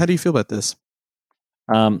 that's but fine. yeah, how do you feel about this?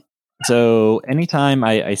 So anytime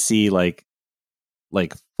I see like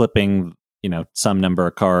flipping, you know, some number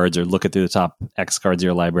of cards or looking through the top X cards of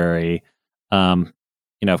your library,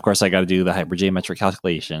 you know, of course I got to do the hypergeometric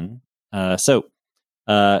calculation. So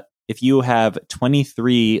if you have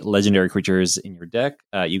 23 legendary creatures in your deck,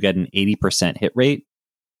 you get an 80% hit rate,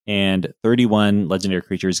 and 31 legendary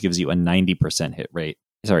creatures gives you a 90% hit rate.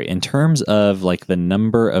 Sorry, in terms of like the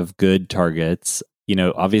number of good targets, you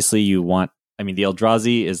know, obviously you want, I mean, the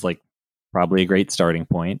Eldrazi is like probably a great starting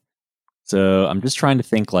point. So I'm just trying to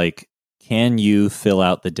think like, can you fill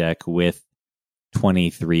out the deck with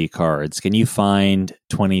 23 cards? Can you find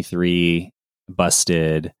 23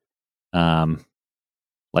 busted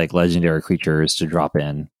like legendary creatures to drop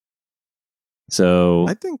in? So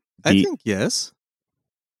I think yes.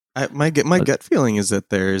 My gut feeling is that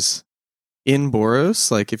there's in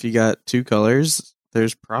Boros, like if you got 2 colors,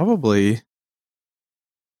 there's probably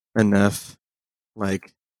enough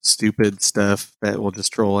like stupid stuff that will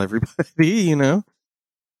just troll everybody, you know?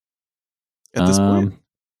 At this point.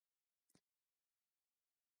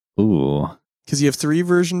 Ooh. Because you have 3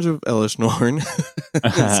 versions of Elesh Norn.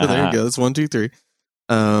 So there you go. That's 1, 2, 3.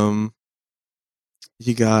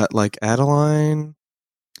 You got like Adeline.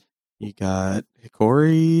 You got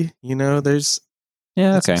Hikori. You know, there's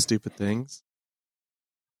some stupid things.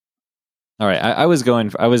 All right. I was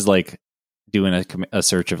like doing a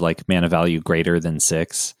search of like mana value greater than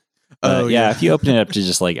 6. If you open it up to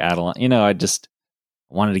just like Adeline, you know, I just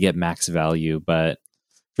wanted to get max value, but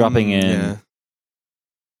dropping in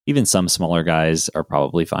even some smaller guys are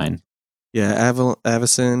probably fine. Yeah,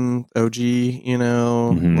 Avacyn, OG, you know,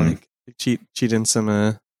 like cheat in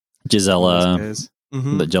some Gisela,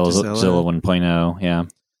 the Gisela 1.0, yeah.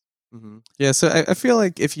 Yeah, so I feel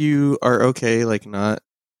like if you are okay, like not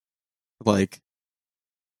like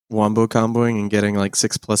wombo comboing and getting like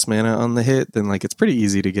 6+ mana on the hit, then like it's pretty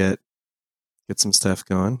easy to get some stuff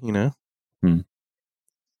going, you know?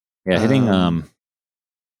 Yeah, hitting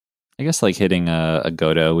I guess like hitting a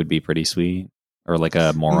Godo would be pretty sweet, or like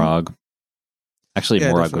a Morog. Actually,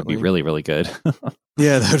 Morog definitely would be really, really good.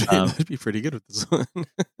 Yeah, that'd be pretty good with this one.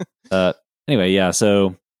 Anyway, yeah,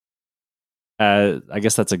 so I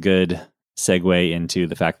guess that's a good segue into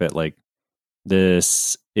the fact that like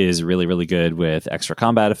this is really, really good with extra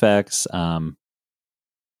combat effects.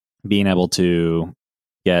 Being able to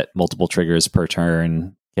get multiple triggers per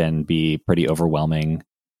turn can be pretty overwhelming.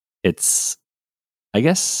 It's, I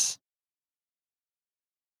guess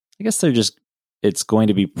they're just, it's going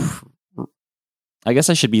to be, I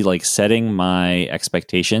guess I should be like setting my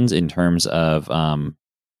expectations in terms of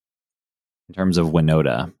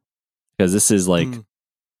Winota, because this is like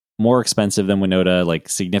more expensive than Winota, like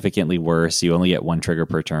significantly worse. You only get one trigger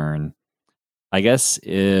per turn. I guess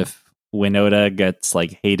if Winota gets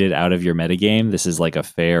like hated out of your metagame, this is like a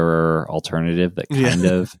fairer alternative that kind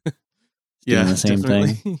of doing the same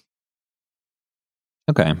thing.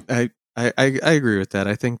 Okay. I agree with that.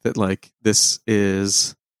 I think that like this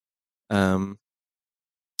is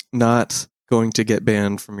not going to get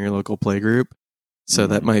banned from your local playgroup. So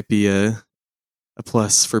that might be a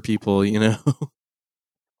plus for people, you know.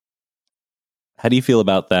 How do you feel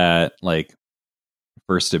about that, like,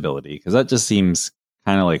 first ability? Because that just seems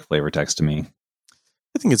kind of like flavor text to me.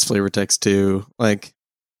 I think it's flavor text too. Like,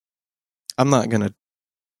 I'm not gonna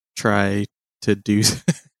try to do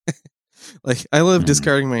like, I love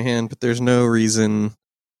discarding my hand, but there's no reason,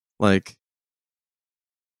 like,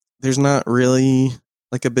 there's not really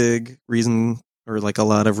like a big reason or like a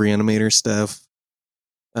lot of reanimator stuff.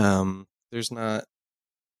 There's not,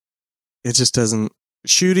 it just doesn't,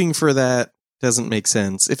 shooting for that doesn't make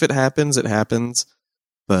sense. If it happens, it happens.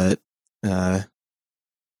 But, yeah,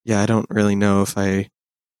 I don't really know if I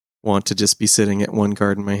want to just be sitting at one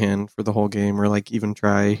card in my hand for the whole game or like even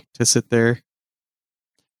try to sit there.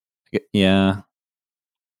 Yeah.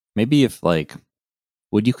 Maybe if like,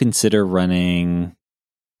 would you consider running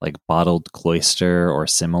like Bottled Cloister or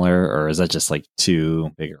similar, or is that just like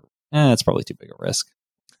too big? It's probably too big a risk.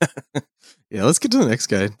 Yeah, let's get to the next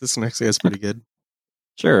guy. This next guy is pretty good.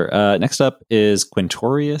 Sure. Next up is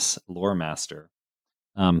Quintorius Loremaster.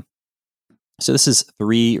 So this is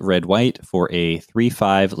 3 red-white for a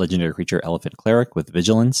 3/5 legendary creature Elephant Cleric with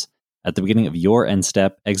Vigilance. At the beginning of your end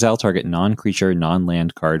step, exile target non-creature,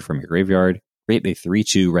 non-land card from your graveyard. Create a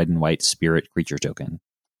 3/2 red and white spirit creature token.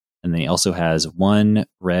 And then he also has 1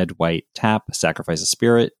 red-white tap, sacrifice a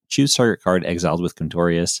spirit, choose target card exiled with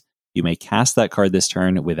Quintorius. You may cast that card this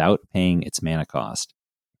turn without paying its mana cost.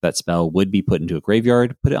 If that spell would be put into a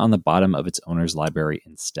graveyard, put it on the bottom of its owner's library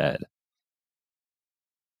instead.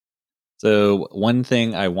 So one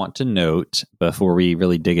thing I want to note before we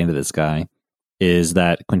really dig into this guy is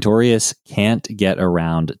that Quintorius can't get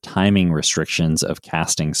around timing restrictions of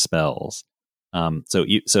casting spells.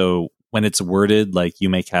 So when it's worded like you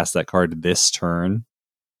may cast that card this turn,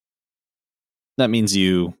 that means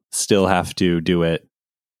you still have to do it.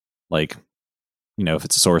 Like, you know, if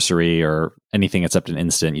it's a sorcery or anything except an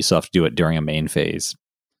instant, you still have to do it during a main phase,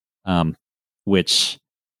 which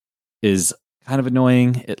is kind of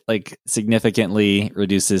annoying. It like significantly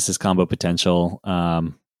reduces his combo potential.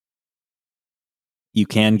 You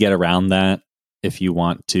can get around that if you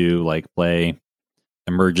want to like play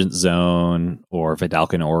Emergent Zone or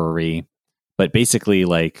Vidalcan Orrery, but basically,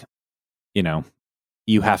 like, you know,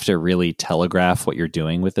 you have to really telegraph what you're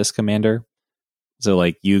doing with this commander. So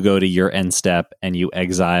like you go to your end step and you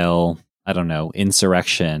exile, I don't know,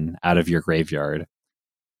 Insurrection out of your graveyard.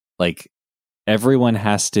 Like everyone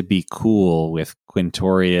has to be cool with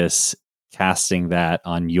Quintorius casting that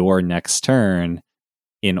on your next turn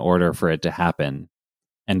in order for it to happen.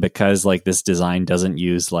 And because like this design doesn't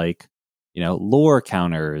use like, you know, lore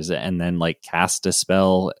counters and then like cast a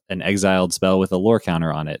spell, an exiled spell with a lore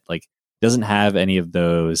counter on it, like doesn't have any of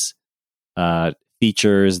those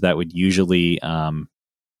features that would usually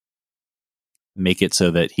make it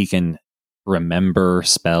so that he can remember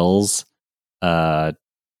spells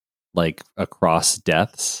like across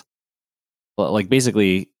deaths. Well, like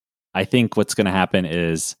basically, I think what's going to happen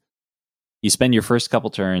is you spend your first couple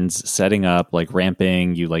turns setting up, like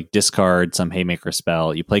ramping, you like discard some Haymaker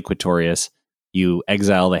spell, you play Quintorius, you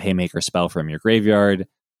exile the Haymaker spell from your graveyard,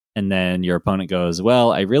 and then your opponent goes,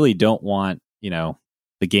 well, I really don't want, you know,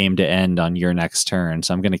 the game to end on your next turn,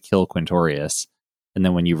 so I'm going to kill Quintorius. And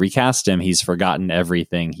then when you recast him, he's forgotten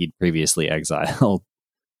everything he'd previously exiled.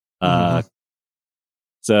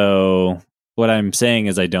 So what I'm saying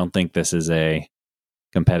is I don't think this is a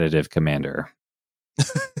competitive commander.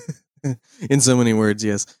 In so many words,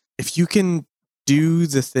 yes. If you can do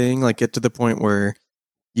the thing, like get to the point where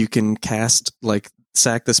you can cast, like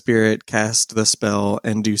sack the spirit, cast the spell,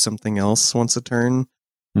 and do something else once a turn,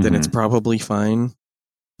 then it's probably fine.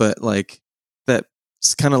 But like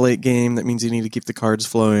that's kind of late game. That means you need to keep the cards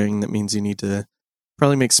flowing. That means you need to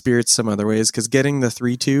probably make spirits some other ways, because getting the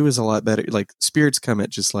 3/2 is a lot better. Like spirits come at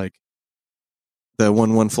just like the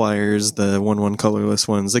 1/1 flyers, the 1/1 colorless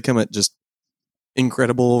ones. They come at just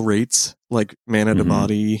incredible rates, like mana to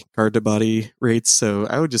body, card to body rates. So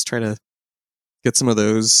I would just try to get some of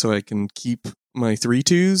those so I can keep my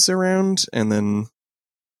 3/2s around and then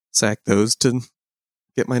sack those to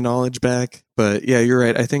get my knowledge back. But yeah, you're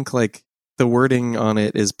right. I think like the wording on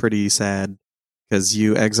it is pretty sad, because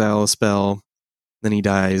you exile a spell, then he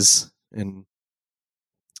dies, and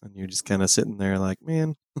And you're just kind of sitting there like,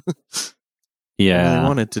 man, I Yeah. really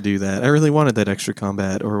wanted to do that. I really wanted that extra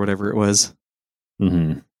combat or whatever it was.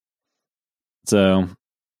 Mm-hmm. So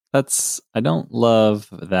I don't love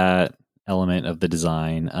that element of the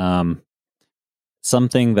design.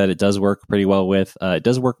 Something that it does work pretty well with, it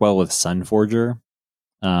does work well with Sunforger,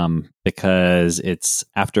 because it's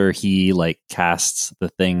after he like casts the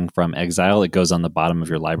thing from exile, it goes on the bottom of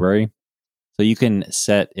your library. So you can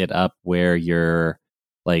set it up where you're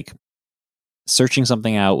like searching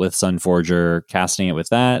something out with Sunforger, casting it with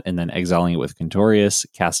that, and then exiling it with Quintorius,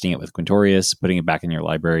 casting it with Quintorius, putting it back in your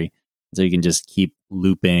library. So you can just keep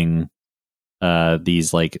looping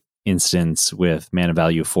these like instants with mana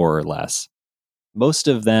value 4 or less. Most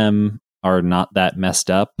of them are not that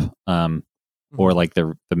messed up, or like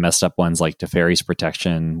the messed up ones like Teferi's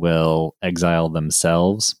Protection will exile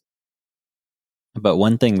themselves. But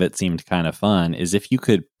one thing that seemed kind of fun is if you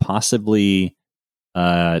could possibly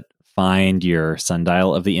find your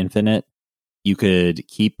Sundial of the Infinite, you could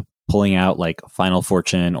keep pulling out like Final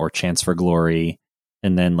Fortune or Chance for Glory,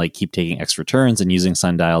 and then like keep taking extra turns and using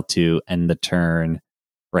Sundial to end the turn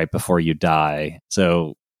right before you die.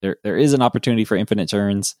 So there is an opportunity for infinite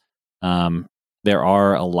turns. There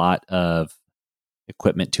are a lot of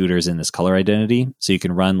equipment tutors in this color identity, so you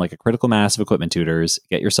can run like a critical mass of equipment tutors,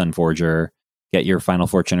 get your Sunforger, get your Final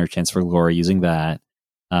Fortune or Chance for Glory using that.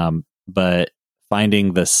 But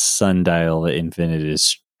finding the Sundial the Infinite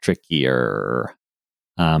is trickier.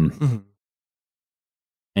 Anyway,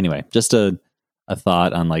 just a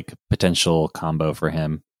thought on like potential combo for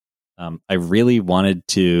him. I really wanted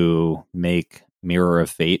to make Mirror of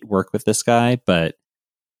Fate work with this guy, but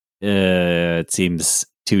it seems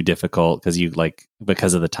too difficult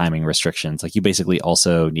because of the timing restrictions. Like you basically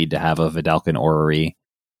also need to have a Vidalcan Orrery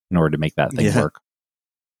in order to make that thing work.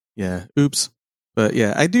 Yeah. Oops. But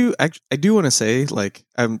yeah, I do want to say, like,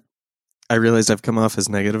 I realized I've come off as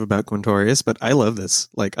negative about Quintorius, but I love this.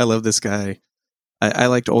 Like, I love this guy. I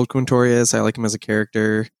liked old Quintorius. I like him as a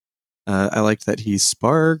character. I liked that he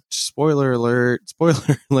sparked. Spoiler alert.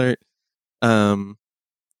 Spoiler alert.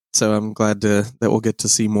 So I'm glad that we'll get to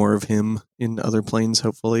see more of him in other planes,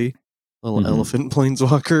 hopefully. Little elephant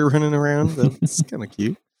planeswalker running around. That's kind of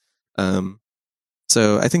cute.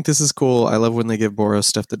 So I think this is cool. I love when they give Boros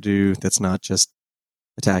stuff to do that's not just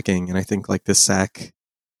attacking. And I think like this sack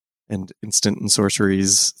and instant and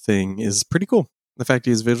sorceries thing is pretty cool. The fact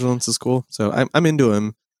he has vigilance is cool. So I'm into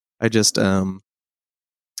him. I just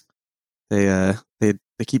they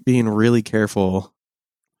keep being really careful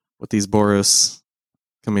with these Boros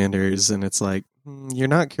commanders, and it's like you're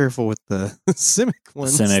not careful with the Simic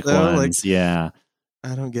ones. Like, yeah,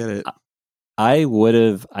 I don't get it. I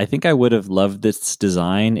think I would have loved this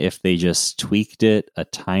design if they just tweaked it a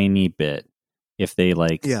tiny bit. If they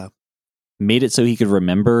made it so he could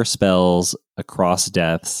remember spells across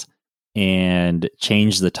deaths and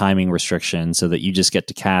change the timing restriction so that you just get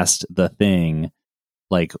to cast the thing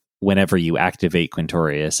like whenever you activate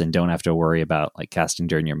Quintorius and don't have to worry about like casting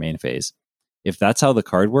during your main phase. If that's how the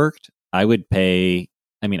card worked, I'd pay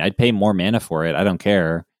more mana for it. I don't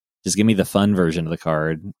care. Just give me the fun version of the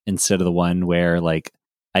card instead of the one where like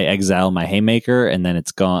I exile my Haymaker and then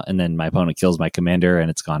it's gone, and then my opponent kills my commander and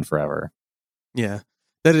it's gone forever. Yeah.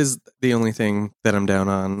 That is the only thing that I'm down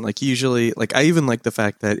on. Like usually, like I even like the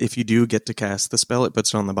fact that if you do get to cast the spell, it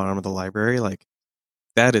puts it on the bottom of the library. Like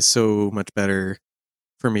that is so much better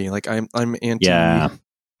for me. Like I'm anti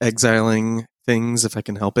exiling things if I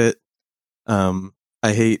can help it. I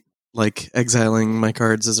hate like exiling my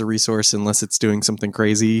cards as a resource unless it's doing something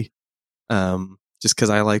crazy. Just because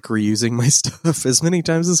I like reusing my stuff as many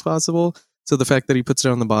times as possible. So the fact that he puts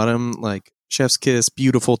it on the bottom, like chef's kiss,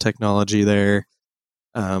 beautiful technology there.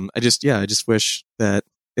 I just wish that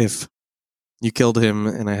if you killed him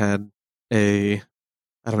and I had a,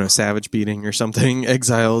 I don't know, savage beating or something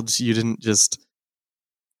exiled, you didn't just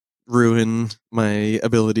ruin my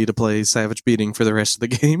ability to play savage beating for the rest of the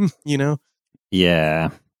game, you know? Yeah.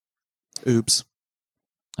 Oops.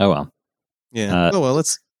 Oh well. Yeah.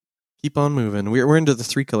 Let's keep on moving. We're into the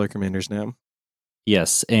 3-color commanders now.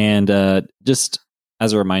 Yes, and just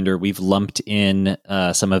as a reminder, we've lumped in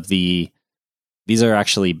some of these are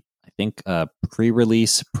actually, I think,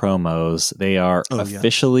 pre-release promos. They are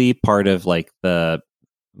officially part of like the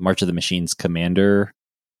March of the Machines Commander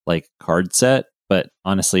like card set, but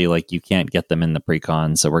honestly, like you can't get them in the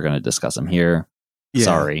pre-con, so we're going to discuss them here. Yeah.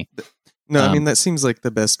 Sorry. No, I mean that seems like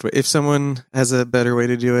the best way. If someone has a better way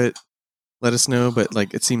to do it, let us know. But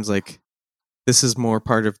like, it seems like this is more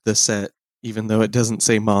part of the set, even though it doesn't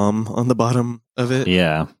say "mom" on the bottom of it.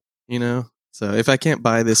 Yeah, you know. So if I can't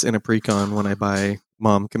buy this in a pre-con when I buy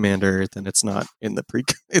Mom Commander, then it's not in the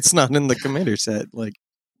it's not in the Commander set. Like,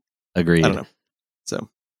 Agreed. I don't know. So,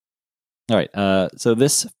 all right. So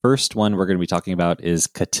this first one we're going to be talking about is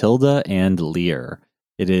Catilda and Lear.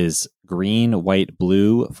 It is green, white,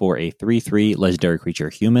 blue for a 3/3 legendary creature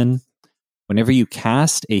human. Whenever you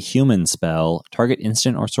cast a human spell, target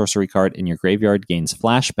instant or sorcery card in your graveyard gains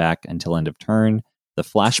flashback until end of turn. The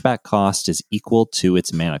flashback cost is equal to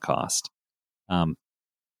its mana cost.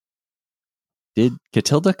 Did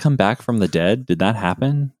Catilda come back from the dead? Did that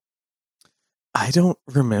happen? I don't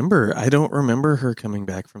remember. I don't remember her coming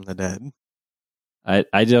back from the dead. I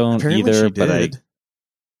don't Apparently either, she did.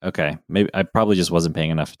 Okay, maybe I probably just wasn't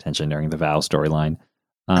paying enough attention during the Vow storyline.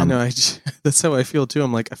 I know. That's how I feel too.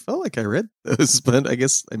 I'm like, I felt like I read those, but I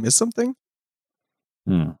guess I missed something.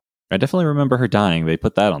 I definitely remember her dying. They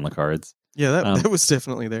put that on the cards. Yeah, that was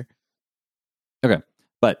definitely there. Okay,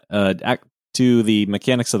 but to the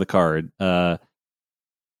mechanics of the card.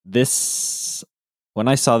 This, when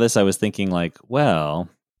I saw this, I was thinking like, well,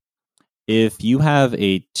 if you have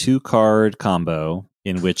a 2-card combo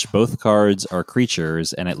in which both cards are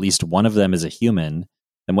creatures and at least one of them is a human,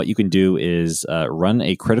 then what you can do is run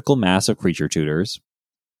a critical mass of creature tutors,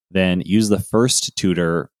 then use the first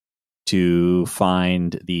tutor to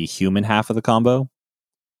find the human half of the combo,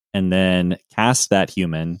 and then cast that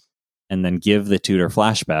human, and then give the tutor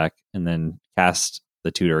flashback, and then cast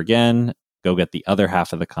the tutor again, go get the other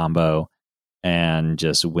half of the combo, and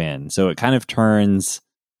just win. So it kind of turns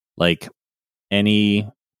like any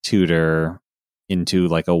tutor into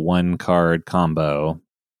like a 1-card combo,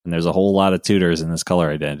 and there's a whole lot of tutors in this color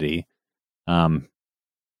identity.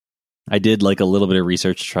 I did like a little bit of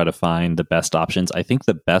research to try to find the best options. I think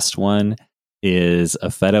the best one is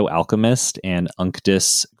Aphedo Alchemist and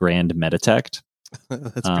Unctus Grand Metatect.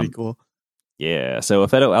 That's pretty cool. Yeah, so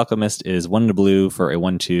Aphedo Alchemist is 1 and a blue for a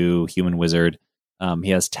 1/2 human wizard. He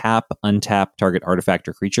has tap, untap, target artifact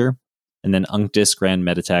or creature. And then Unctus Grand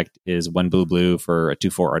Metatect is 1 blue for a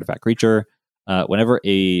 2/4 artifact creature. Whenever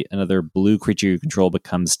another blue creature you control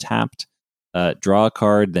becomes tapped, draw a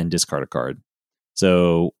card, then discard a card.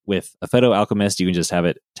 So with Aphedo Alchemist, you can just have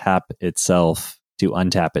it tap itself to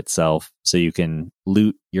untap itself, so you can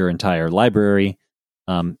loot your entire library.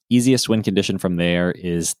 Easiest win condition from there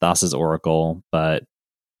is Thassa's Oracle, but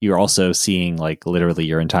you're also seeing like literally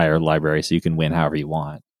your entire library, so you can win however you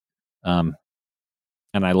want. And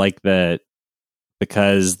I like that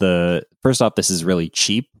because first off, this is really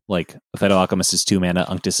cheap. Like Aphedo Alchemist is 2 mana,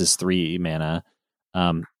 Unctus is 3 mana,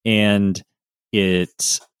 and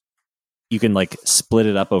you can like split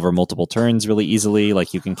it up over multiple turns really easily.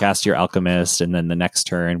 Like you can cast your Alchemist, and then the next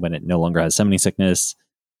turn, when it no longer has Summoning Sickness,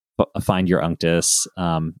 find your Unctus.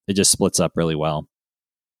 It just splits up really well.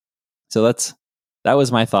 So that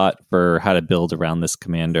was my thought for how to build around this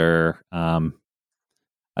commander. I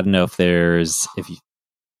don't know if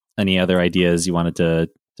any other ideas you wanted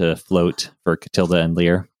to float for Catilda and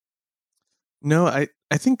Lear. No, I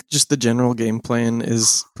think just the general game plan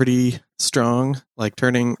is pretty strong. Like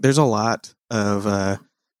there's a lot of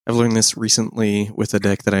I've learned this recently with a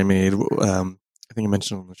deck that I made. I think I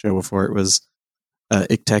mentioned on the show before. It was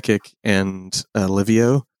Iktekik and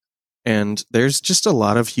Livio, and there's just a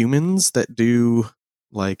lot of humans that do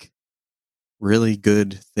like really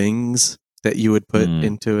good things that you would put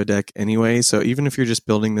into a deck anyway. So even if you're just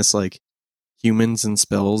building this like humans and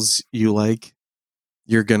spells you like,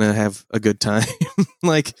 you're gonna have a good time.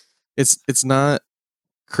 Like it's not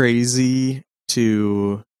crazy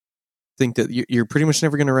to think that you're pretty much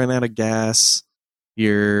never gonna run out of gas.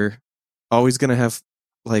 You're always gonna have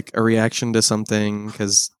like a reaction to something,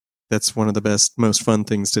 because that's one of the most fun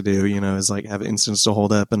things to do, is like have instants to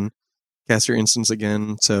hold up and cast your instants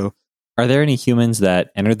again. So are there any humans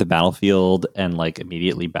that enter the battlefield and like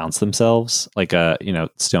immediately bounce themselves, like a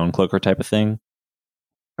stone cloaker type of thing?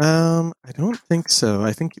 I don't think so.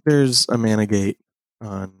 I think there's a mana gate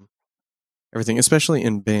on everything, especially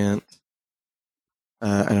in Bant.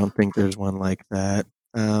 I don't think there's one like that.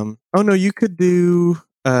 Oh no, you could do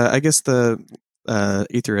I guess the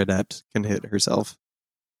Aether Adept can hit herself.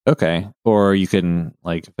 Okay. Or you can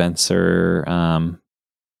like Venser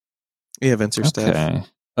yeah, Venser stuff. Okay.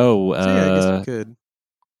 Oh, so yeah, I guess you could.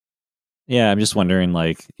 Yeah, I'm just wondering,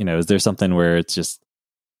 like, is there something where it's just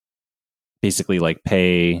basically like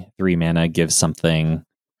pay 3 mana, give something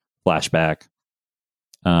flashback?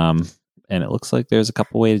 And it looks like there's a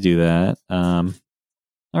couple ways to do that. All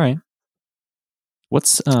right.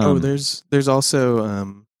 What's there's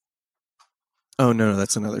also oh no,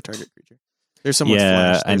 that's another target creature. There's some with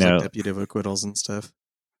flash. There's I know. Like Deputy of Acquittals and stuff.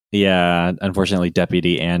 Yeah, unfortunately,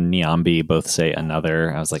 Deputy and Niambi both say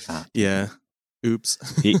another. I was like, yeah.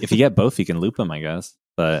 Oops. If you get both, you can loop them, I guess.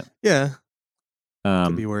 But yeah,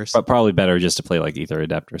 could be worse. But probably better just to play like Ether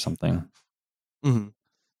Adept or something. Mm-hmm.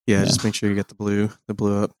 Yeah, just make sure you get the blue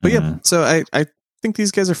up. But yeah, so I think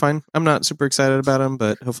these guys are fine. I'm not super excited about them,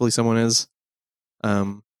 but hopefully someone is.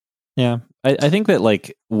 Yeah, I think that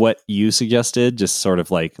like what you suggested, just sort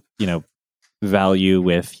of like, value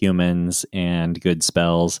with humans and good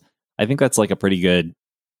spells. I think that's like a pretty good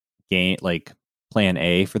game, like plan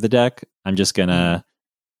A for the deck. I'm just gonna,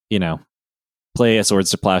 play a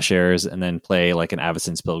Swords to Plowshares and then play like an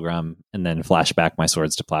Avacyn's Pilgrim and then flash back my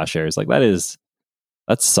Swords to Plowshares. Like that's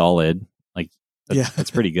solid. Like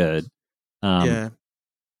that's pretty good. Yeah.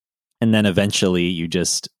 And then eventually you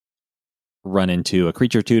just run into a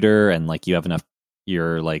creature tutor and like you have enough,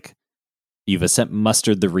 you've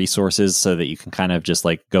mustered the resources so that you can kind of just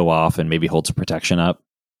like go off and maybe hold some protection up.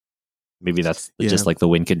 Maybe that's just like the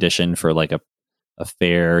win condition for like a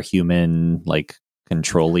fair human, like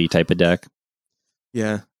control-y type of deck.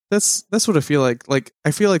 Yeah, that's what I feel like. Like,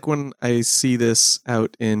 I feel like when I see this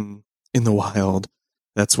out in the wild,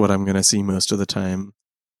 that's what I'm going to see most of the time.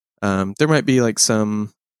 There might be like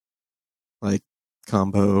some like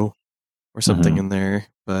combo or something in there,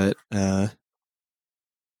 but that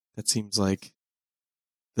seems like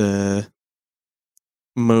the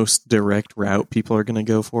most direct route people are going to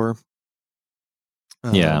go for.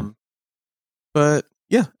 But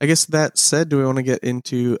yeah, I guess that said, do we want to get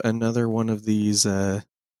into another one of these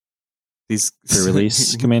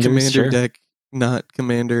release commander deck, not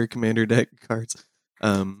commander deck cards?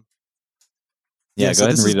 Go ahead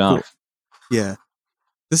and read it off. Yeah,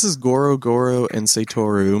 this is Goro and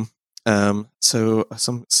Satoru. So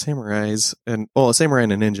some samurais a samurai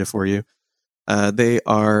and a ninja for you. They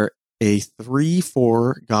are a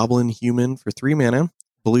 3/4 goblin human for 3 mana,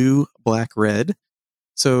 blue, black, red.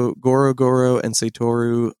 So Goro and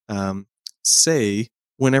Satoru say,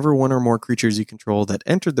 whenever one or more creatures you control that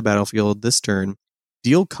entered the battlefield this turn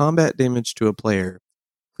deal combat damage to a player,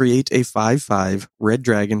 create a 5/5 red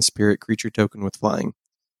dragon spirit creature token with flying.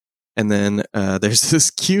 And then there's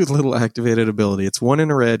this cute little activated ability. It's 1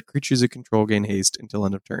 in a red, creatures you control gain haste until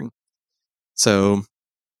end of turn. So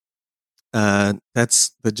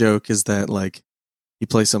that's the joke, is that like you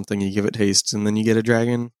play something, you give it haste, and then you get a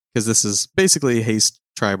dragon, because this is basically haste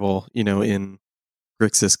tribal, in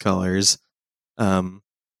Grixis colors.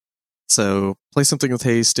 So play something with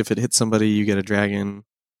haste. If it hits somebody, you get a dragon.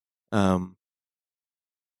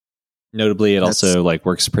 Notably, it also like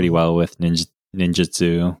works pretty well with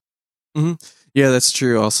ninjutsu. Mm-hmm. Yeah, that's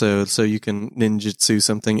true. Also, so you can ninjutsu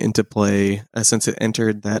something into play since it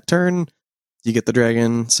entered that turn. You get the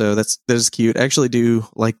dragon, so that's cute. I actually do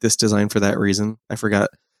like this design for that reason. I forgot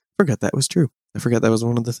that was true. I forgot that was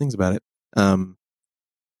one of the things about it.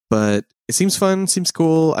 But it seems fun, seems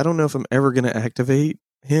cool. I don't know if I'm ever going to activate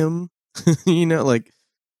him, like,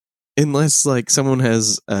 unless like someone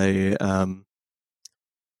has a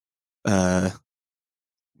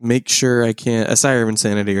make sure I can't, a Sire of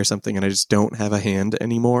Insanity or something, and I just don't have a hand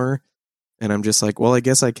anymore. And I'm just like, well, I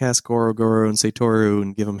guess I cast Goro and Satoru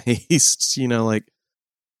and give them haste, like,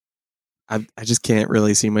 I just can't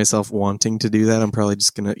really see myself wanting to do that. I'm probably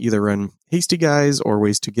just going to either run hasty guys or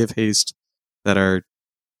ways to give haste that are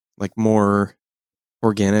like more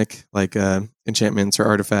organic, like enchantments or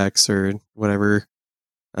artifacts or whatever.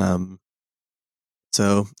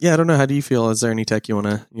 So yeah, I don't know. How do you feel? Is there any tech you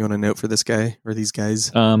wanna note for this guy or these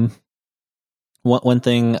guys? One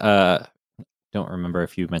thing, don't remember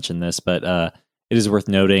if you mentioned this, but it is worth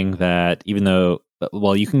noting that even though,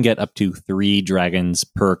 well, you can get up to 3 dragons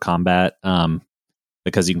per combat,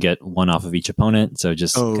 because you can get 1 off of each opponent. So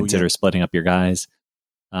just consider splitting up your guys.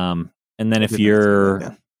 And then if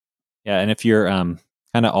you're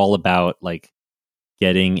kind of all about like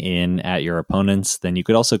getting in at your opponents, then you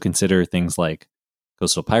could also consider things like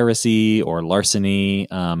coastal piracy or larceny,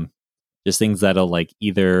 just things that'll like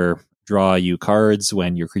either draw you cards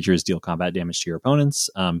when your creatures deal combat damage to your opponents,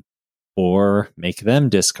 or make them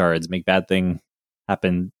discards, make bad things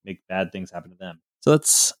happen to them. So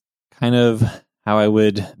that's kind of how I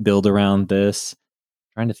would build around this.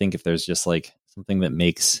 I'm trying to think if there's just like something that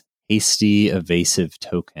makes hasty evasive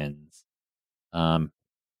tokens.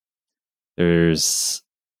 There's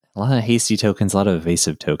a lot of hasty tokens, a lot of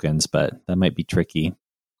evasive tokens, but that might be tricky.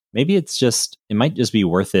 Maybe it might just be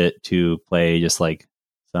worth it to play just like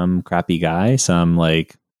some crappy guy, some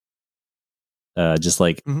like just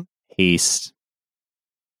like haste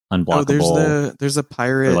unblockable. There's a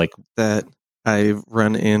pirate that I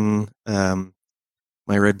run in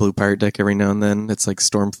my red blue pirate deck every now and then. It's like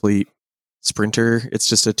Stormfleet Sprinter. It's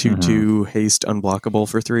just a 2/2 haste unblockable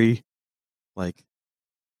for 3. Like,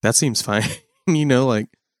 that seems fine. like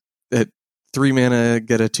at 3 mana,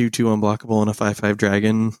 get a 2/2 unblockable and a 5/5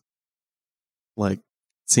 dragon. Like,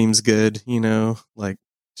 seems good, like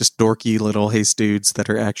just dorky little haste dudes that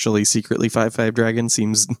are actually secretly 5/5 dragon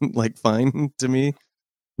seems like fine to me.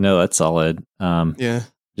 No, that's solid. Yeah.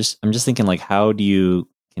 I'm just thinking, like, how do you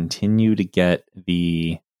continue to get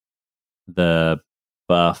the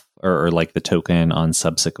buff or like the token on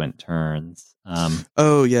subsequent turns?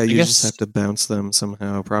 Oh yeah, you just have to bounce them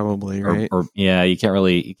somehow, probably, right? Or yeah, you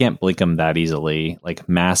can't blink them that easily. Like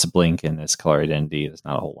mass blink in this color identity, there's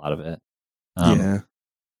not a whole lot of it. Yeah.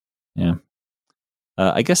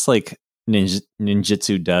 I guess like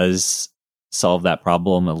ninjutsu does solve that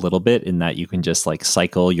problem a little bit in that you can just like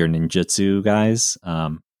cycle your ninjutsu guys.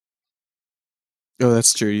 Oh,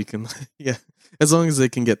 that's true. You can, yeah, as long as they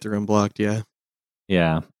can get through unblocked.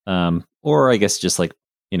 Yeah. Or I guess just like,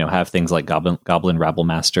 have things like Goblin Rabble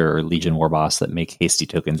Master or Legion Warboss that make hasty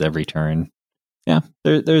tokens every turn. Yeah,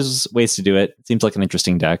 there's ways to do it. It seems like an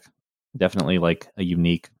interesting deck. Definitely like a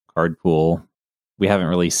unique card pool. We haven't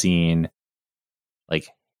really seen a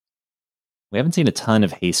ton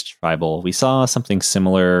of haste tribal. We saw something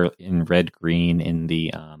similar in red green in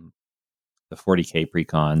the 40k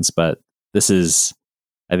precons, but this is,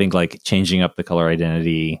 I think, like changing up the color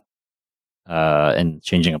identity and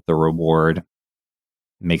changing up the reward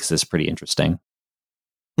makes this pretty interesting.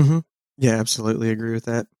 Mm-hmm. Yeah, absolutely agree with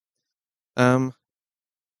that.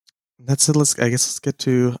 That's it. Let's get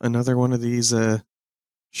to another one of these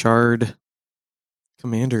shard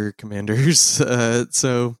commanders.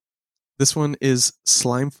 So this one is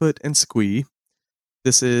Slimefoot and Squee.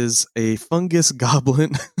 This is a fungus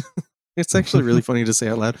goblin. It's actually really funny to say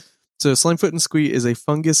out loud. So Slimefoot and Squee is a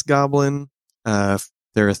fungus goblin. They're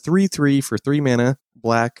a 3/3 for 3 mana,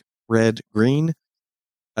 black, red, green.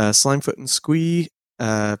 Slimefoot and Squee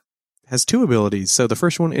has 2 abilities. So the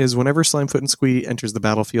first one is whenever Slimefoot and Squee enters the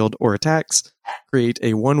battlefield or attacks, create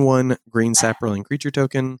a 1/1 green sapling creature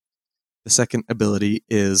token. The second ability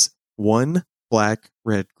is 1 black,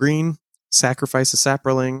 red, green, sacrifice a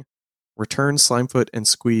sapling, return Slimefoot and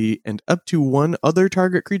Squee, and up to 1 other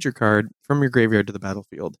target creature card from your graveyard to the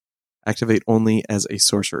battlefield. Activate only as a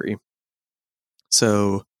sorcery.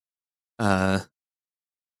 So, as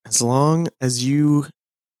long as you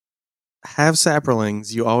have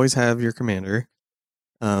saplings, you always have your commander,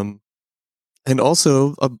 and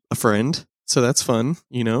also a friend. So that's fun,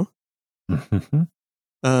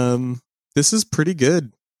 This is pretty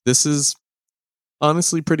good. This is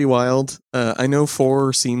honestly pretty wild. I know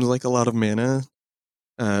 4 seems like a lot of mana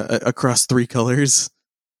across 3 colors,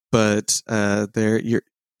 but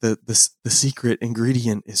the secret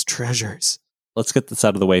ingredient is treasures. Let's get this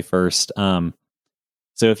out of the way first. So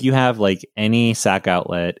if you have like any sack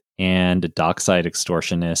outlet and a Dockside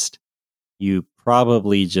Extortionist, you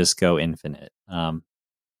probably just go infinite.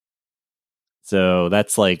 So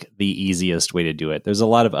that's like the easiest way to do it. There's a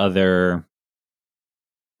lot of other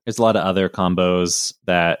combos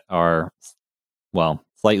that are, well,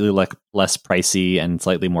 slightly less pricey and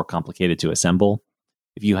slightly more complicated to assemble.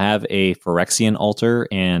 If you have a Phyrexian Altar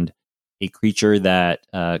and a creature that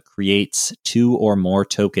creates 2 or more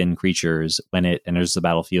token creatures when it enters the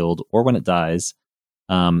battlefield or when it dies,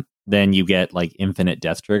 then you get like infinite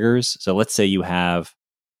death triggers. So let's say you have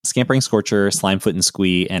Scampering Scorcher, Slimefoot and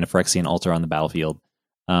Squee, and a Phyrexian Altar on the battlefield.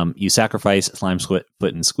 You sacrifice Slimefoot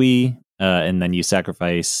and Squee, and then you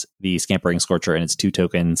sacrifice the Scampering Scorcher and its 2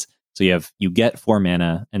 tokens. So you get 4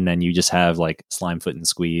 mana, and then you just have like Slimefoot and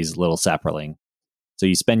Squee's little sapling. So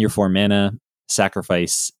you spend your 4 mana,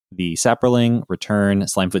 sacrifice the sapling, return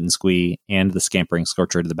Slimefoot and Squee, and the Scampering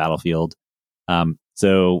Scorcher to the battlefield.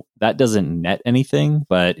 So that doesn't net anything,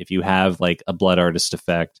 but if you have like a Blood Artist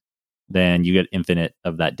effect, then you get infinite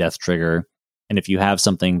of that death trigger. And if you have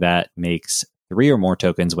something that makes 3 or more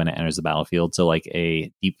tokens when it enters the battlefield, so like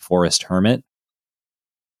a Deep Forest Hermit,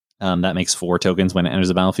 that makes 4 tokens when it enters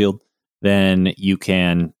the battlefield, then you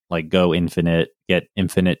can like go infinite, get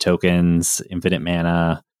infinite tokens, infinite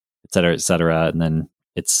mana, et cetera, and then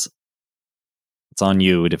it's on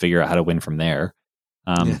you to figure out how to win from there.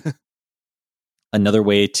 Another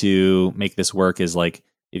way to make this work is like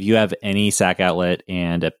if you have any sack outlet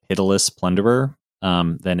and a Pitiless Plunderer,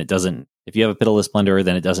 then it doesn't. If you have a Pitiless Plunderer,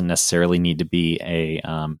 then it doesn't necessarily need to be a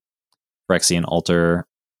Phyrexian Altar.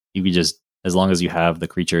 You can just, as long as you have the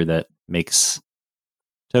creature that makes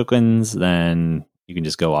tokens, then you can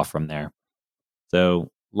just go off from there.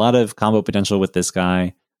 So a lot of combo potential with this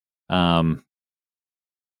guy.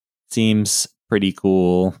 Seems pretty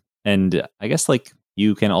cool. And I guess like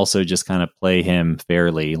you can also just kind of play him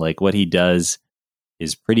fairly. Like what he does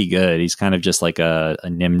is pretty good. He's kind of just like a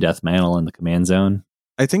Nim Death Mantle in the command zone.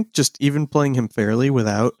 I think just even playing him fairly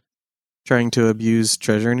without trying to abuse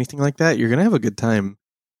treasure or anything like that, you're gonna have a good time.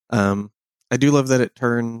 I do love that it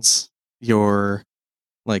turns your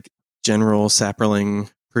like general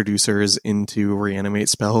sapperling producers into reanimate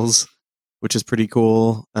spells, which is pretty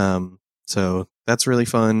cool. So that's really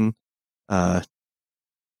fun. I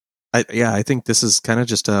think this is kind of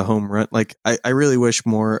just a home run. Like I really wish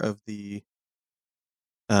more of the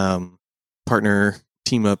partner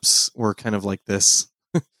team ups were kind of like this,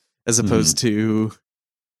 as opposed to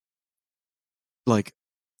like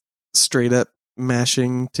straight up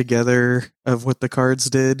mashing together of what the cards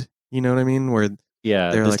did. You know what I mean? Where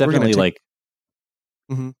Yeah, they're this like, we're gonna definitely take.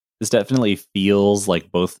 Mhm. this definitely feels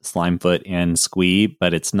like both Slimefoot and Squee,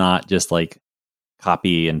 but it's not just like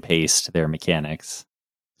copy and paste their mechanics.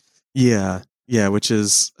 Yeah, which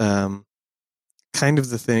is kind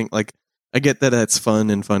of the thing. Like, I get that that's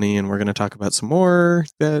fun and funny, and we're going to talk about some more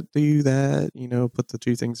that do that. Put the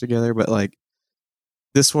two things together. But like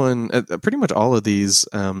this one, pretty much all of these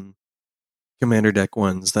commander deck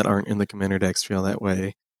ones that aren't in the commander decks feel that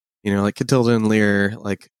way. Like Catilda and Lear,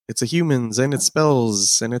 like it's a humans and it's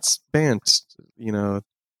spells and it's Bant.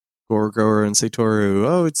 Gorgrower and Satoru.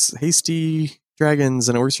 Oh, it's hasty dragons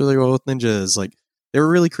and it works really well with ninjas. Like they were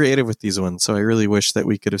really creative with these ones, so I really wish that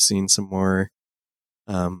we could have seen some more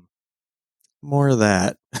of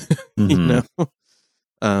that.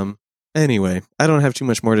 Anyway, I don't have too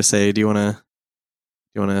much more to say. Do you want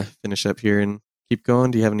to finish up here and keep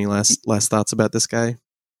going? Do you have any last thoughts about this guy?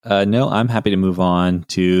 No, I'm happy to move on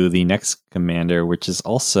to the next commander, which is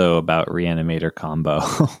also about Reanimator combo.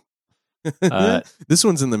 This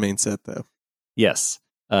one's in the main set, though. Yes.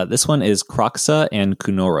 This one is Kroxa and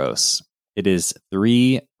Kunoros. It is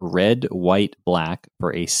 3 red, white, black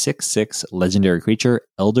for a 6/6 legendary creature,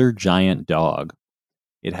 Elder Giant Dog.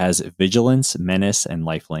 It has Vigilance, Menace, and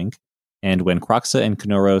Lifelink. And when Kroxa and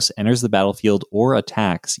Kunoros enters the battlefield or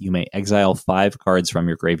attacks, you may exile 5 cards from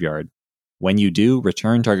your graveyard. When you do,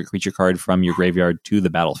 return target creature card from your graveyard to the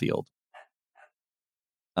battlefield.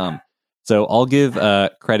 So I'll give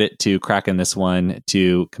credit to cracking this one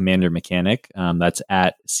to Commander Mechanic. That's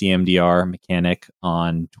at CMDR Mechanic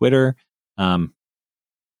on Twitter.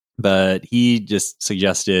 But he just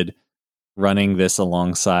suggested running this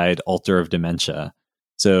alongside Altar of Dementia.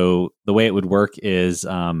 So the way it would work is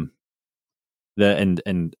the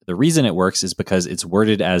reason it works is because it's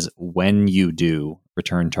worded as when you do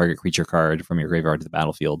return target creature card from your graveyard to the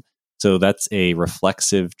battlefield. So that's a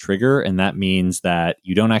reflexive trigger, and that means that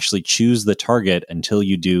you don't actually choose the target until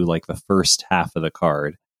you do like the first half of the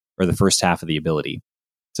card or the first half of the ability.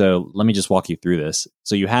 So let me just walk you through this.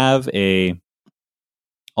 So you have a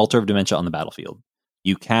Altar of Dementia on the battlefield.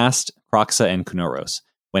 You cast Kroxa and Kunoros.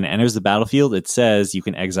 When it enters the battlefield, it says you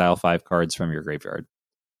can exile 5 cards from your graveyard.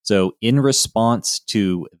 So in response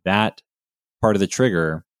to that part of the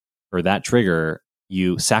trigger, or that trigger,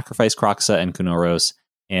 you sacrifice Kroxa and Kunoros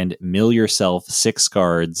and mill yourself 6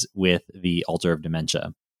 cards with the Altar of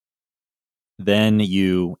Dementia. Then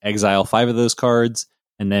you exile 5 of those cards,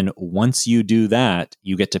 and then once you do that,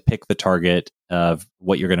 you get to pick the target of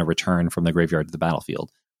what you're going to return from the graveyard to the battlefield.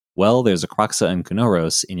 Well, there's a Kroxa and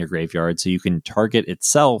Kunoros in your graveyard, so you can target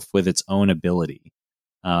itself with its own ability.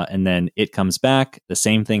 And then it comes back, the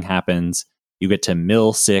same thing happens. You get to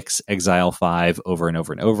mill 6, exile 5 over and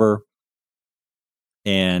over and over.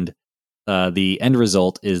 And the end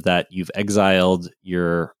result is that you've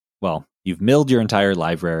you've milled your entire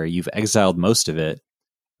library, you've exiled most of it,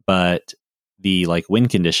 but the win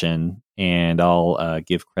condition, and I'll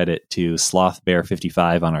give credit to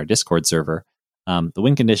SlothBear55 on our Discord server. The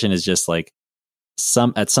win condition is just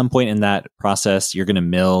at some point in that process, you're going to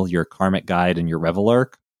mill your Karmic Guide and your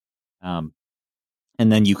Revelark. And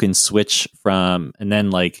then you can switch and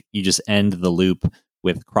then you just end the loop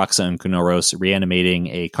with Kroxa and Kunoros reanimating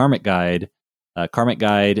a Karmic Guide. Karmic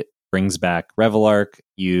Guide brings back Revelark.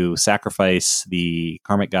 You sacrifice the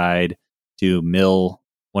Karmic Guide to mill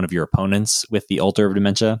one of your opponents with the Altar of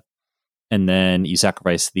Dementia. And then you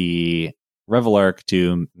sacrifice the Revelark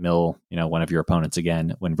to mill, one of your opponents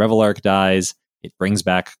again. When Revelark dies, it brings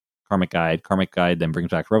back Karmic Guide. Karmic Guide then brings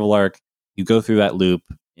back Revelark. You go through that loop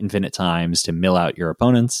infinite times to mill out your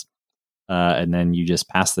opponents. And then you just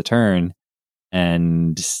pass the turn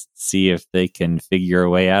and see if they can figure a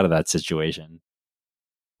way out of that situation.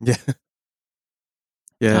 Yeah.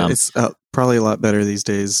 Yeah, it's probably a lot better these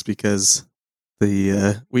days because we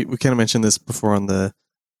kind of mentioned this before on the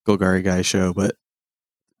Golgari Guy show, but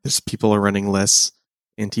there's people are running less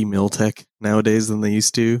anti-mill tech nowadays than they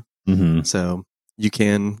used to. Mm-hmm. So you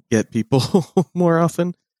can get people more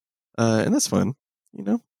often. And that's fun.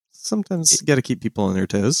 Sometimes you got to keep people on their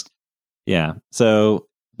toes. Yeah. So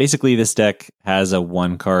basically, this deck has a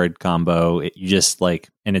 1-card combo. You just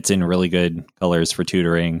and it's in really good colors for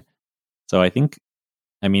tutoring. So I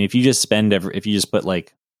mean, if you just if you just put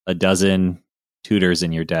a dozen tutors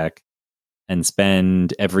in your deck and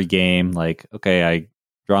spend every game, okay, I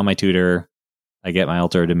draw my tutor, I get my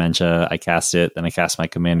Altar of Dementia, I cast it, then I cast my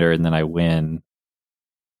commander, and then I win.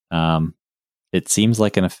 It seems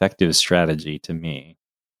like an effective strategy to me.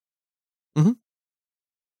 Mm-hmm.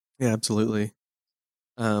 Yeah, absolutely.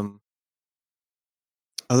 Other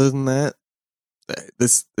than that,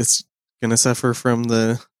 it's gonna suffer from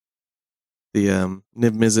the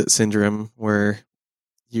Niv-Mizzet syndrome, where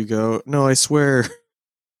you go, no, I swear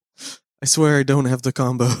I don't have the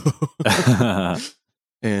combo.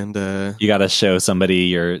 And you got to show somebody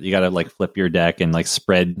you got to flip your deck and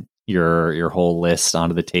spread your whole list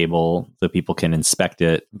onto the table so people can inspect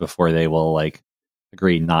it before they will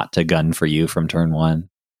agree not to gun for you from turn 1.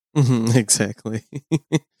 Exactly.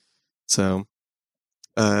 So,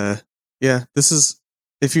 yeah, this is,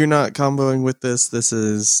 if you're not comboing with this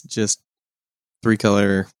is just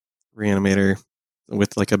 3-color Reanimator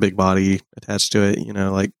with a big body attached to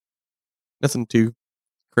it, nothing too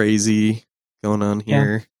crazy going on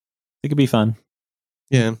here. Yeah, it could be fun.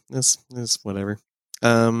 Yeah, it's whatever.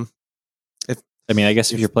 I mean, I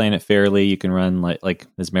guess if you're playing it fairly, you can run like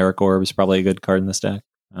Mesmeric Orb is probably a good card in this deck.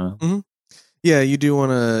 Mm-hmm. Yeah, you do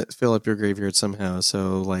want to fill up your graveyard somehow.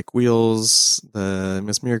 So Wheels, the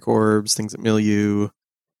Mesmeric Orbs, things that mill you,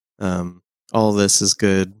 all this is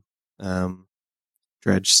good.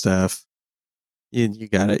 Dredge stuff. You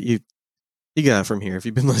got it. You got it from here. If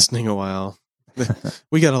you've been listening a while,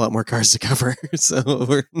 we got a lot more cards to cover,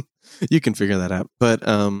 so you can figure that out. But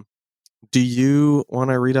do you want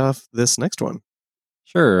to read off this next one?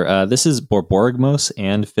 Sure. This is Borborygmos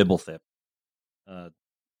and Fibblethip.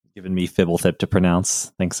 Giving me Fibblethip to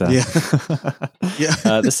pronounce. Thanks, Zach. Yeah.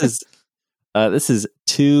 Yeah. This is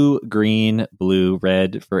 2 green, blue,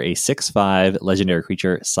 red for a 6/5 legendary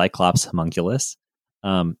creature, Cyclops Homunculus.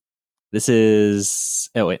 This is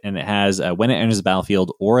and it has when it enters the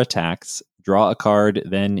battlefield or attacks, draw a card.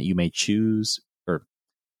 Then you may choose, or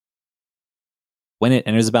when it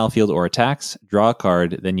enters the battlefield or attacks, draw a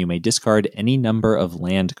card. Then you may discard any number of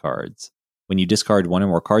land cards. When you discard 1 or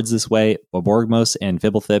more cards this way, Borborygmos and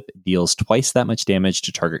Fibblethip deals twice that much damage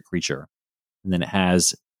to target creature. And then it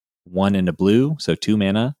has 1 and a blue, so 2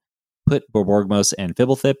 mana. Put Borborygmos and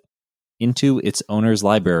Fibblethip into its owner's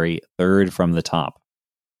library, 3rd from the top.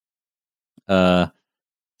 So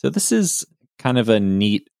this is kind of a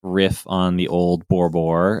neat riff on the old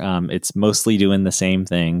Borbor. It's mostly doing the same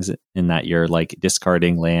things in that you're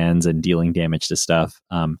discarding lands and dealing damage to stuff.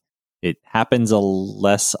 It happens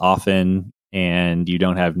less often, and you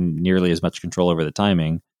don't have nearly as much control over the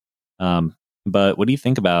timing. But what do you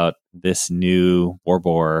think about this new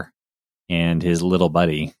Borbor and his little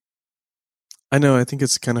buddy? I know. I think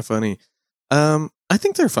it's kind of funny. I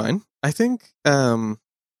think they're fine. I think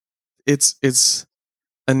it's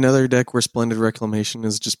another deck where Splendid Reclamation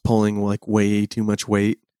is just pulling way too much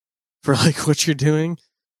weight for what you're doing.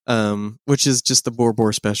 Which is just the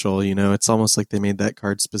Borbor special. It's almost like they made that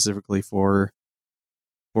card specifically for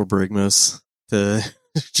Borborygmos to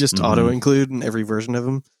just auto include in every version of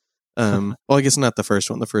him. Well, I guess not the first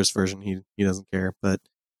one. The first version he doesn't care, but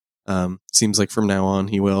seems like from now on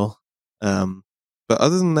he will. But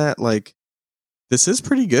other than that, this is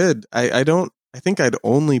pretty good. I think I'd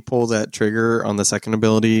only pull that trigger on the second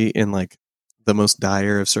ability in the most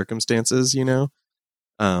dire of circumstances,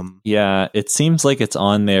 Yeah, it seems like it's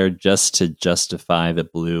on there just to justify the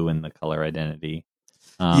blue and the color identity.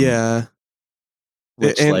 Yeah.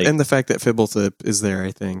 And the fact that Fibblethip is there,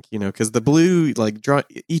 I think, because the blue, draw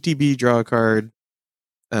ETB, draw a card,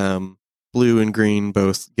 blue and green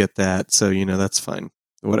both get that, so that's fine,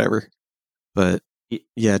 whatever. But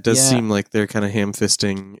yeah, it does seem like they're kind of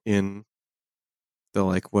ham-fisting in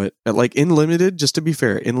the what, in limited. Just to be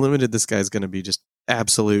fair, in limited, this guy's going to be just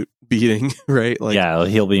absolute beating, right? Yeah,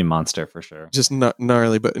 he'll be a monster for sure. Just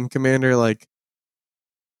gnarly. But in Commander,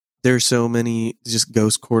 there's so many, just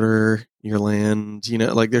Ghost Quarter your land,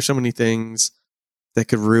 there's so many things that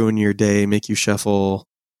could ruin your day, make you shuffle,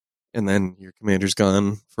 and then your commander's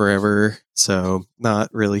gone forever. So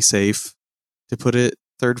not really safe to put it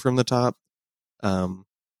 3rd from the top.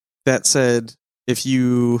 That said, if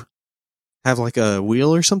you have a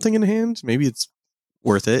wheel or something in hand, maybe it's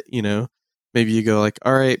worth it, Maybe you go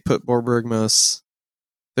all right, put Borborygmos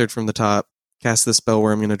 3rd from the top, cast this spell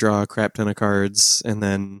where I'm going to draw a crap ton of cards, and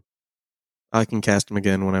then I can cast them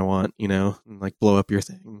again when I want, and blow up your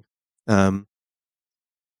thing.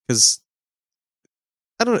 Because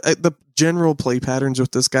The general play patterns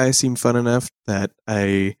with this guy seem fun enough that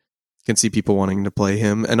I can see people wanting to play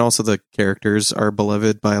him, and also the characters are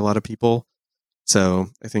beloved by a lot of people. So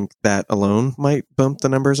I think that alone might bump the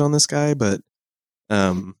numbers on this guy, but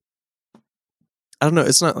I don't know.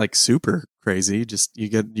 It's not like super crazy. Just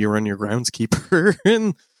you run your groundskeeper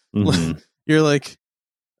and you're like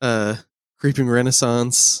creeping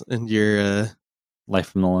Renaissance, and you're Life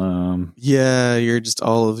from the Loam. Yeah, you're just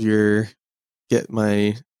all of your get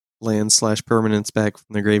my land / permanents back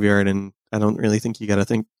from the graveyard, and I don't really think you got to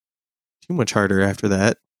think too much harder after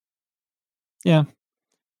that. Yeah.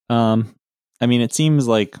 I mean, it seems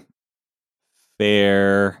like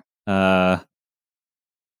fair.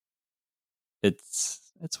 It's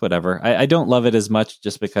whatever. I don't love it as much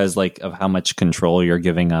just because like of how much control you're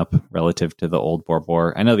giving up relative to the old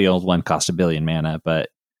Borbor. I know the old one cost 1 billion mana, but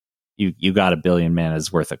you got 1 billion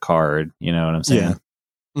mana's worth of card. You know what I'm saying? Yeah.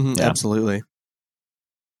 Mm-hmm, yeah. Absolutely.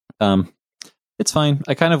 It's fine.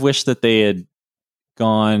 I kind of wish that they had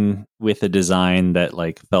gone with a design that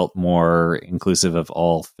like felt more inclusive of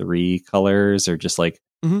all 3 colors, or just like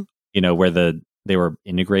where they were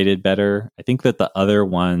integrated better. I think that the other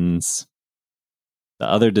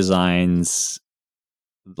designs,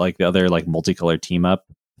 like the other like multicolored team up,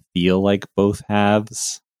 feel like both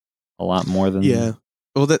halves a lot more than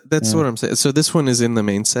Well, that's what I'm saying. So this one is in the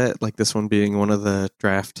main set, like this one being one of the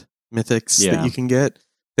draft mythics that you can get.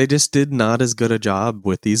 They just did not as good a job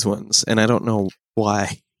with these ones, and I don't know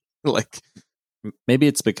why. Like, maybe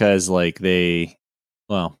it's because like maybe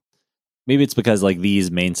it's because like these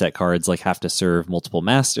main set cards like have to serve multiple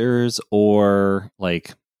masters, or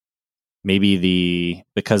like maybe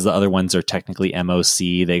because the other ones are technically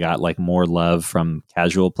MOC, they got like more love from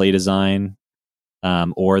casual play design,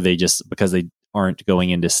 or they just because they aren't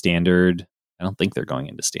going into standard. I don't think they're going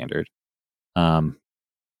into standard.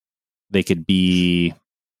 They could be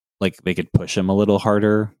like they could push them a little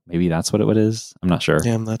harder. Maybe that's what it is. I'm not sure.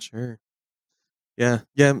 Yeah, I'm not sure. Yeah,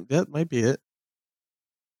 that might be it.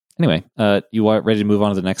 Anyway, you are ready to move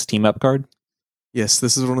on to the next team up card? Yes,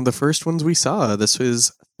 this is one of the first ones we saw. This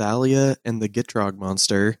was Thalia and the Gitrog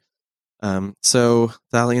monster. So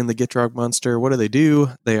Thalia and the Gitrog monster, what do?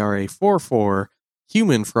 They are a 4/4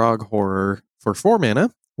 human frog horror for 4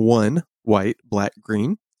 mana, 1 white, black,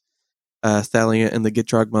 green. Thalia and the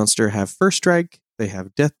Gitrog monster have first strike. They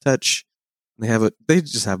have death touch. They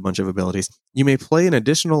just have a bunch of abilities. You may play an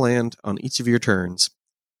additional land on each of your turns.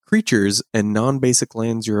 Creatures and non-basic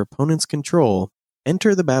lands your opponents control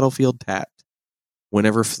enter the battlefield tapped.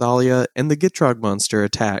 Whenever Thalia and the Gitrog monster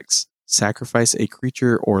attacks, sacrifice a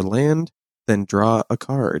creature or land, then draw a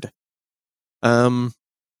card. Okay,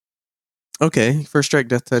 first strike,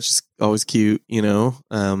 death touch is always cute,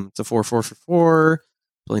 It's a 4/4 for 4.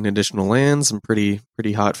 Playing additional lands, I'm pretty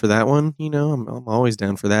hot for that one. I'm always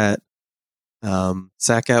down for that.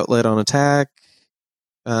 Sack outlet on attack.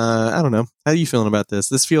 I don't know. How are you feeling about this?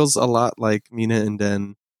 This feels a lot like Mina and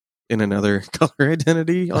Den in another color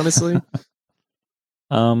identity, honestly.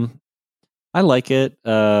 I like it.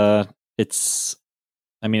 It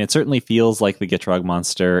certainly feels like the Gitrog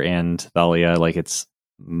monster and Thalia, like it's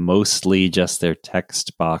mostly just their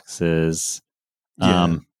text boxes.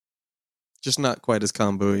 Just not quite as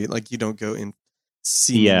combo-y. Like you don't go in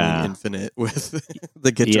seemingly infinite with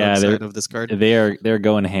the Gitrog side of this card. They're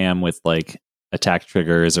going ham with like attack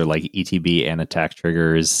triggers or like ETB and attack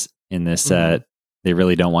triggers in this set. They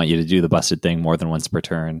really don't want you to do the busted thing more than once per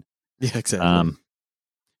turn. Yeah, exactly.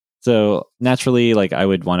 So naturally, like I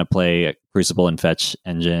would want to play a Crucible and Fetch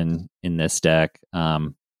Engine in this deck. I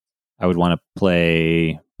would want to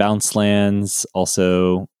play Bounce Lands,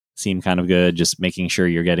 also seem kind of good, just making sure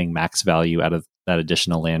you're getting max value out of that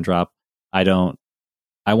additional land drop. I want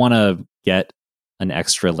to get an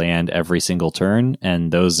extra land every single turn,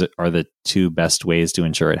 and those are the 2 best ways to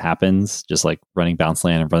ensure it happens, just like running Bounce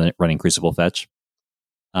Land and running Crucible Fetch.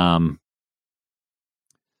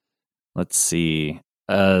 Let's see.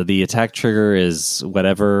 The attack trigger is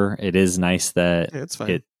whatever. It is nice that it's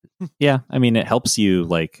fine. It helps you,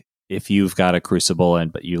 like if you've got a Crucible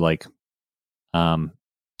but you like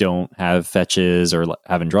don't have fetches or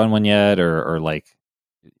haven't drawn one yet, or like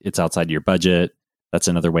it's outside your budget. That's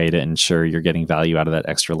another way to ensure you're getting value out of that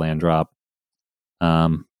extra land drop.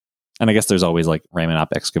 And I guess there's always like Ramunap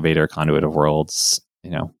Excavator, Conduit of Worlds,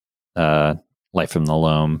 Life from the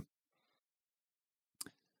Loam.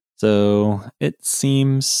 So it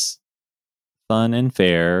seems fun and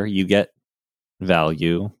fair. You get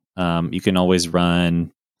value. You can always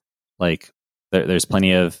run like there's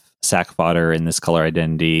plenty of sack fodder in this color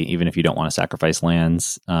identity, even if you don't want to sacrifice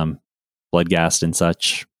lands. Bloodghast and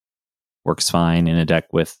such works fine in a deck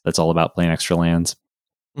that's all about playing extra lands.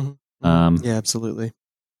 Yeah, absolutely.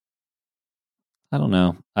 I don't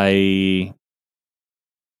know. I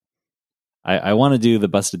want to do the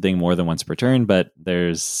busted thing more than once per turn, but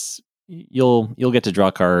you'll get to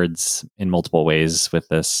draw cards in multiple ways with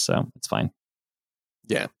this, so it's fine.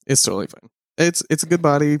 Yeah, it's totally fine. It's a good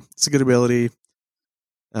body. It's a good ability.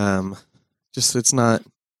 Just it's not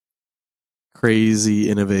crazy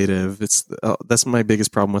innovative. That's my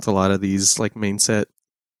biggest problem with a lot of these like main set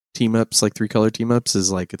team ups, like 3-color team ups,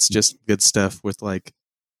 is like it's just good stuff with like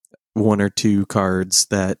 1 or 2 cards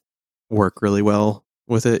that work really well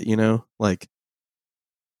with it. Like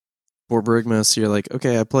Borborygmus, you're like,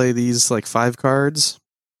 okay, I play these like 5 cards,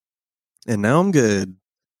 and now I'm good.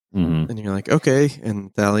 Mm-hmm. And you're like, okay.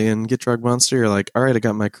 And Thalian Gitrog Monster, you're like, all right, I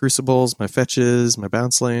got my Crucibles, my Fetches, my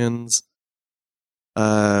Bounce Lands.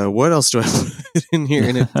 What else do I put in here?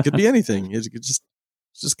 And it could be anything. It's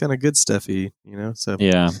just kind of good stuffy, So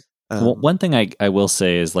yeah. One thing I will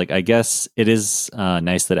say is, like, I guess it is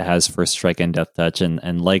nice that it has First Strike and Death Touch,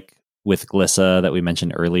 and like with Glissa that we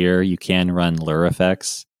mentioned earlier, you can run lure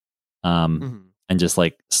effects, and just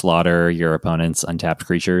like slaughter your opponent's untapped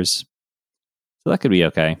creatures. So that could be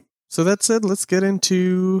okay. So that said, let's get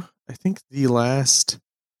into, I think, the last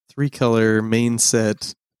 3-color main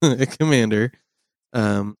set commander.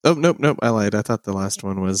 Oh, nope, I lied. I thought the last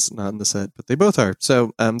one was not in the set, but they both are.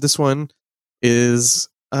 So this one is,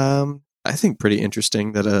 I think, pretty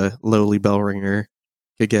interesting that a lowly bell ringer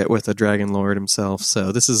could get with a Dragon Lord himself.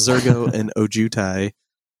 So this is Zurgo and Ojutai.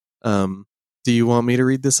 Do you want me to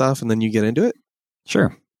read this off and then you get into it?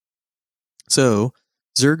 Sure. So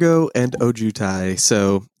Zurgo and Ojutai.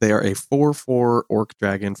 So they are a 4/4 orc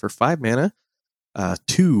dragon for 5 mana,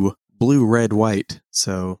 2 blue, red, white.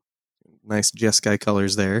 So nice Jeskai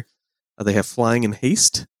colors there. They have flying and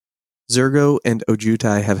haste. Zurgo and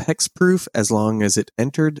Ojutai have hexproof as long as it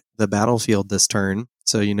entered the battlefield this turn.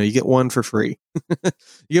 So, you get 1 for free. You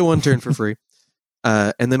get 1 turn for free.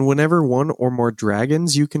 And then whenever 1 or more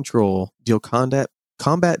dragons you control deal combat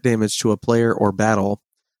damage to a player or battle,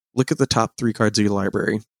 look at the top 3 cards of your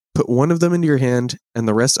library. Put 1 of them into your hand and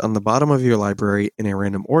the rest on the bottom of your library in a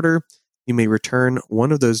random order. You may return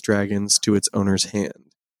 1 of those dragons to its owner's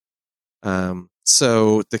hand.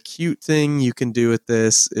 So the cute thing you can do with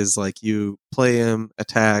this is like you play him,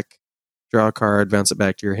 attack, draw a card, bounce it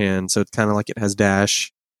back to your hand. So it's kind of like it has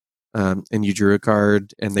dash, and you drew a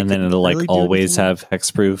card, and then it'll really like always have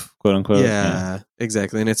hexproof, quote unquote. Yeah,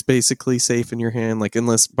 exactly. And it's basically safe in your hand, like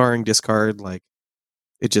unless barring discard, like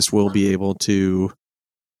it just will be able to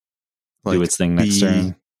do its thing next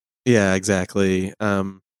turn. Yeah, exactly.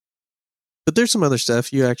 But there's some other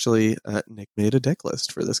stuff. You actually, Nick made a deck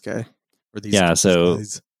list for this guy. Yeah, so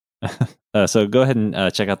so go ahead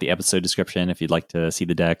and check out the episode description if you'd like to see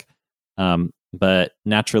the deck. But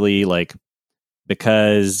naturally, like,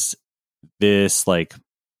 because this like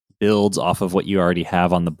builds off of what you already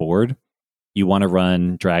have on the board, you want to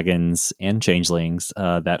run dragons and changelings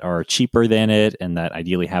that are cheaper than it and that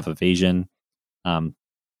ideally have evasion.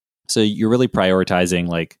 So you're really prioritizing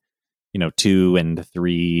like 2 and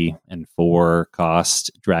 3 and 4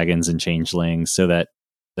 cost dragons and changelings, so that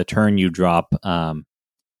the turn you drop Zurgo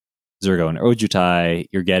and Ojutai,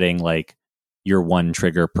 you're getting like your 1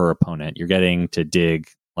 trigger per opponent. You're getting to dig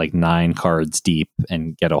like 9 cards deep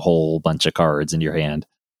and get a whole bunch of cards in your hand.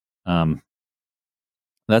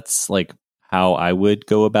 That's like how I would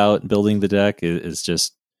go about building the deck, is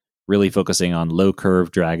just really focusing on low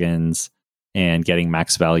curve dragons and getting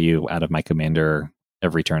max value out of my commander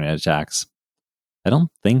every turn it attacks. I don't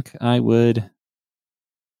think I would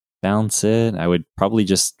bounce it. I would probably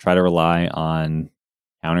just try to rely on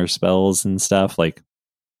counter spells and stuff, like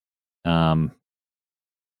to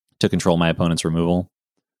control my opponent's removal.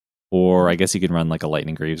 Or I guess you can run like a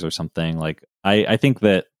Lightning Greaves or something. Like I think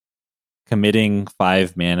that committing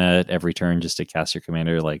 5 mana every turn just to cast your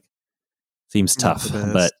commander like seems tough.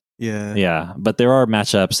 But yeah. But there are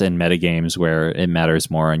matchups and metagames where it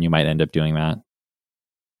matters more, and you might end up doing that.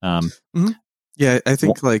 Yeah, I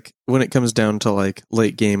think like when it comes down to like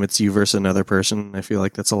late game, it's you versus another person. I feel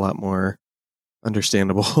like that's a lot more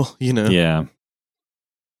understandable, Yeah.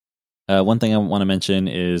 One thing I want to mention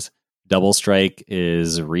is Double Strike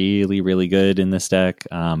is really, really good in this deck.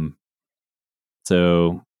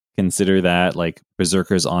 So consider that, like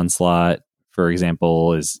Berserker's Onslaught, for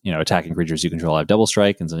example, is attacking creatures you control have Double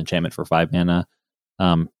Strike and it's an enchantment for 5 mana.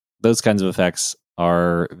 Those kinds of effects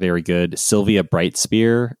are very good. Sylvia Bright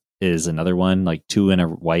Spear is another one, like 2 and a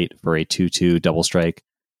white for a 2/2 Double Strike.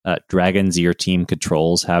 Dragons your team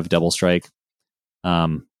controls have Double Strike.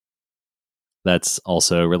 That's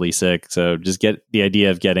also really sick. So just get the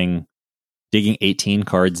idea of digging 18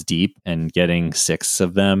 cards deep and getting 6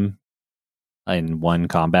 of them in one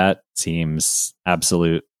combat seems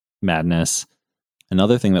absolute madness.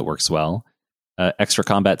 Another thing that works well, extra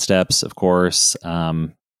combat steps, of course,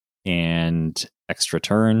 and extra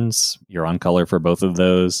turns. You're on color for both of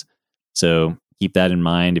those. So keep that in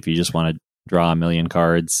mind if you just want to draw a million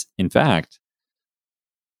cards. In fact,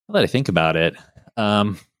 now that I think about it,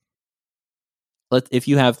 if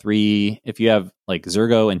you have like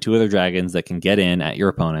Zurgo and 2 other dragons that can get in at your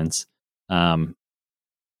opponents,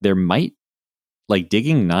 there might, like,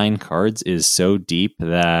 digging 9 cards is so deep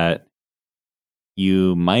that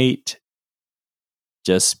you might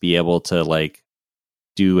just be able to like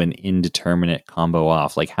do an indeterminate combo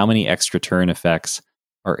off. Like, how many extra turn effects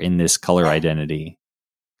are in this color identity?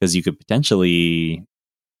 Because you could potentially,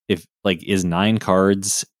 if like, is 9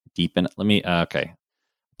 cards deep in, let me, okay.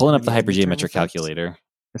 Pulling up the hypergeometric calculator.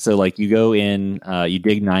 So like you go in, you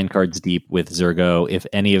dig 9 cards deep with Zurgo. If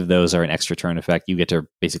any of those are an extra turn effect, you get to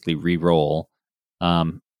basically re-roll.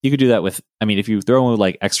 You could do that with, I mean, if you throw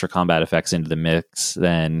like extra combat effects into the mix,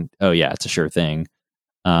 then, oh yeah, it's a sure thing.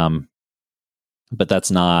 But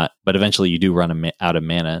that's not, but eventually you do run out of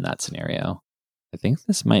mana in that scenario. I think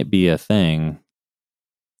this might be a thing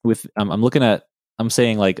with, I'm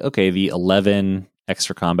saying like, okay, the 11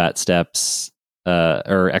 extra combat steps,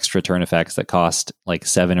 or extra turn effects that cost like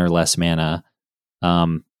 7 or less mana.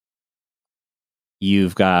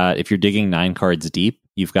 You've got, if you're digging 9 cards deep,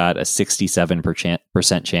 you've got a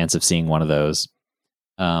 67% chance of seeing one of those.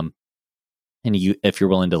 And if you're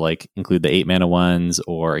willing to like include the 8 mana ones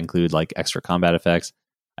or include like extra combat effects,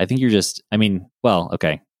 I think you're just, I mean, well,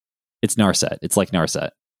 okay, it's Narset. It's like Narset.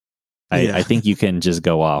 I think you can just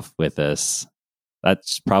go off with this.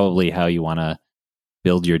 That's probably how you want to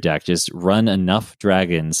build your deck. Just run enough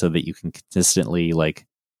dragons so that you can consistently like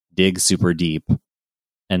dig super deep,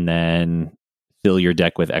 and then fill your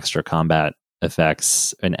deck with extra combat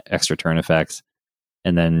effects and extra turn effects,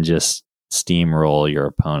 and then just steamroll your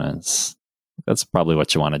opponents. That's probably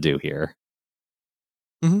what you want to do here.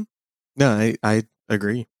 Mm-hmm. No, I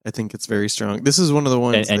agree. I think it's very strong. This is one of the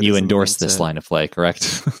ones, and you endorse this line of play,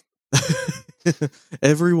 correct?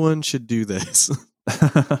 Everyone should do this.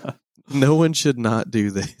 No one should not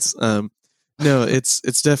do this. No,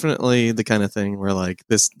 it's definitely the kind of thing where like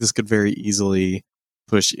this could very easily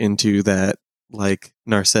push into that like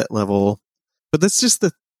Narset level. But that's just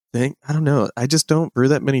the thing. I don't know. I just don't brew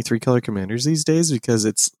that many 3-color commanders these days because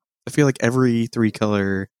I feel like every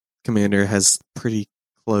 3-color commander has pretty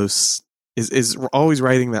close, is always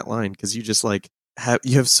riding that line because you just like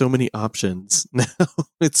you have so many options now.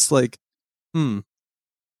 It's like,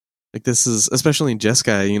 like this is, especially in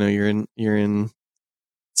Jeskai, you know, you're in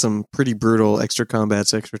some pretty brutal extra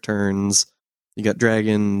combats, extra turns. You got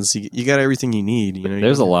dragons. You got everything you need. You know,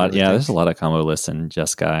 there's a lot. Yeah, there's a lot of combo lists in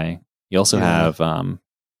Jeskai. You also have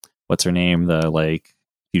what's her name? The like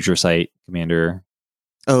Future Sight commander.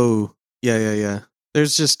 Oh yeah.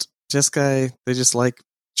 There's just Jeskai. They just like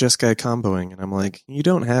Jeskai comboing, and I'm like, you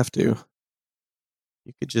don't have to.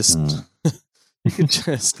 You could just. You could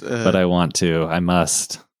just. But I want to. I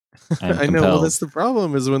must. I know. Well, that's the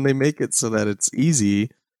problem. Is when they make it so that it's easy.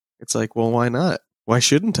 It's like, well, why not? Why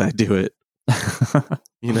shouldn't I do it?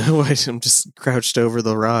 You know, I'm just crouched over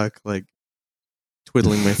the rock, like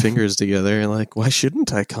twiddling my fingers together, and like, why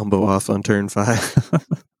shouldn't I combo off on turn 5?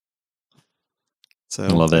 So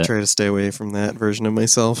I try to stay away from that version of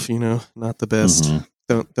myself. You know, not the best.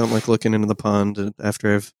 Mm-hmm. Don't like looking into the pond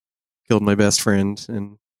after I've killed my best friend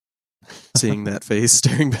and seeing that face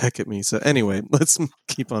staring back at me. So anyway, let's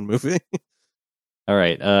keep on moving. All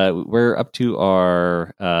right, we're up to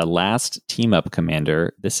our last team-up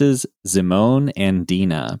commander. This is Zimone and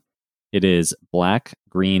Dina. It is black,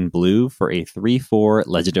 green, blue for a 3/4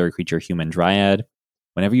 legendary creature human dryad.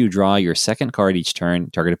 Whenever you draw your second card each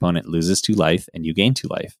turn, target opponent loses 2 life, and you gain 2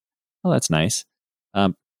 life. Oh, that's nice.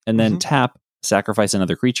 And then tap, sacrifice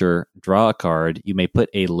another creature, draw a card. You may put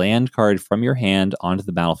a land card from your hand onto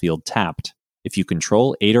the battlefield tapped. If you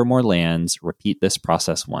control 8 or more lands, repeat this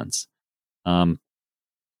process once.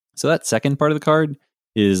 So that second part of the card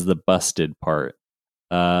is the busted part.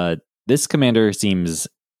 This commander seems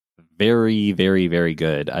very, very, very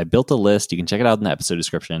good. I built a list. You can check it out in the episode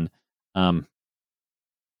description.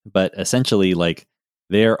 But essentially, like,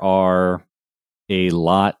 there's a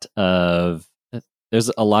lot of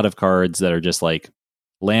cards that are just like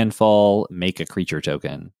landfall, make a creature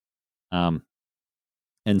token. And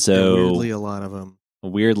so weirdly a lot of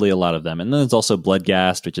them. And then there's also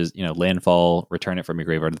Bloodghast, which is, you know, landfall, return it from your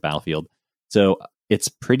graveyard to the battlefield. So it's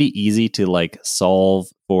pretty easy to like solve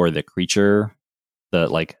for the creature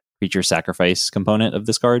sacrifice component of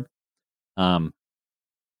this card. And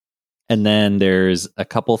then there's a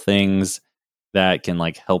couple things that can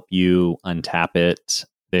like help you untap it.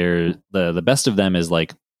 The best of them is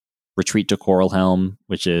like Retreat to Coral Helm,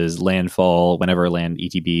 which is landfall. Whenever land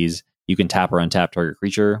ETBs, you can tap or untap target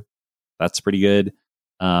creature. That's pretty good.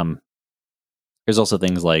 There's also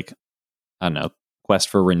things like, I don't know, Quest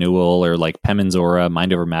for Renewal, or like Pemin's Aura,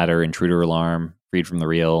 Mind Over Matter, Intruder Alarm, Freed from the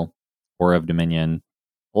Real, Aura of Dominion.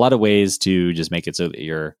 A lot of ways to just make it so that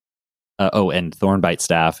you're... and Thornbite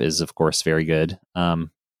Staff is, of course, very good. Thornbite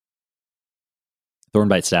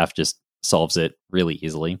Staff just solves it really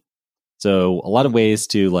easily. So a lot of ways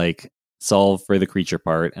to like solve for the creature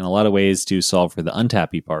part, and a lot of ways to solve for the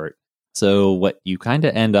untappy part. So what you kind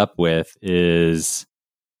of end up with is,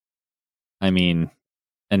 I mean,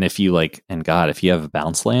 and if you like, and God, if you have a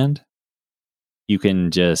bounce land, you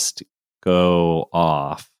can just go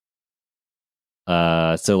off.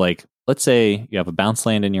 So like, let's say you have a bounce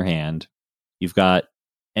land in your hand. You've got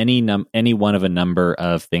any one of a number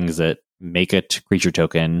of things that make a creature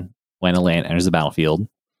token when a land enters the battlefield.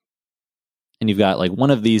 And you've got like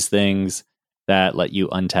one of these things that let you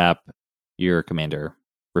untap your commander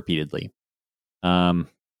repeatedly.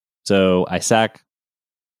 So I sack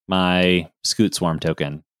my Scoot Swarm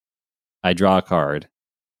token. I draw a card.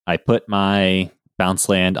 I put my bounce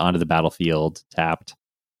land onto the battlefield tapped.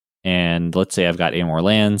 And let's say I've got 8 more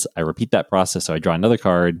lands. I repeat that process. So I draw another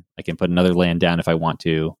card. I can put another land down if I want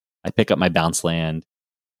to. I pick up my bounce land.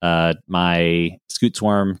 My Scoot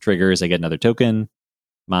Swarm triggers. I get another token.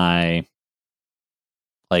 My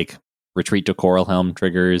like Retreat to Coral Helm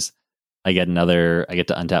triggers. I get to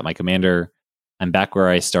untap my commander. I'm back where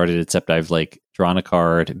I started, except I've like drawn a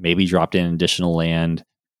card, maybe dropped in an additional land.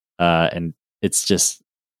 And it's just,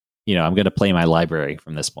 I'm going to play my library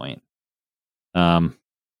from this point.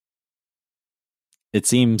 It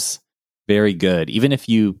seems very good. Even if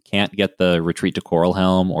you can't get the Retreat to Coral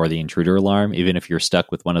Helm or the Intruder Alarm, even if you're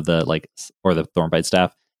stuck with one of the or the Thornbite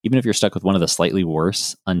Staff, even if you're stuck with one of the slightly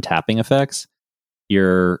worse untapping effects,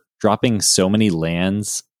 you're dropping so many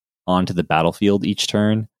lands onto the battlefield each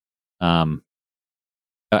turn.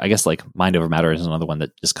 I guess like Mind Over Matter is another one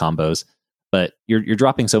that just combos, but you're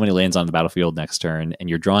dropping so many lands on the battlefield next turn, and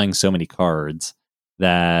you're drawing so many cards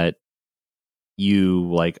that you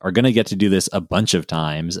like are going to get to do this a bunch of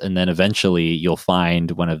times, and then eventually you'll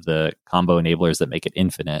find one of the combo enablers that make it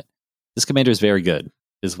infinite. This commander is very good,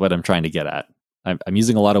 is what I'm trying to get at. I'm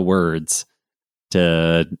using a lot of words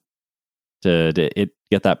to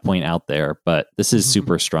get that point out there, but this is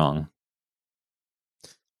super strong.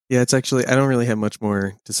 Yeah, it's actually, I don't really have much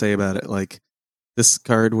more to say about it. Like, this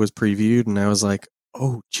card was previewed, and I was like,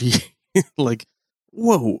 oh, gee, like,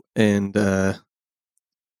 whoa. And I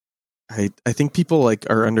think people like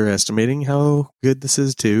are underestimating how good this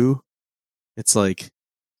is too. It's like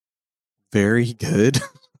very good.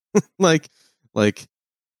 like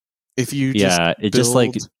if you it just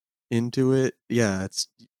like into it, yeah, it's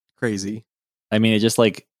crazy. I mean, it just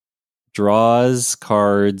like draws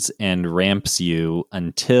cards and ramps you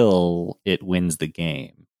until it wins the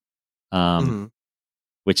game.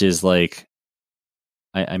 Which is like,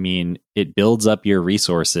 I mean, it builds up your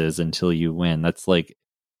resources until you win. That's like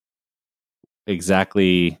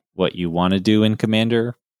exactly what you want to do in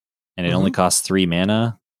Commander, and it only costs 3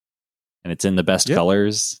 mana, and it's in the best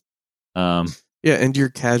colors. Yeah, and you're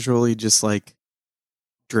casually just like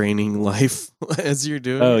draining life as you're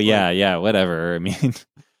doing. Oh yeah, whatever. I mean,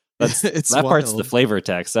 that wild. Part's the flavor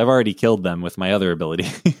text. I've already killed them with my other ability.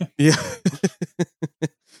 Yeah.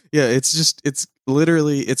 Yeah, it's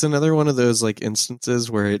literally, it's another one of those like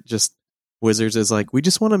instances where it just, Wizards is like, we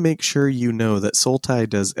just want to make sure you know that Sultai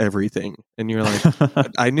does everything. And you're like,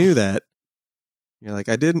 I knew that. You're like,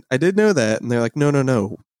 I did know that. And they're like,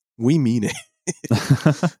 no, we mean it.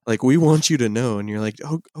 Like, we want you to know. And you're like,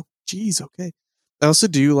 oh, geez, okay. I also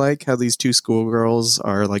do like how these 2 schoolgirls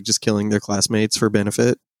are like just killing their classmates for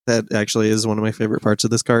benefit. That actually is one of my favorite parts of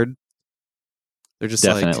this card. They're just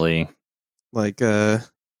definitely like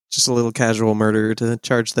just a little casual murder to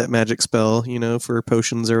charge that magic spell, for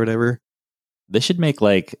potions or whatever. They should make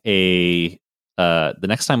like the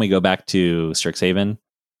next time we go back to Strixhaven,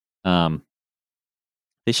 they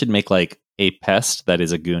should make like a pest that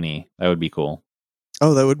is a Goonie. That would be cool.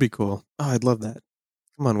 Oh, that would be cool. Oh, I'd love that.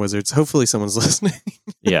 Come on, Wizards. Hopefully someone's listening.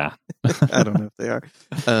 Yeah. I don't know if they are.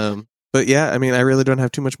 But yeah, I mean, I really don't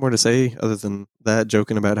have too much more to say other than that,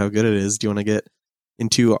 joking about how good it is. Do you want to get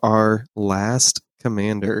into our last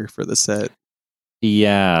commander for the set?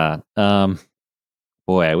 Yeah. Boy,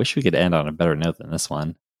 I wish we could end on a better note than this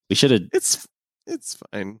one. We should have. It's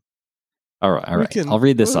fine. All right. I'll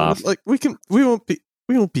read this off. Like we won't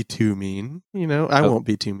be too mean. I won't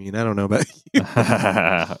be too mean. I don't know about you.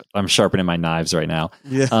 I'm sharpening my knives right now.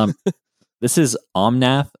 Yeah. This is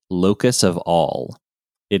Omnath, Locus of All.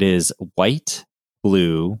 It is white,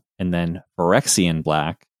 blue, and then Phyrexian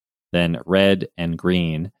black, then red and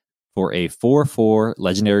green for a 4/4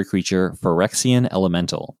 legendary creature Phyrexian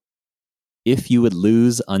Elemental. If you would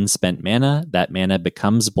lose unspent mana, that mana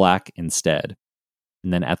becomes black instead.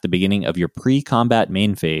 And then at the beginning of your pre-combat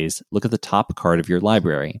main phase, look at the top card of your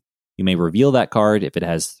library. You may reveal that card if it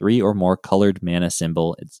has 3 or more colored mana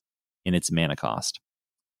symbol in its mana cost.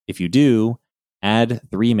 If you do, add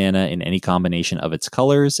 3 mana in any combination of its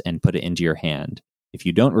colors and put it into your hand. If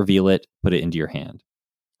you don't reveal it, put it into your hand.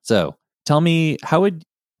 So, tell me,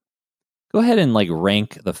 go ahead and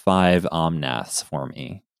rank the 5 Omnaths for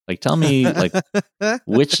me. Tell me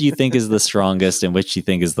which you think is the strongest and which you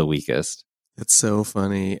think is the weakest. It's so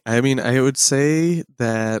funny. I mean, I would say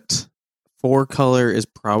that 4 color is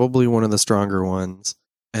probably one of the stronger ones.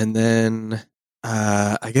 And then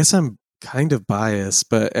I guess I'm kind of biased,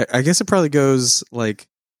 but I guess it probably goes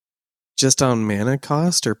just on mana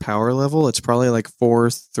cost or power level. It's probably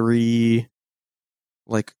 4/3,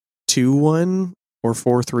 2/1 or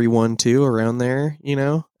 4/3/1/2 around there,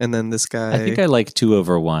 And then this guy, I think I like 2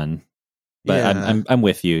 over 1, but yeah. I'm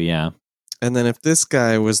with you, yeah. And then if this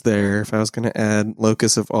guy was there, if I was going to add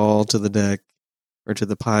Locus of All to the deck or to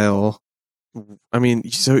the pile, I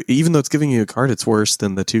mean, so even though it's giving you a card, it's worse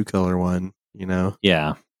than the 2 color one,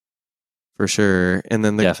 Yeah, for sure. And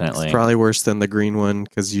then definitely it's probably worse than the green one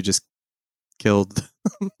because you just killed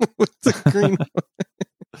with the green one.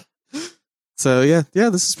 So yeah,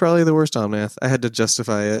 this is probably the worst Omnath. I had to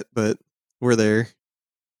justify it, but we're there.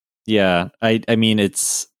 Yeah, I mean,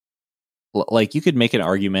 it's you could make an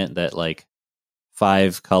argument that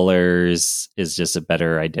 5 colors is just a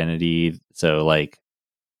better identity. So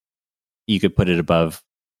you could put it above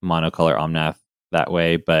monocolor Omnath that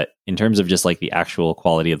way. But in terms of just the actual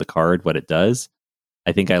quality of the card, what it does,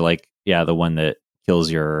 I think I the one that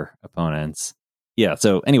kills your opponents. Yeah.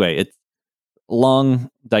 So anyway, it's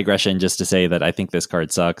long digression just to say that I think this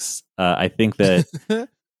card sucks. I think that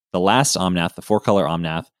the last Omnath, the 4-color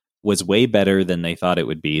Omnath, was way better than they thought it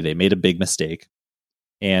would be. They made a big mistake.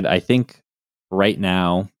 And I think right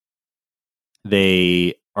now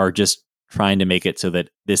they are just trying to make it so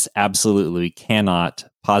that this absolutely cannot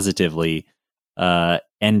positively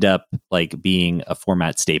end up being a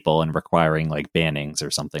format staple and requiring bannings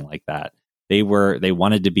or something like that. They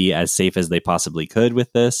wanted to be as safe as they possibly could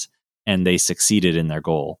with this, and they succeeded in their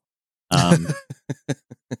goal.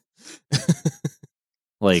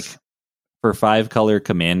 For 5-color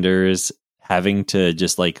commanders, having to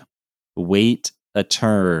just wait a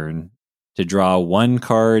turn to draw 1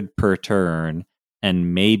 card per turn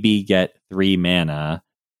and maybe get 3 mana.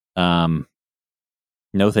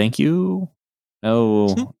 No, thank you.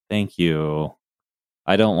 No, thank you.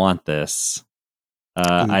 I don't want this.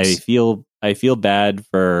 I feel bad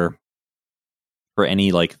for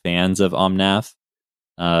any fans of Omnath,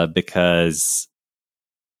 because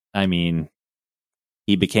I mean,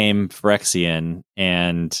 he became Phyrexian,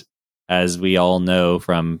 and as we all know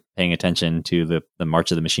from paying attention to the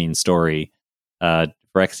March of the Machine story,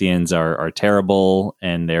 Phyrexians are terrible,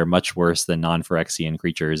 and they're much worse than non-Phyrexian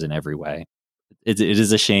creatures in every way. It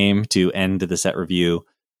is a shame to end the set review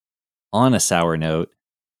on a sour note.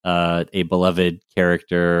 A beloved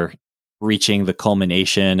character reaching the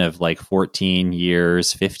culmination of 14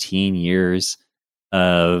 years, 15 years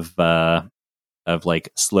of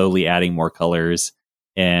slowly adding more colors,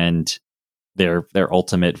 and their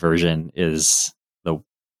ultimate version is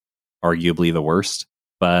arguably the worst.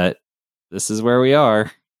 But this is where we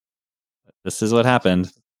are. This is what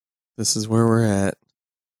happened. This is where we're at.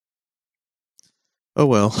 Oh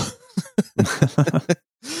well.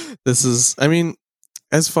 This is, I mean,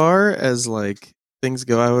 as far as things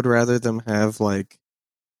go, I would rather them have a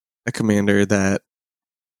commander that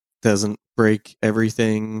doesn't break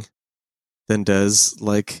everything than does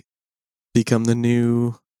become the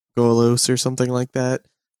new Golos or something like that.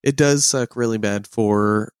 It does suck really bad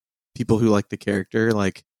for people who like the character.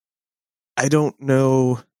 I don't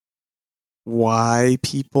know why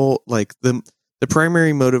people the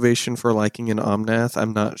primary motivation for liking an Omnath.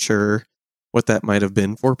 I'm not sure what that might have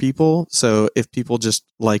been for people. So if people just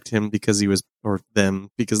liked him because he was, or them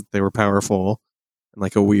because they were powerful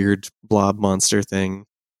and a weird blob monster thing,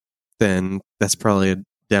 then that's probably a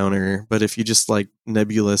downer. But if you just like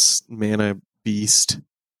nebulous mana beast,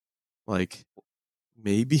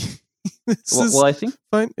 maybe well, I think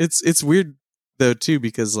fine. It's weird though too,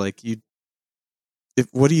 because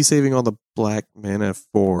what are you saving all the black mana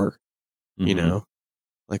for? Mm-hmm. You know,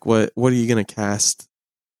 what are you gonna cast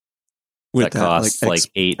with that costs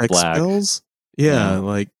 8 black spells? Yeah,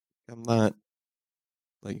 I'm not.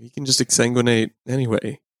 Like, you can just exsanguinate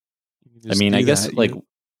anyway. I mean, I guess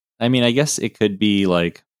I guess it could be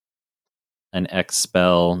like an X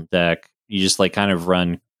spell deck. You just like kind of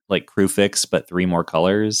run like Crewfix, but 3 more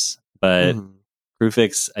colors. But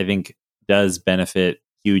Crewfix, I think, does benefit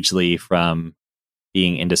hugely from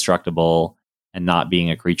being indestructible and not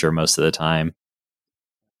being a creature most of the time.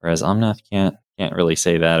 Whereas Omnath can't really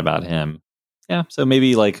say that about him. Yeah, so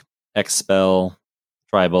maybe like X spell,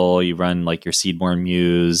 tribal, you run like your Seedborn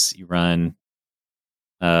Muse, you run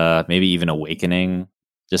maybe even Awakening,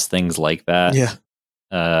 just things like that.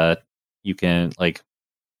 Yeah. You can like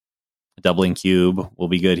doubling cube will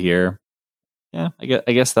be good here. Yeah, I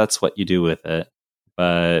guess that's what you do with it.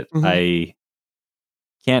 But I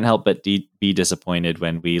can't help but be disappointed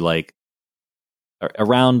when we like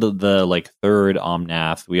around the like third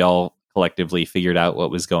Omnath, we all collectively figured out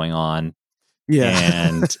what was going on.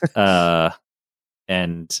 Yeah.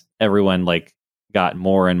 And everyone like got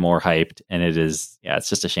more and more hyped, and it's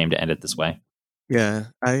just a shame to end it this way. Yeah,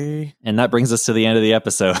 and that brings us to the end of the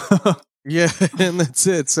episode. Yeah, and that's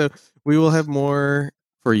it. So we will have more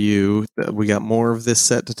for you. We got more of this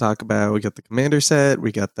set to talk about. We got the commander set.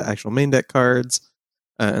 We got the actual main deck cards,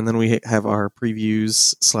 and then we have our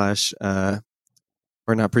previews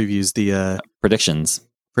or not previews, the predictions.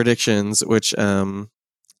 Which I'm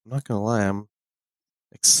not gonna lie, I'm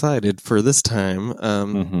excited for this time.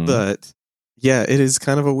 But yeah, it is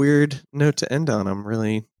kind of a weird note to end on. I'm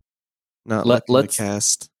really not looking to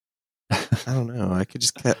cast. I don't know. I could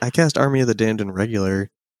just I cast Army of the Damned in regular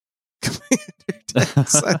commander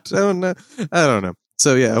decks. I don't know.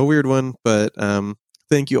 So yeah, a weird one. But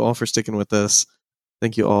thank you all for sticking with us.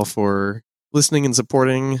 Thank you all for listening and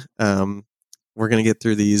supporting. We're gonna get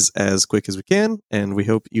through these as quick as we can, and we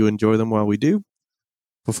hope you enjoy them while we do.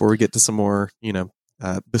 Before we get to some more,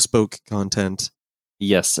 bespoke content.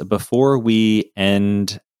 Yes. Before we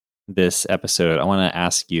end this episode, I want to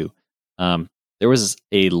ask you. There was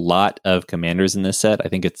a lot of commanders in this set. I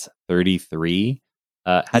think it's 33.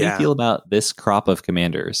 How do you feel about this crop of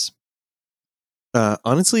commanders?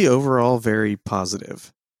 Honestly, overall, very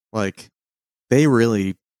positive. Like, they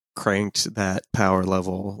really cranked that power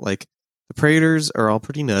level. Like, the Praetors are all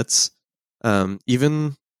pretty nuts.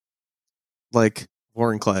 Even, like,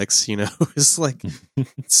 Vorinclex, is like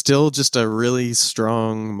still just a really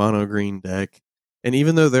strong mono green deck. And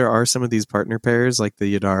even though there are some of these partner pairs, like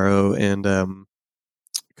the Yadaro and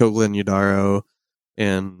Koglin Yadaro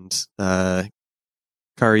and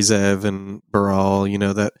Karizev and Baral,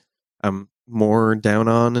 that I'm more down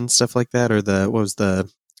on and stuff like that, or what was the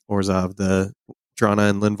Orzhov, the Drana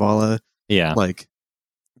and Linvala. Yeah. Like,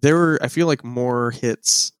 there were, I feel like, more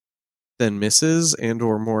hits than misses and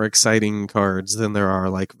or more exciting cards than there are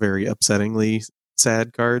like very upsettingly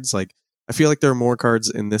sad cards. Like, I feel like there are more cards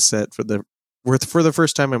in this set for the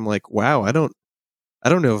first time. I'm like, wow, I don't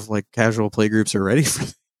know if like casual playgroups are ready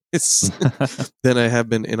for this than I have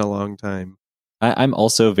been in a long time. I'm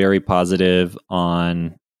also very positive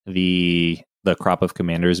on the crop of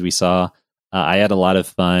commanders we saw. I had a lot of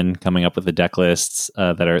fun coming up with the deck lists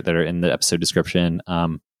that are in the episode description.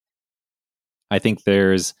 I think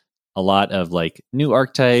there's a lot of like new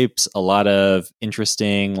archetypes, a lot of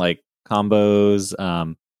interesting like combos,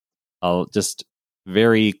 just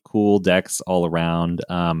very cool decks all around.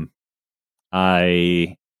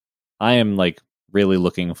 I am like really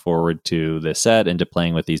looking forward to this set and to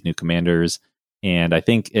playing with these new commanders. And I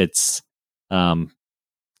think it's I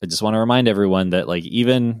just want to remind everyone that like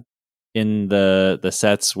even in the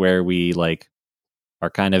sets where we like are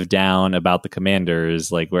kind of down about the commanders,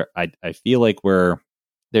 like where I feel like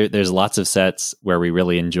there's lots of sets where we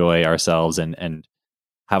really enjoy ourselves and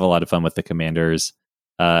have a lot of fun with the commanders.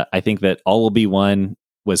 I think that All Will Be One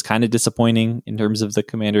was kind of disappointing in terms of the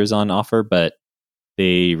commanders on offer, but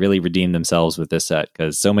they really redeemed themselves with this set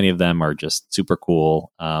because so many of them are just super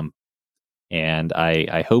cool. And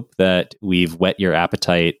I hope that we've whet your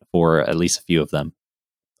appetite for at least a few of them.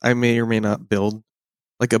 I may or may not build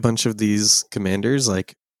like a bunch of these commanders.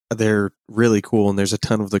 Like, they're really cool, and there's a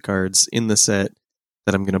ton of the cards in the set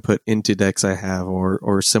that I'm going to put into decks I have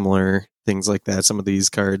or similar things like that. Some of these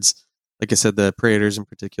cards, like I said, the Praetors in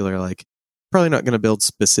particular, like probably not going to build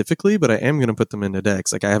specifically, but I am going to put them into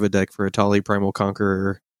decks. Like, I have a deck for Atali Primal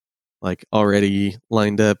Conqueror like already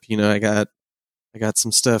lined up. I got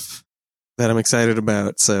some stuff that I'm excited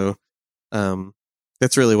about. So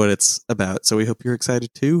that's really what it's about. So we hope you're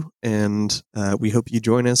excited too, and we hope you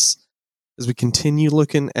join us as we continue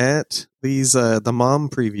looking at these the mom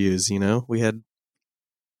previews. We had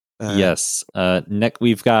yes.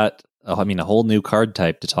 We've got a whole new card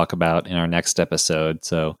type to talk about in our next episode.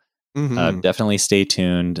 So definitely stay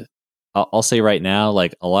tuned. I'll say right now,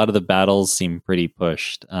 like a lot of the battles seem pretty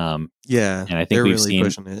pushed. Yeah, and I think they're we've really seen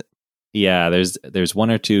pushing it. Yeah, there's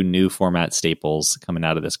one or two new format staples coming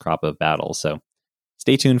out of this crop of battles, so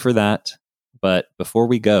stay tuned for that. But before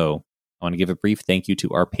we go, I want to give a brief thank you to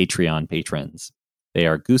our Patreon patrons. They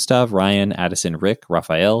are Gustav, Ryan, Addison, Rick,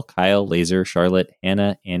 Raphael, Kyle, Laser, Charlotte,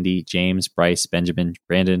 Hannah, Andy, James, Bryce, Benjamin,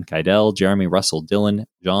 Brandon, Kydell, Jeremy, Russell, Dylan,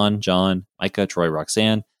 John, Micah, Troy,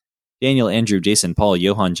 Roxanne, Daniel, Andrew, Jason, Paul,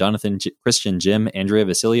 Johan, Jonathan, Christian, Jim, Andrea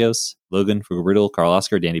Vasilios, Logan, Fugarriddle, Carl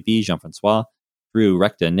Oscar, Danny B, Jean-Francois, Drew,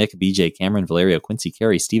 Recta, Nick, BJ, Cameron, Valerio, Quincy,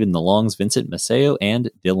 Carey, Stephen, The Longs, Vincent, Maceo, and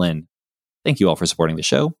Dylan. Thank you all for supporting the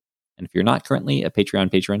show. And if you're not currently a Patreon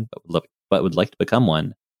patron but would like to become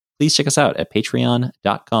one, please check us out at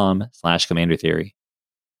patreon.com/commandertheory.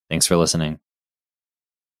 Thanks for listening.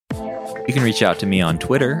 You can reach out to me on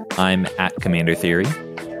Twitter. I'm at Commander Theory.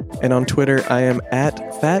 And on Twitter, I am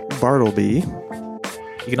at Fat Bartleby.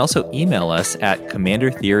 You can also email us at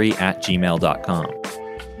commandertheory@gmail.com.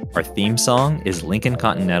 Our theme song is Lincoln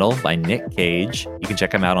Continental by Nick Cage. You can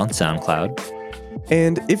check him out on SoundCloud.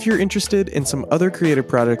 And if you're interested in some other creative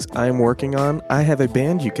projects I'm working on, I have a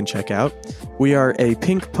band you can check out. We are a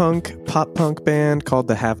pink punk, pop punk band called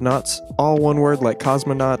The Have-Nots, all one word like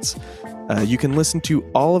cosmonauts. You can listen to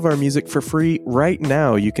all of our music for free right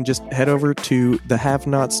now. You can just head over to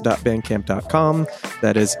thehavenots.bandcamp.com.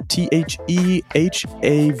 That is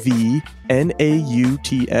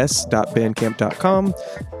TheHehavnauts.bandcamp.com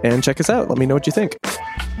and check us out. Let me know what you think.